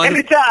I've had a lot of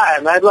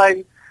Anytime.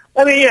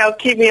 Let me,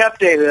 keep me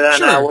updated on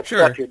Sure, what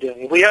sure. stuff you're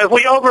doing. If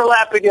we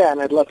overlap again,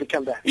 I'd love to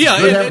come back. yeah,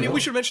 Good and having we you.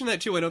 should mention that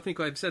too. I don't think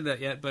I've said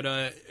that yet, but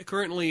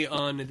currently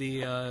on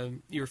the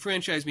your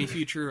Franchise Me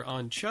feature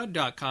on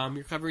Chud.com,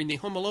 you're covering the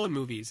Home Alone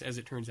movies, as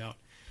it turns out.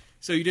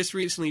 So you just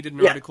recently did an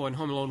Yeah. article on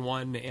Home Alone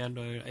 1, and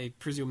I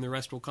presume the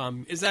rest will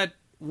come. Is that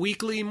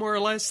weekly, more or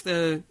less,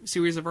 the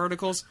series of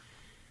articles?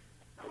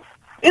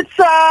 It's,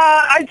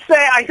 I'd say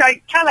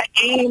I kind of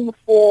aim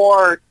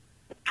for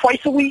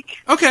twice a week.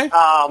 Okay.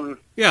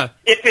 Yeah.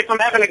 If I'm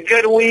having a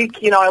good week,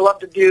 I love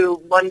to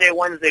do Monday,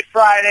 Wednesday,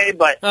 Friday,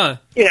 but,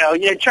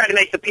 you try to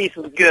make the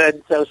pieces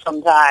good, so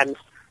sometimes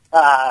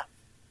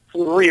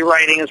some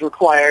rewriting is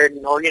required,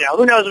 or,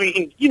 who knows,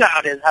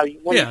 how it is,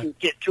 when you can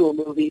get to a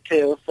movie,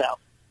 too, so.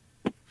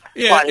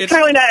 Yeah, But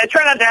try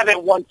not to have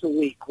it once a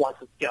week once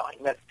it's going.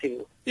 That's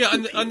too. Yeah,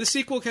 on the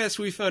sequel cast,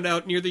 we found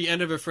out near the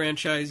end of a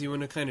franchise, you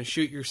want to kind of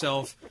shoot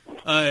yourself.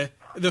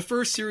 The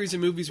first series of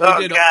movies we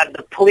did. Oh God,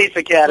 the Police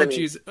Academy. Oh,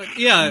 geez.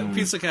 Yeah,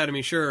 Police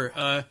Academy, sure.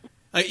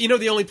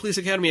 The only Police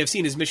Academy I've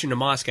seen is Mission to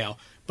Moscow,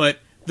 but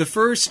the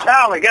first.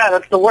 Oh my God,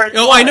 that's the worst.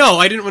 Oh, one. I know.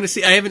 I didn't want to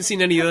see. I haven't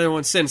seen any other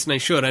ones since, and I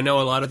should. I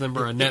know a lot of them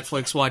are on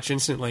Netflix. Watch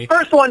instantly.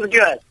 First one's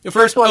good. The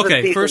first one's a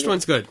okay. decent First one.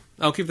 one's good.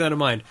 I'll keep that in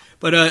mind.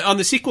 But on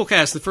the sequel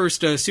cast, the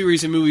first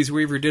series of movies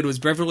we ever did was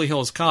Beverly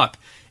Hills Cop.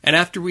 And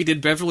after we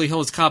did Beverly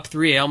Hills Cop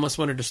 3, I almost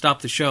wanted to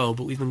stop the show,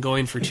 but we've been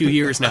going for 2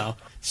 years now.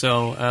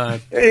 So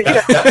That's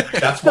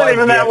It's why not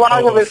even that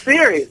long of a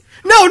series.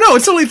 no,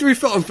 it's only 3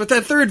 films, but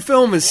that third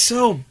film is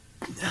so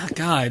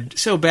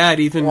so bad.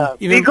 Be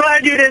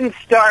glad you didn't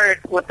start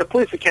with the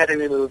Police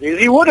Academy movies.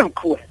 You would have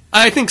quit.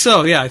 I think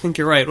so. Yeah, I think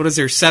you're right. What is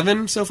there?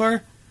 7 so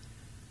far?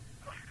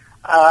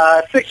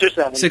 6 or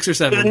 7. 6 or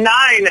 7. There's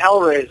 9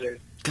 Hellraisers.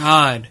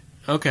 God.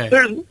 Okay.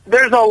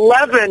 There's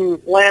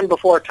 11 Land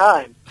Before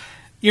Time.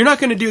 You're not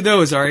going to do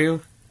those, are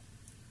you?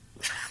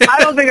 I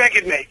don't think I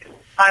could make it.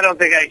 I don't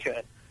think I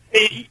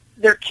could.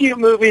 They're cute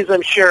movies,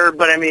 I'm sure,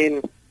 but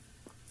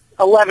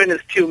 11 is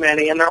too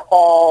many, and they're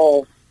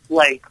all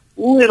like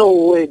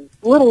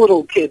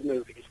little kid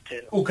movies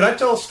too. Oh, can I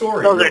tell a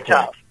story? Those real are quick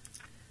tough.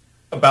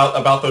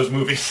 about those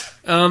movies.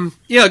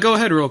 Yeah, go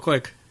ahead real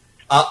quick.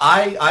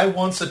 I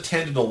once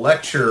attended a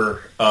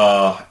lecture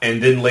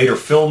and then later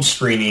film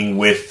screening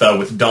with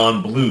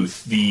Don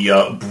Bluth,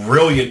 the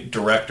brilliant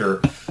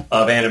director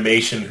of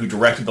animation who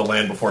directed The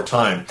Land Before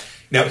Time.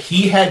 Now,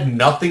 he had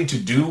nothing to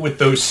do with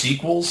those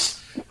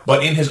sequels,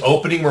 but in his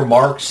opening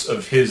remarks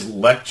of his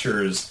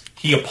lectures,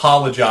 he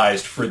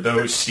apologized for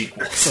those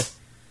sequels.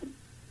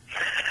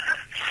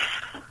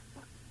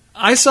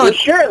 I saw. Well,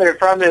 sure, they're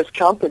from his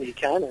company,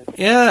 kind of.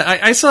 Yeah,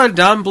 I saw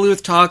Don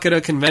Bluth talk at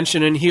a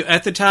convention, and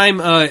at the time,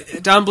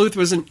 Don Bluth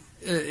was in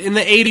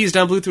the 80s.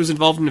 Don Bluth was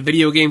involved in a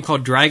video game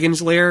called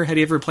Dragon's Lair. Had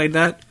you ever played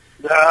that?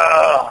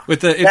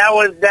 With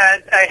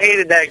I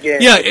hated that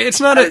game. Yeah,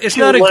 it's not a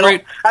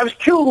great. I was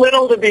too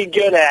little to be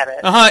good at it.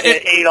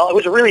 It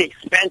was really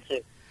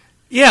expensive.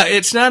 Yeah,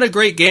 it's not a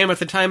great game. At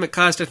the time, it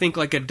cost, I think,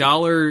 like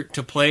 $1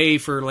 to play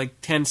for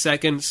like 10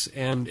 seconds,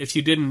 and if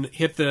you didn't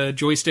hit the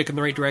joystick in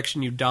the right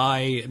direction, you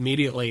die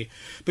immediately.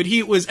 But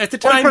he was, at the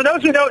time... Well, for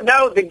those who don't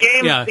know, the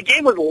game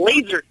was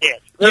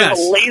Laserdisc. There was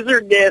a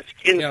Laserdisc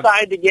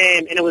inside the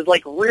game, and it was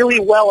like really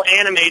well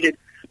animated.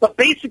 But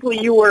basically,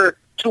 to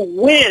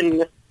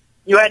win,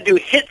 you had to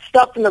hit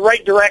stuff in the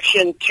right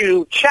direction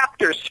to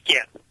chapter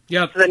skip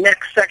to the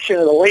next section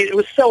of the laser. It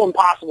was so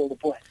impossible to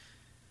play.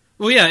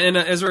 Well, yeah, and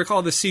as I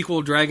recall, the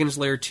sequel, Dragon's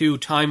Lair 2,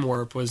 Time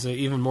Warp, was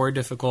even more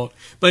difficult.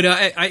 But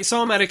I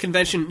saw him at a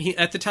convention.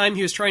 At the time,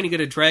 he was trying to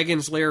get a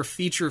Dragon's Lair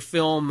feature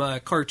film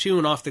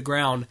cartoon off the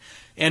ground.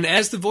 And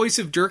as the voice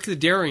of Dirk the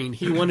Daring,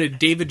 he wanted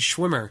David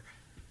Schwimmer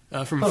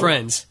from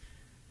Friends.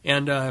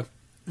 And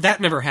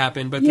that never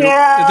happened. But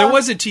there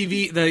was a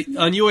TV,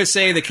 on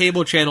USA, the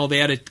cable channel, they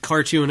had a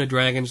cartoon of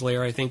Dragon's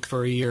Lair, I think,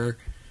 for a year.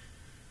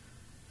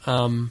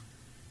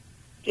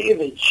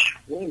 David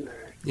Schwimmer.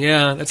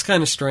 Yeah, that's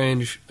kind of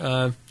strange.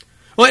 Well,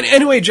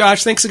 anyway,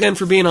 Josh, thanks again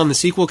for being on the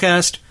sequel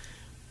cast.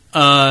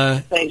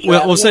 Thanks.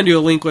 We'll send you a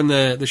link when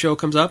the show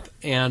comes up.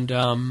 And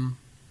all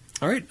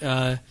right,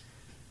 have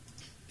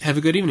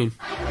a good evening.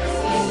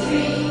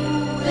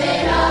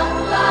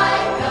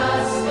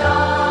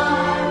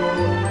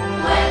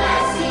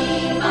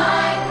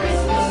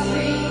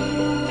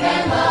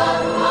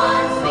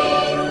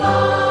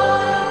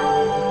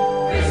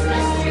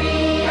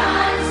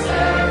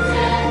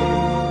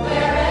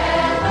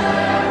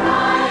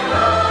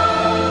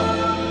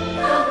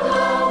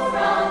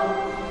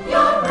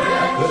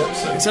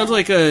 It sounds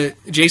like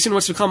Jason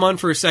wants to come on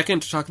for a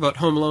second to talk about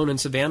Home Alone in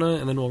Savannah,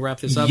 and then we'll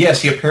wrap this up.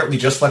 Yes, he apparently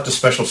just left a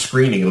special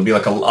screening. It'll be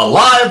like a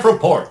live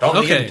report on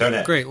the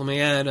internet. Great. Let me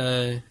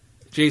add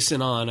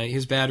Jason on.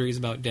 His battery's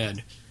about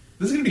dead.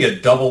 This is going to be a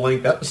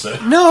double-length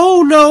episode.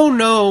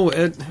 No.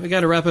 We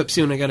got to wrap up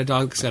soon. I got a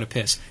dog that's got to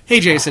piss.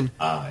 Hey, Jason.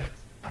 Hi.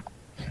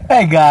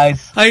 Hey,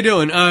 guys. How you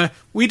doing?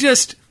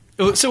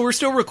 So we're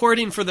still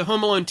recording for the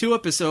Home Alone 2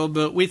 episode,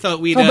 but we thought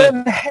we'd... So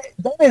then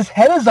his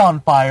head is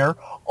on fire.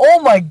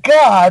 Oh, my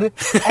God.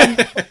 And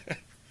the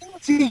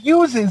things he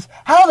uses,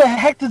 how the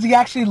heck does he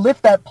actually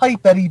lift that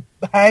pipe that he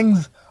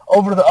hangs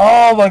over the...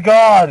 Oh, my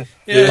God.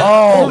 Yeah.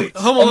 Oh,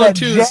 Home Alone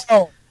 2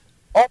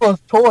 all those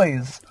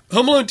toys.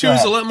 Home Alone 2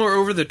 is a lot more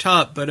over the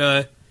top,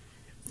 but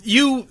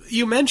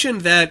you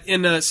mentioned that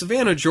in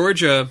Savannah,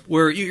 Georgia,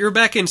 where you're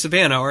back in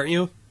Savannah, aren't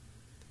you?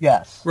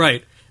 Yes.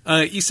 Right.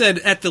 You said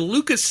at the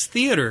Lucas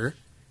Theater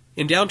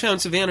in downtown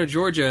Savannah,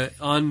 Georgia,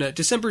 on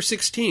December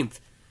 16th,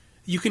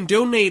 you can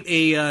donate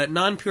a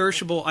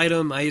non-perishable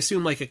item, I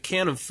assume like a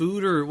can of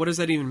food, or what does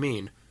that even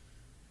mean?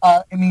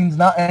 It means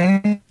not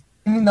any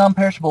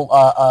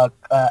non-perishable,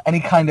 any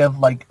kind of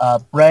like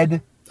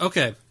bread.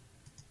 Okay.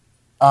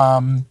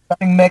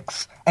 Stuffing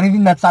mix,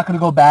 anything that's not going to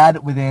go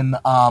bad within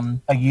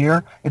a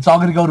year. It's all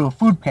going to go to a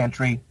food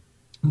pantry,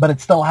 but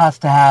it still has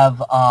to have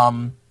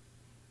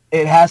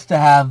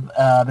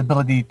the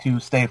ability to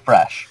stay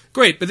fresh.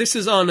 Great, but this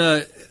is on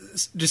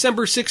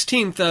December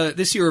 16th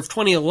this year of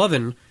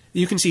 2011.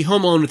 You can see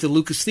Home Alone at the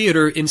Lucas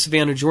Theater in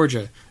Savannah,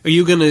 Georgia. Are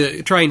you going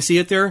to try and see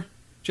it there,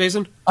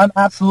 Jason? I'm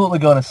absolutely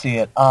going to see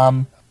it.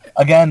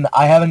 Again,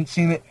 I haven't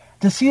seen it.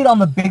 To see it on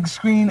the big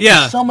screen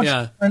is so much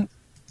different.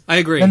 I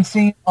agree. Than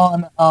seeing it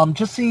on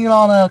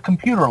a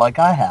computer like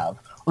I have,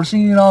 or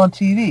seeing it on a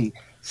TV.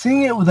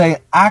 Seeing it with an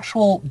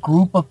actual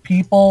group of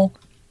people,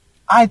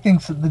 I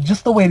think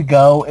just the way to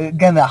go.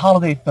 Again, the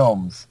holiday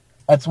films.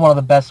 That's one of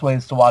the best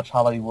ways to watch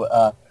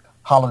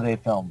holiday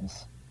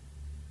films.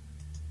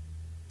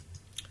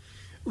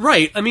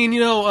 Right. I mean,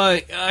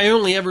 I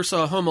only ever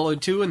saw Home Alone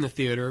 2 in the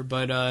theater,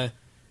 but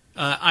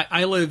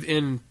I live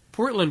in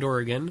Portland,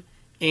 Oregon,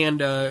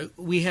 and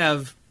we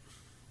have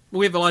a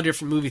lot of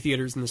different movie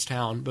theaters in this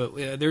town, but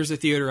there's a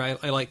theater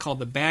I like called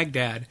the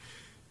Baghdad,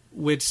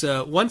 which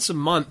once a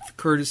month,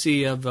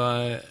 courtesy of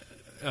a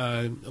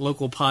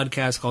local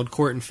podcast called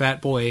Court and Fat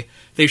Boy,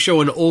 they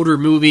show an older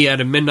movie at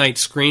a midnight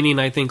screening,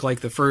 I think like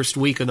the first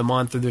week of the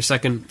month or the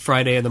second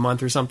Friday of the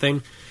month or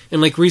something.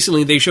 And like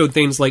recently they showed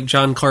things like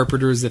John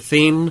Carpenter's The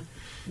Thing.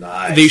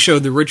 Nice. They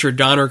showed the Richard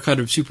Donner cut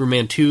of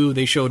Superman 2.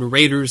 They showed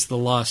Raiders The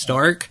Lost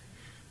Ark,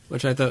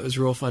 which I thought was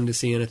real fun to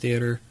see in a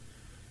theater.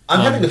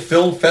 I'm having a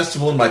film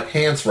festival in my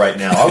pants right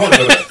now. I want to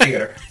go to the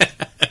theater.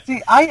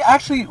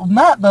 See,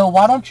 Matt, though,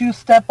 why don't you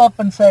step up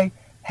and say,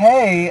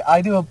 hey,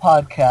 I do a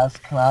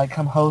podcast. Can I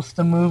come host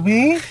a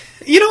movie?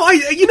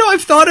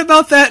 I've thought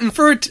about that, and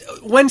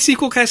when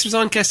Sequelcast was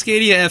on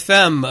Cascadia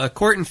FM,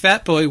 Court and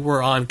Fat Boy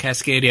were on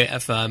Cascadia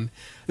FM.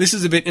 This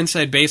is a bit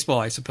inside baseball,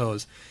 I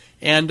suppose.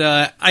 And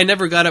I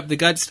never got up the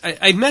guts.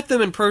 I met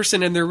them in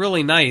person, and they're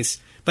really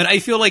nice. But I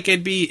feel like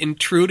I'd be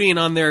intruding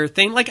on their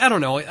thing. Like, I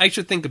don't know. I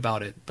should think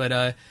about it.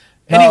 But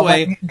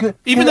anyway,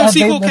 even though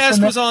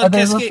Sequelcast was on... Have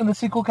they listened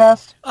to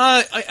Sequelcast?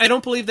 I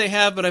don't believe they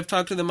have, but I've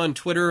talked to them on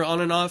Twitter on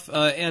and off.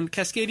 And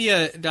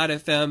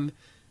Cascadia.fm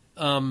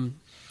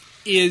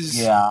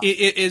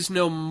is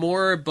no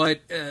more,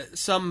 but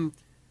some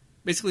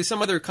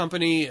other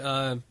company...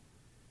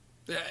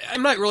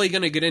 I'm not really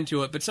going to get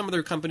into it, but some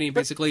other company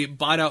basically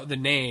bought out the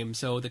name,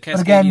 so the Cascadia...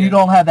 But again, you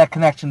don't have that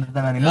connection to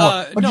them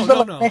anymore.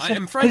 No.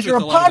 I'm friends with a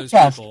lot of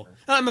those people.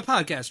 I'm a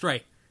podcast,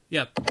 right.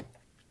 Yep.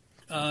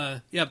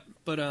 But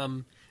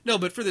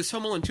but for this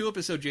Home Alone 2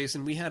 episode,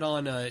 Jason, we had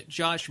on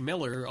Josh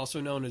Miller, also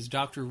known as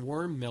Dr.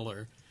 Worm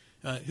Miller,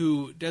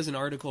 who does an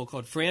article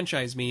called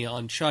Franchise Me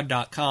on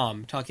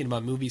Chud.com, talking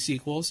about movie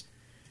sequels.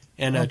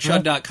 And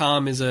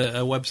Chud.com is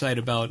a website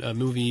about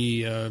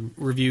movie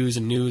reviews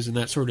and news and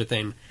that sort of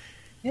thing.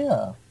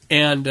 Yeah.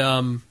 And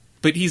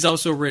but he's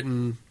also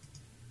written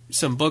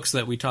some books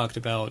that we talked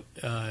about,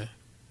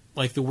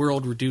 like The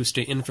World Reduced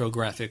to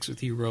Infographics,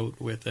 which he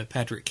wrote with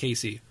Patrick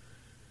Casey.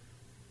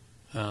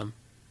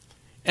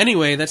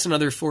 Anyway, that's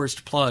another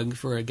forced plug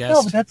for a guest.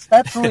 No, but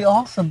that's really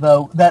awesome,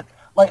 though. That,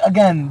 like,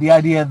 again, the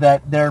idea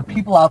that there are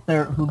people out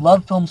there who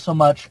love film so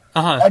much.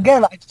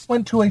 Again, I just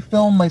went to a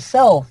film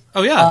myself.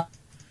 Oh yeah.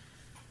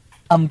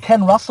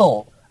 Ken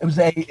Russell.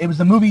 It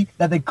was a movie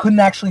that they couldn't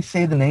actually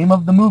say the name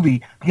of the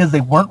movie because they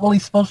weren't really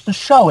supposed to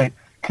show it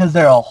because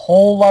there are a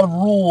whole lot of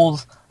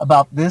rules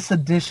about this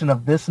edition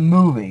of this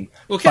movie.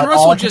 Well, Ken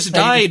Russell just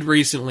died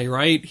recently,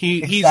 right?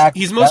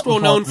 He's most well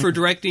known for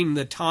directing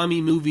the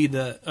Tommy movie,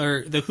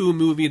 the Who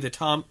movie, the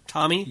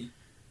Tommy.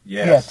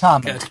 Yes. Yeah,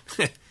 Tommy.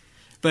 Okay.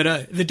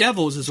 But The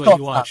Devils is what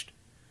you watched.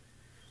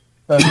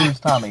 The Who's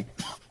Tommy.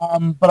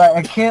 But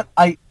I can't.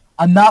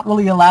 I'm not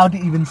really allowed to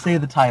even say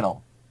the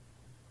title.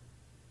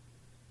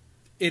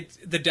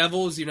 The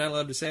Devils, you're not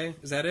allowed to say?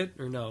 Is that it,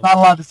 or no? Not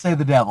allowed to say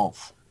The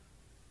Devils.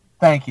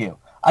 Thank you.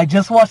 I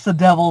just watched The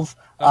Devils.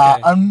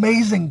 Okay.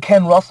 Amazing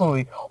Ken Russell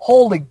movie.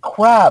 Holy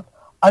crap.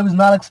 I was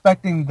not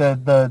expecting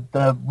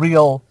the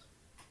real...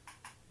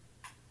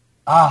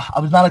 I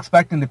was not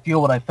expecting to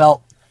feel what I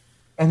felt.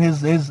 And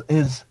his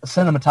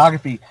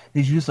cinematography,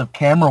 his use of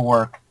camera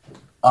work,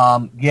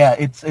 Yeah,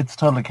 it's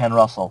totally Ken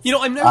Russell. You know,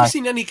 I've never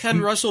seen any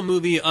Ken Russell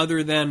movie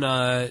other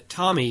than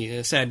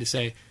Tommy, sad to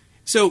say.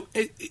 So,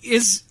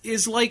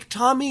 is like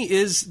Tommy,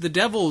 is the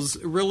Devils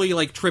really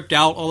like tripped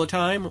out all the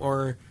time,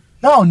 or?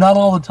 No, not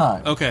all the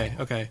time.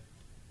 Okay.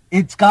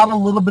 It's got a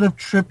little bit of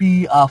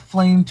trippy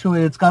flame to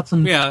it. It's got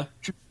some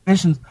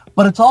visions,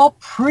 but it's all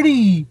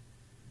pretty.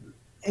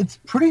 It's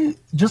pretty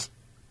just.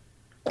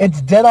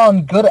 It's dead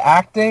on good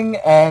acting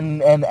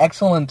and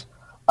excellent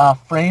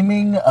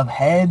framing of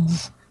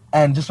heads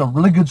and just a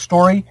really good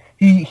story.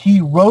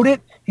 He wrote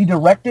it, he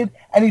directed,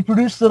 and he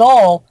produced it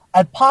all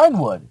at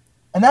Pinewood.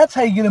 And that's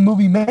how you get a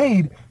movie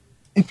made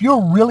if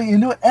you're really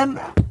into it. And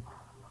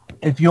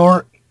if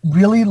you're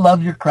really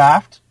love your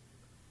craft,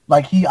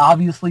 like he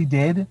obviously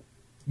did,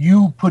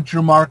 you put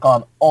your mark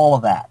on all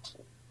of that.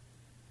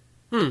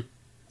 And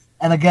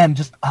again,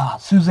 just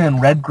Suzanne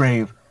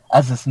Redgrave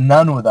as this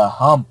nun with a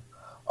hump.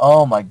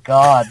 Oh my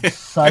God,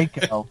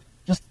 Psycho.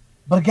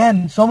 But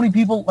again, so many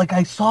people, like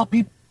I saw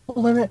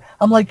people in it.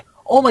 I'm like,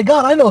 oh my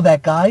God, I know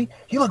that guy.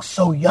 He looks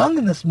so young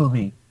in this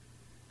movie.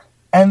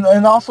 And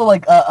also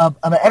like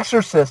an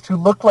exorcist who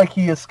looked like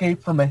he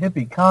escaped from a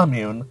hippie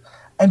commune,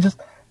 and just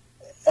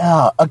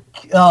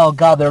oh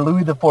God, their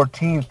Louis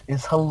XIV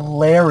is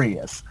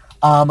hilarious.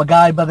 A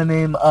guy by the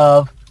name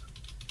of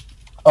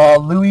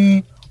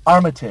Louis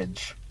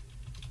Armitage.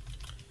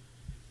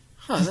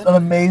 Just an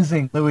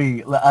amazing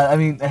Louis. I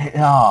mean,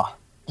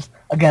 just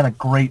again a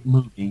great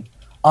movie.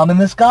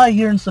 And this guy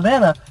here in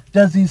Savannah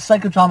does these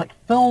psychotronic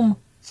film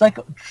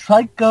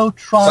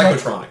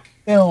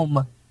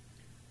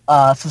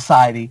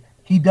society.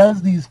 He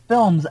does these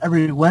films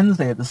every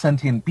Wednesday at the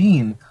Sentient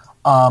Bean,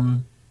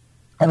 and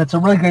it's a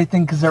really great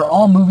thing because they're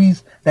all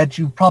movies that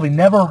you've probably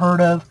never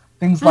heard of.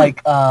 Things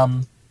like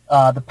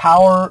the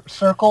Power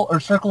Circle or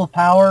Circle of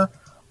Power,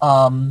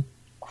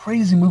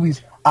 crazy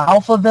movies,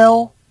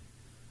 Alphaville,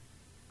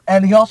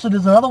 and he also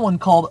does another one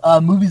called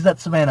Movies That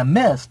Savannah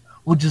Missed,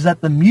 which is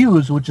at the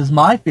Muse, which is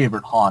my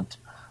favorite haunt.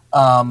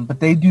 But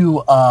they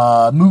do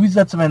Movies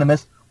That Savannah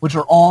Missed, which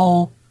are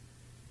all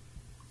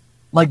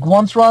like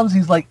once runs.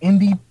 He's like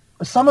indie.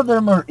 Some of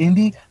them are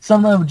indie.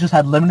 Some of them just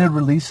had limited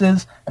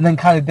releases and then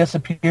kind of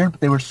disappeared. But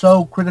they were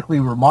so critically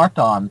remarked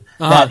on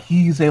that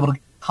he's able to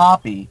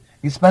copy.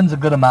 He spends a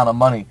good amount of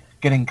money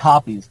getting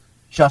copies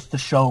just to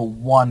show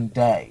one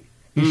day.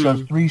 He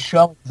shows 3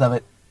 showings of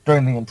it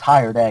during the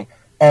entire day,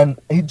 and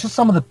just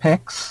some of the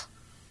picks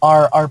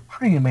are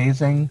pretty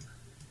amazing.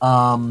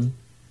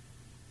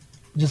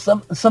 Just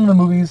some of the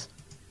movies,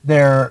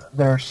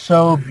 they're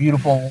so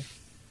beautiful.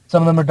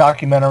 Some of them are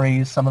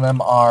documentaries, some of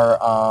them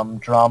are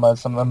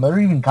dramas, some of them are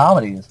even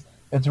comedies.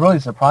 It's really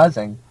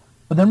surprising.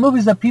 But they're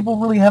movies that people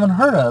really haven't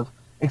heard of,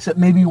 except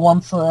maybe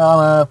once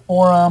on a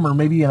forum or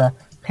maybe in a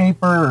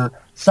paper, or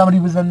somebody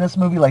was in this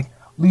movie. Like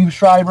Liev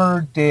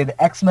Schreiber did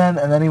X-Men,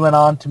 and then he went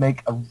on to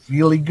make a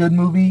really good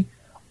movie.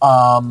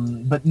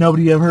 But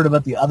nobody ever heard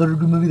about the other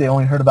good movie. They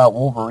only heard about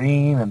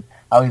Wolverine and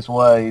how he's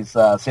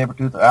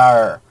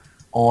Sabretooth.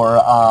 Or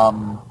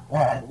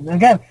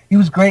again, he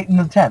was great in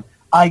The 10.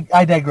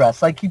 I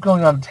digress. I keep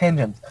going on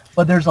tangents,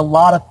 but there's a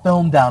lot of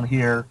film down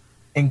here,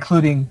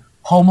 including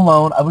Home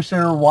Alone. I wish they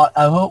were.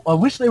 I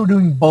wish they were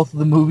doing both of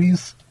the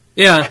movies.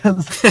 Yeah,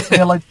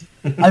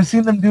 I've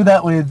seen them do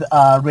that with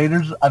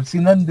Raiders. I've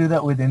seen them do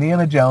that with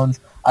Indiana Jones.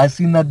 I've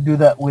seen them do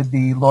that with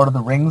the Lord of the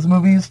Rings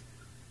movies.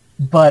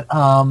 But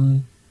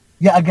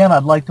yeah, again,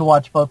 I'd like to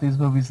watch both these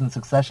movies in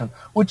succession,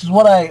 which is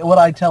what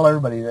I tell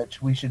everybody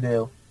that we should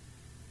do.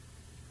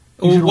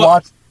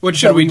 What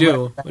should we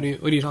do? What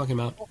are you talking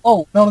about?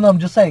 Oh, no, I'm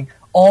just saying,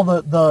 all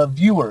the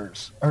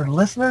viewers, or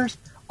listeners,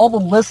 all the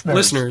listeners.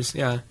 Listeners,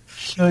 yeah.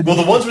 Well,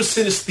 the ones with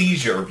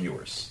synesthesia are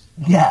viewers.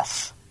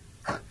 Yes.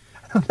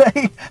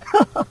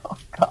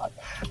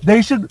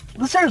 They should,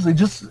 seriously,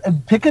 just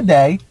pick a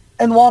day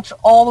and watch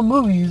all the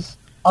movies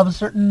of a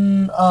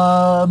certain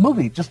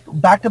movie, just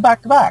back to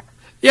back to back.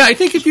 Yeah, I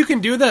think if you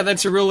can do that,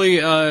 that's a really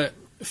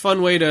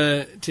fun way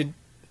to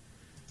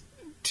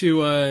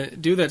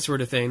do that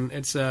sort of thing.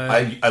 It's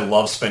I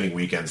love spending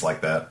weekends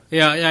like that.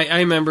 Yeah, I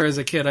remember as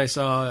a kid I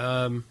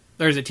saw,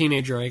 or as a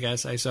teenager I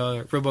guess, I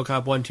saw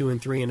RoboCop 1, 2,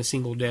 and 3 in a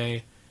single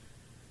day.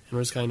 And it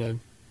was kind of,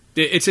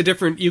 it's a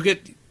different, you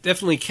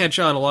definitely catch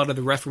on a lot of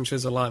the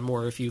references a lot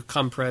more if you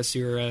compress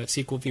your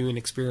sequel viewing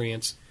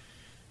experience.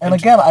 And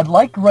again, I'd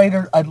like our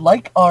readers, I'd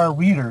like our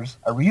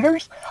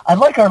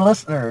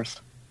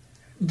listeners.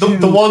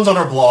 The ones on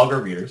our blog are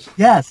readers.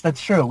 Yes,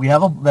 that's true.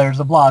 There's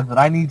a blog that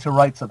I need to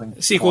write something.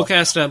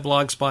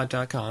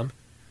 Sequelcast.blogspot.com.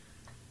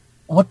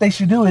 What they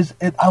should do is,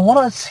 I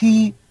want to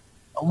see,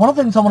 one of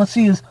the things I want to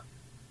see is,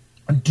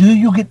 do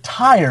you get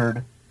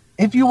tired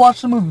if you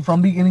watch the movie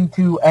from beginning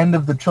to end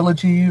of the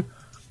trilogy,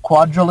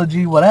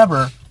 quadrilogy,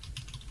 whatever?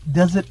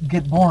 Does it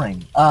get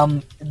boring?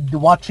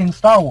 Watching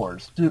Star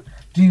Wars, do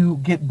you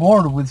get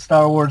bored with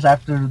Star Wars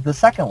after the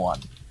second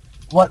one?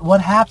 What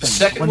happens?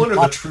 The second one or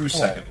the true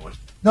second one?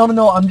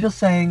 No, I'm just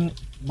saying,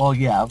 well,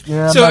 yeah.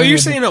 So are you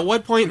saying at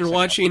what point in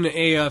watching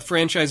a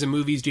franchise of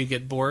movies do you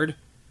get bored?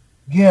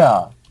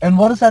 Yeah. And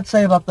what does that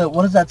say about the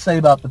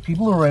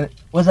people who are in it?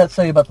 What does that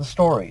say about the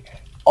story?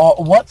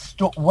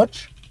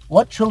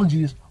 what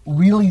trilogies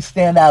really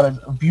stand out as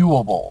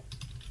viewable?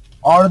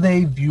 Are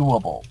they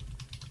viewable?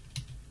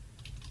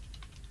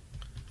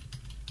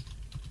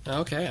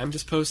 Okay, I'm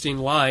just posting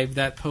live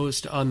that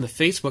post on the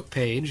Facebook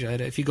page.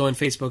 If you go on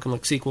Facebook and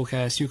look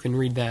Sequelcast, you can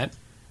read that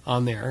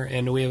on there.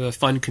 And we have a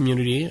fun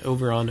community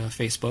over on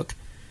Facebook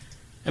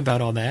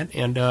about all that.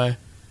 And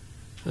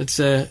it's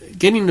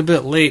getting a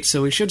bit late,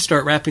 so we should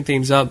start wrapping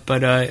things up.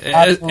 But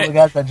absolutely,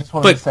 guys, I just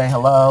wanted to say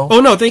hello.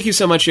 Oh, no, thank you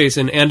so much,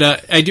 Jason. And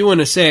I do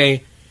want to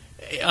say,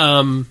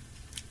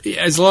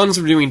 as long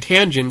as we're doing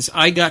tangents,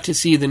 I got to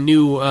see the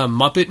new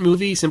Muppet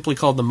movie, simply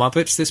called The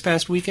Muppets, this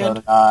past weekend. So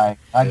did I.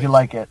 How'd you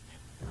like it?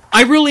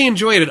 I really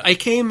enjoyed it. I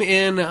came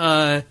in,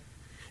 I'm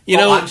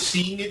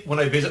seeing it when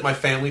I visit my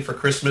family for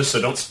Christmas,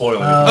 so don't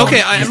spoil anything. Okay,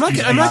 I'm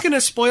not going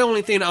to spoil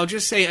anything. I'll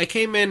just say I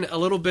came in a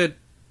little bit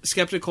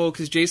skeptical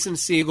because Jason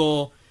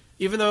Segel,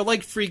 even though I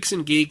like Freaks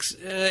and Geeks,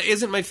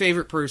 isn't my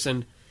favorite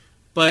person.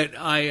 But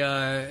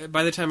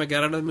by the time I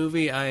got out of the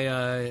movie,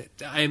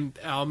 I'm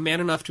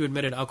man enough to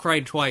admit it. I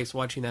cried twice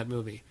watching that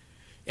movie,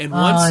 and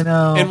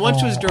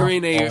once was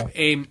during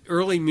a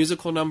early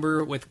musical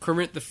number with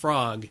Kermit the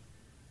Frog.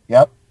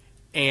 Yep.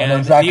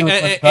 And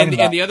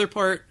the other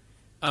part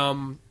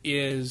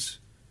is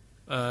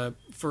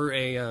for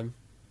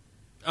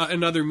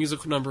another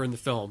musical number in the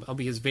film. I'll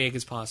be as vague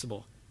as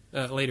possible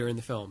later in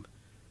the film.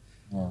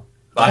 Yeah.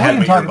 I had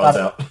my earbuds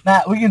out.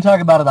 Matt, we can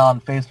talk about it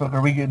on Facebook, or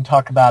we can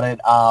talk about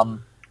it.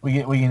 We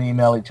can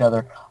email each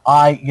other.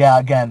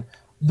 Again,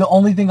 the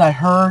only thing I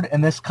heard,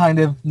 and this kind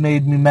of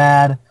made me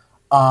mad.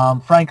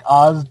 Frank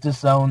Oz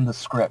disowned the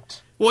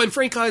script. Well, and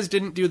Frank Oz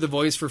didn't do the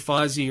voice for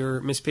Fozzie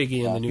or Miss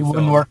Piggy in the new film. He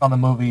wouldn't work on the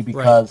movie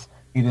because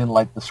he didn't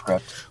like the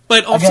script.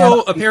 But also,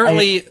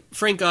 apparently,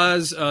 Frank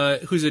Oz,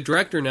 who's a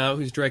director now,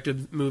 who's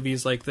directed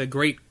movies like the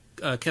great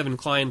Kevin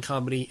Kline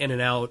comedy In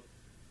and Out,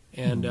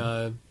 and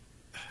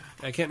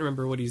I can't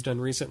remember what he's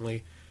done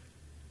recently.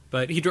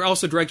 But he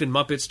also directed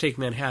Muppets Take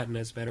Manhattan,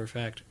 as a matter of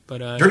fact. But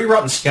Dirty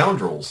Rotten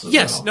Scoundrels.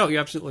 Yes, no, you're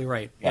absolutely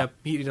right. Yeah. Yep,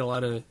 he did a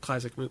lot of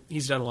classic.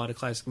 He's done a lot of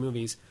classic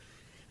movies.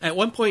 At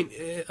one point,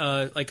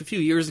 like a few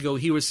years ago,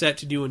 he was set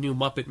to do a new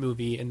Muppet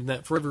movie, and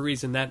that, for whatever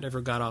reason, that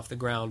never got off the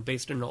ground,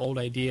 based on an old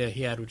idea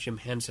he had with Jim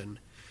Henson.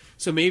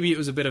 So maybe it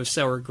was a bit of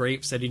sour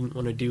grapes that he didn't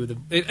want to do.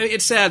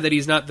 It's sad that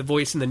he's not the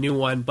voice in the new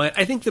one, but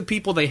I think the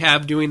people they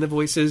have doing the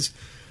voices,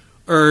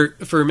 or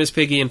for Miss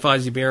Piggy and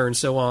Fozzie Bear and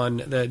so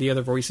on, the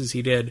other voices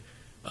he did.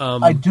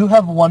 I do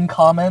have one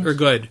comment. Are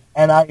good.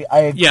 And I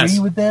agree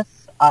with this.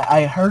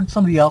 I heard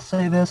somebody else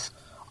say this.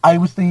 I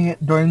was thinking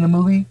it during the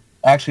movie.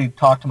 I actually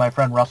talked to my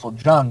friend Russell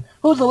Jung,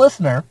 who's a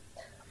listener.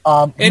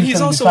 And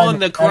he's also on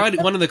the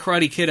one of the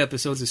Karate Kid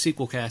episodes of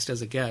Sequelcast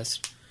as a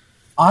guest.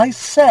 I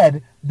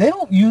said they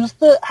don't use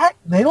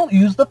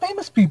the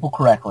famous people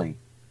correctly.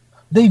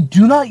 They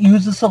do not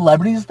use the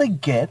celebrities they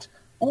get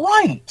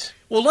right.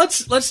 Well,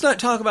 let's not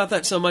talk about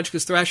that so much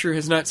because Thrasher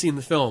has not seen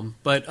the film.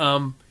 But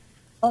I'm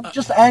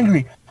just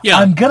angry. Yeah,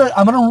 I'm gonna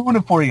ruin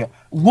it for you.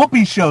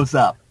 Whoopi shows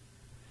up.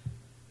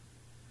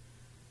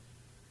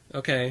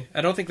 Okay, I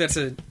don't think that's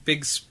a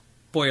big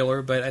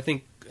spoiler, but I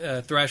think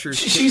Thrasher's...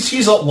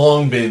 She's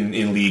long been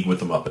in league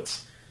with the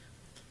Muppets.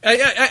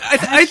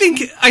 I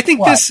think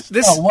what?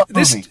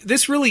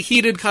 this really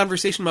heated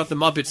conversation about the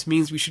Muppets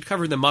means we should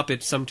cover the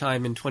Muppets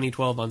sometime in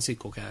 2012 on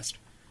Sequelcast.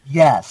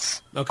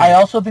 Yes. Okay. I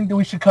also think that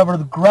we should cover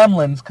the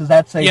Gremlins because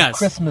that's a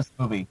Christmas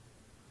movie.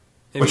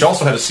 Which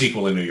also had a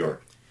sequel in New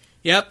York.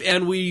 Yep,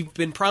 and we've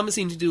been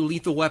promising to do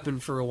Lethal Weapon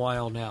for a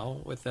while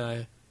now with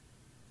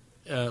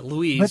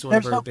Louise, but one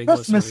of our no big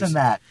Christmas listeners. in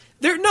that.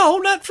 No,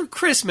 not for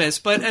Christmas,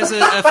 but as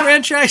a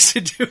franchise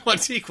to do on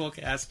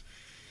Sequelcast.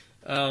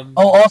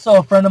 Also,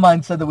 a friend of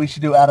mine said that we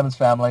should do Addams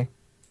Family.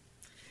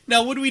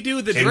 Now, would we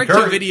do the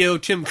direct-to-video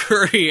Tim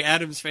Curry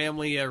Addams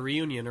Family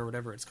reunion or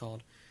whatever it's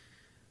called?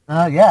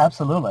 Yeah,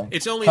 absolutely.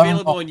 It's only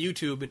available on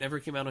YouTube. It never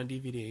came out on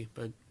DVD.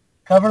 But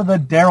cover the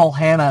Daryl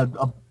Hannah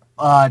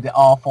the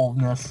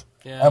awfulness.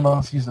 Yeah. I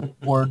almost used a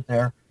word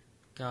there.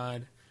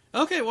 God.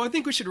 Okay, well, I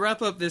think we should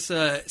wrap up this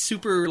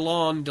super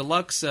long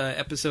deluxe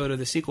episode of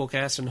the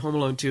Sequelcast on Home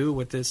Alone 2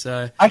 with this...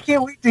 I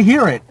can't wait to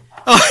hear it.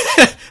 Oh,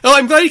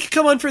 I'm glad you could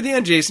come on for the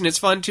end, Jason. It's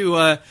fun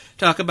to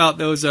talk about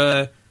those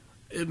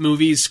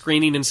movies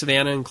screening in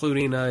Savannah,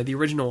 including the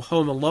original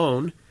Home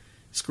Alone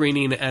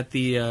screening at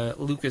the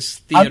Lucas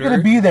Theater. I'm going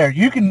to be there.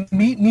 You can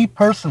meet me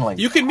personally.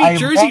 You can meet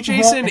Jersey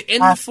Jason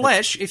in the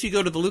flesh if you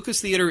go to the Lucas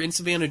Theater in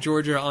Savannah,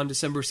 Georgia on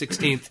December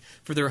 16th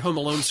for their Home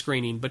Alone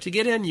screening. But to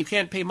get in, you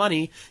can't pay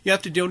money. You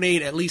have to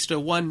donate at least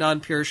one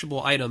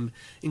non-perishable item,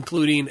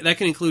 that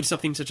can include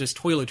something such as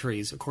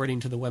toiletries, according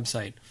to the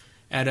website,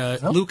 at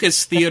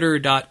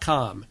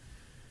lucastheater.com,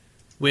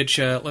 which,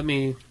 how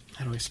do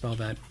I spell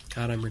that?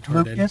 God, I'm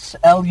retarded. Lucas,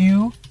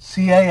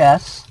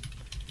 Lucas,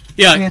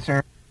 yeah.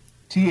 Theater,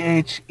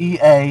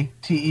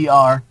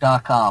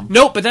 THEATER.com.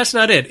 Nope, but that's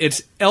not it.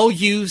 It's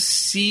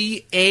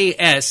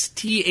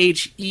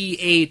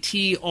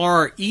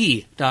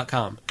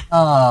LUCASTHEATRE.com.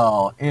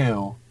 Oh,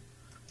 ew.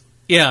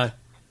 Yeah.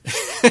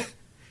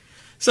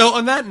 So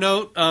on that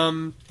note,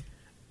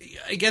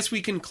 I guess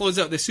we can close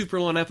out the super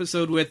long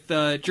episode with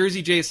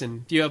Jersey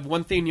Jason. Do you have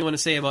one thing you want to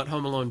say about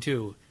Home Alone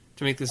 2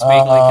 to make this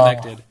vaguely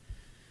connected?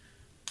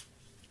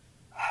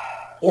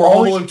 Or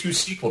Home Alone 2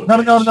 sequel to No,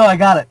 I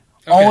got it.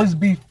 Okay. Always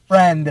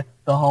befriend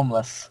the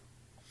homeless.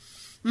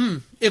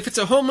 If it's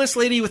a homeless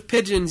lady with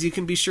pigeons, you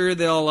can be sure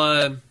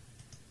they'll,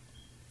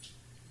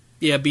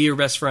 be your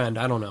best friend.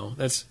 I don't know.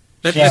 That's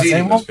Yeah,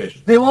 eating those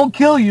pigeons. they won't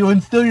kill you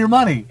and steal your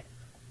money.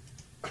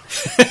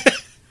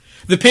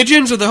 The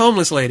pigeons or the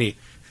homeless lady?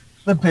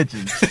 The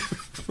pigeons.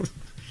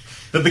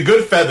 The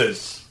good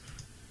feathers.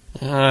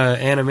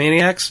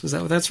 Animaniacs? Is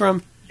that what that's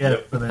from? Yeah,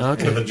 Yep. for that.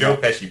 Okay. The Joe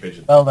Pesci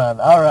pigeon. Well done.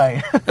 All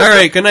right. All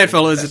right, good night,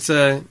 fellas. It's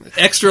a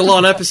extra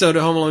long episode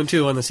of Home Alone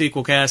 2 on the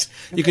Sequel Cast.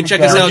 You can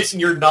check us You're out. getting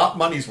your not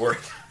money's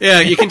worth. Yeah,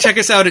 you can check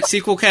us out at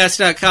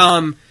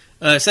sequelcast.com.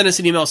 Send us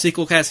an email,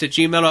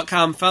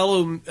 sequelcast@gmail.com.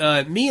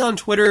 Follow me on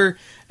Twitter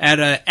at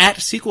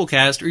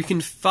sequelcast, or you can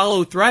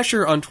follow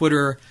Thrasher on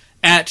Twitter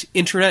at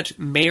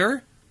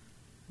internetmayor.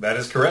 That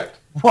is correct.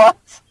 What?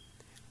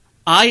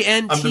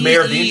 I'm the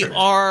mayor of the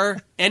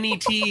internet.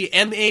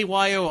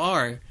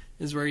 INTERNETMAYOR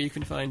is where you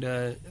can find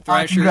I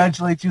Thrasher.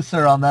 congratulate you,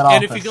 sir, on that And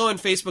office. if you go on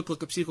Facebook,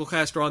 look up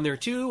Sequelcast, we're on there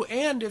too.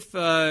 And if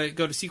go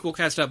to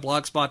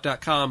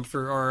sequelcast.blogspot.com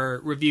for our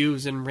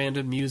reviews and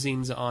random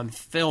musings on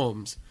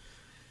films.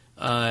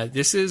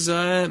 This is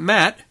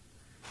Matt.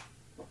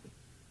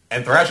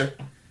 And Thrasher.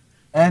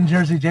 And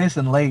Jersey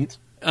Jason late.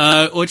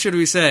 What should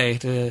we say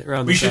to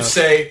round We this should out?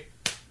 say,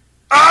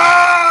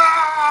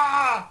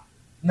 ah!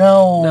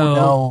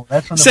 No.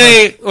 That's from the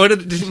Say, what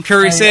did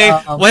Curry say? Say,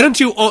 Why don't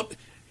you...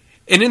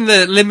 and in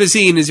the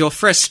limousine is your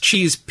fresh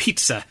cheese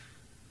pizza.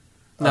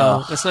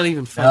 No, that's not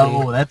even funny.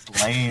 No, that's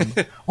lame.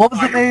 What was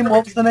the name?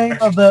 What was the name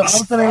of the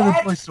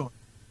toy store?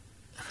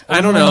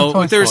 I don't the name of the know.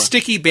 toy They're store?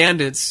 sticky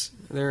bandits.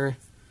 They're...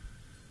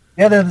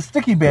 Yeah, they're the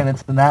sticky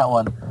bandits in that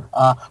one.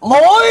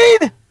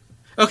 Lloyd!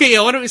 Okay,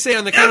 yeah, why don't we say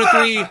on the count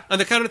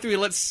of three,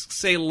 let's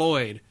say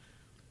Lloyd.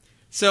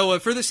 So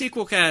for the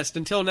Sequel Cast,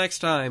 until next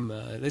time,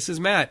 this is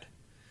Matt.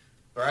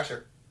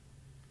 Thrasher.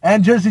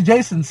 And Jersey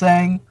Jason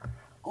saying,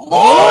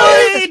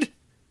 Lloyd!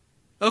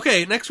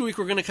 Okay, next week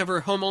we're going to cover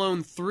Home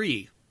Alone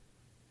 3,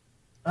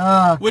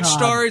 which God.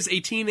 stars a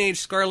teenage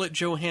Scarlett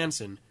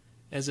Johansson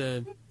as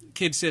a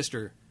kid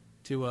sister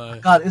to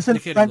God, the isn't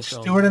kid in French the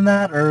film. Stewart in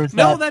that? Or is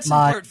No, that that's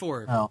my... in part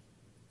 4. No.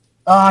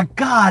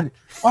 God,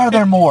 why are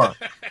there more?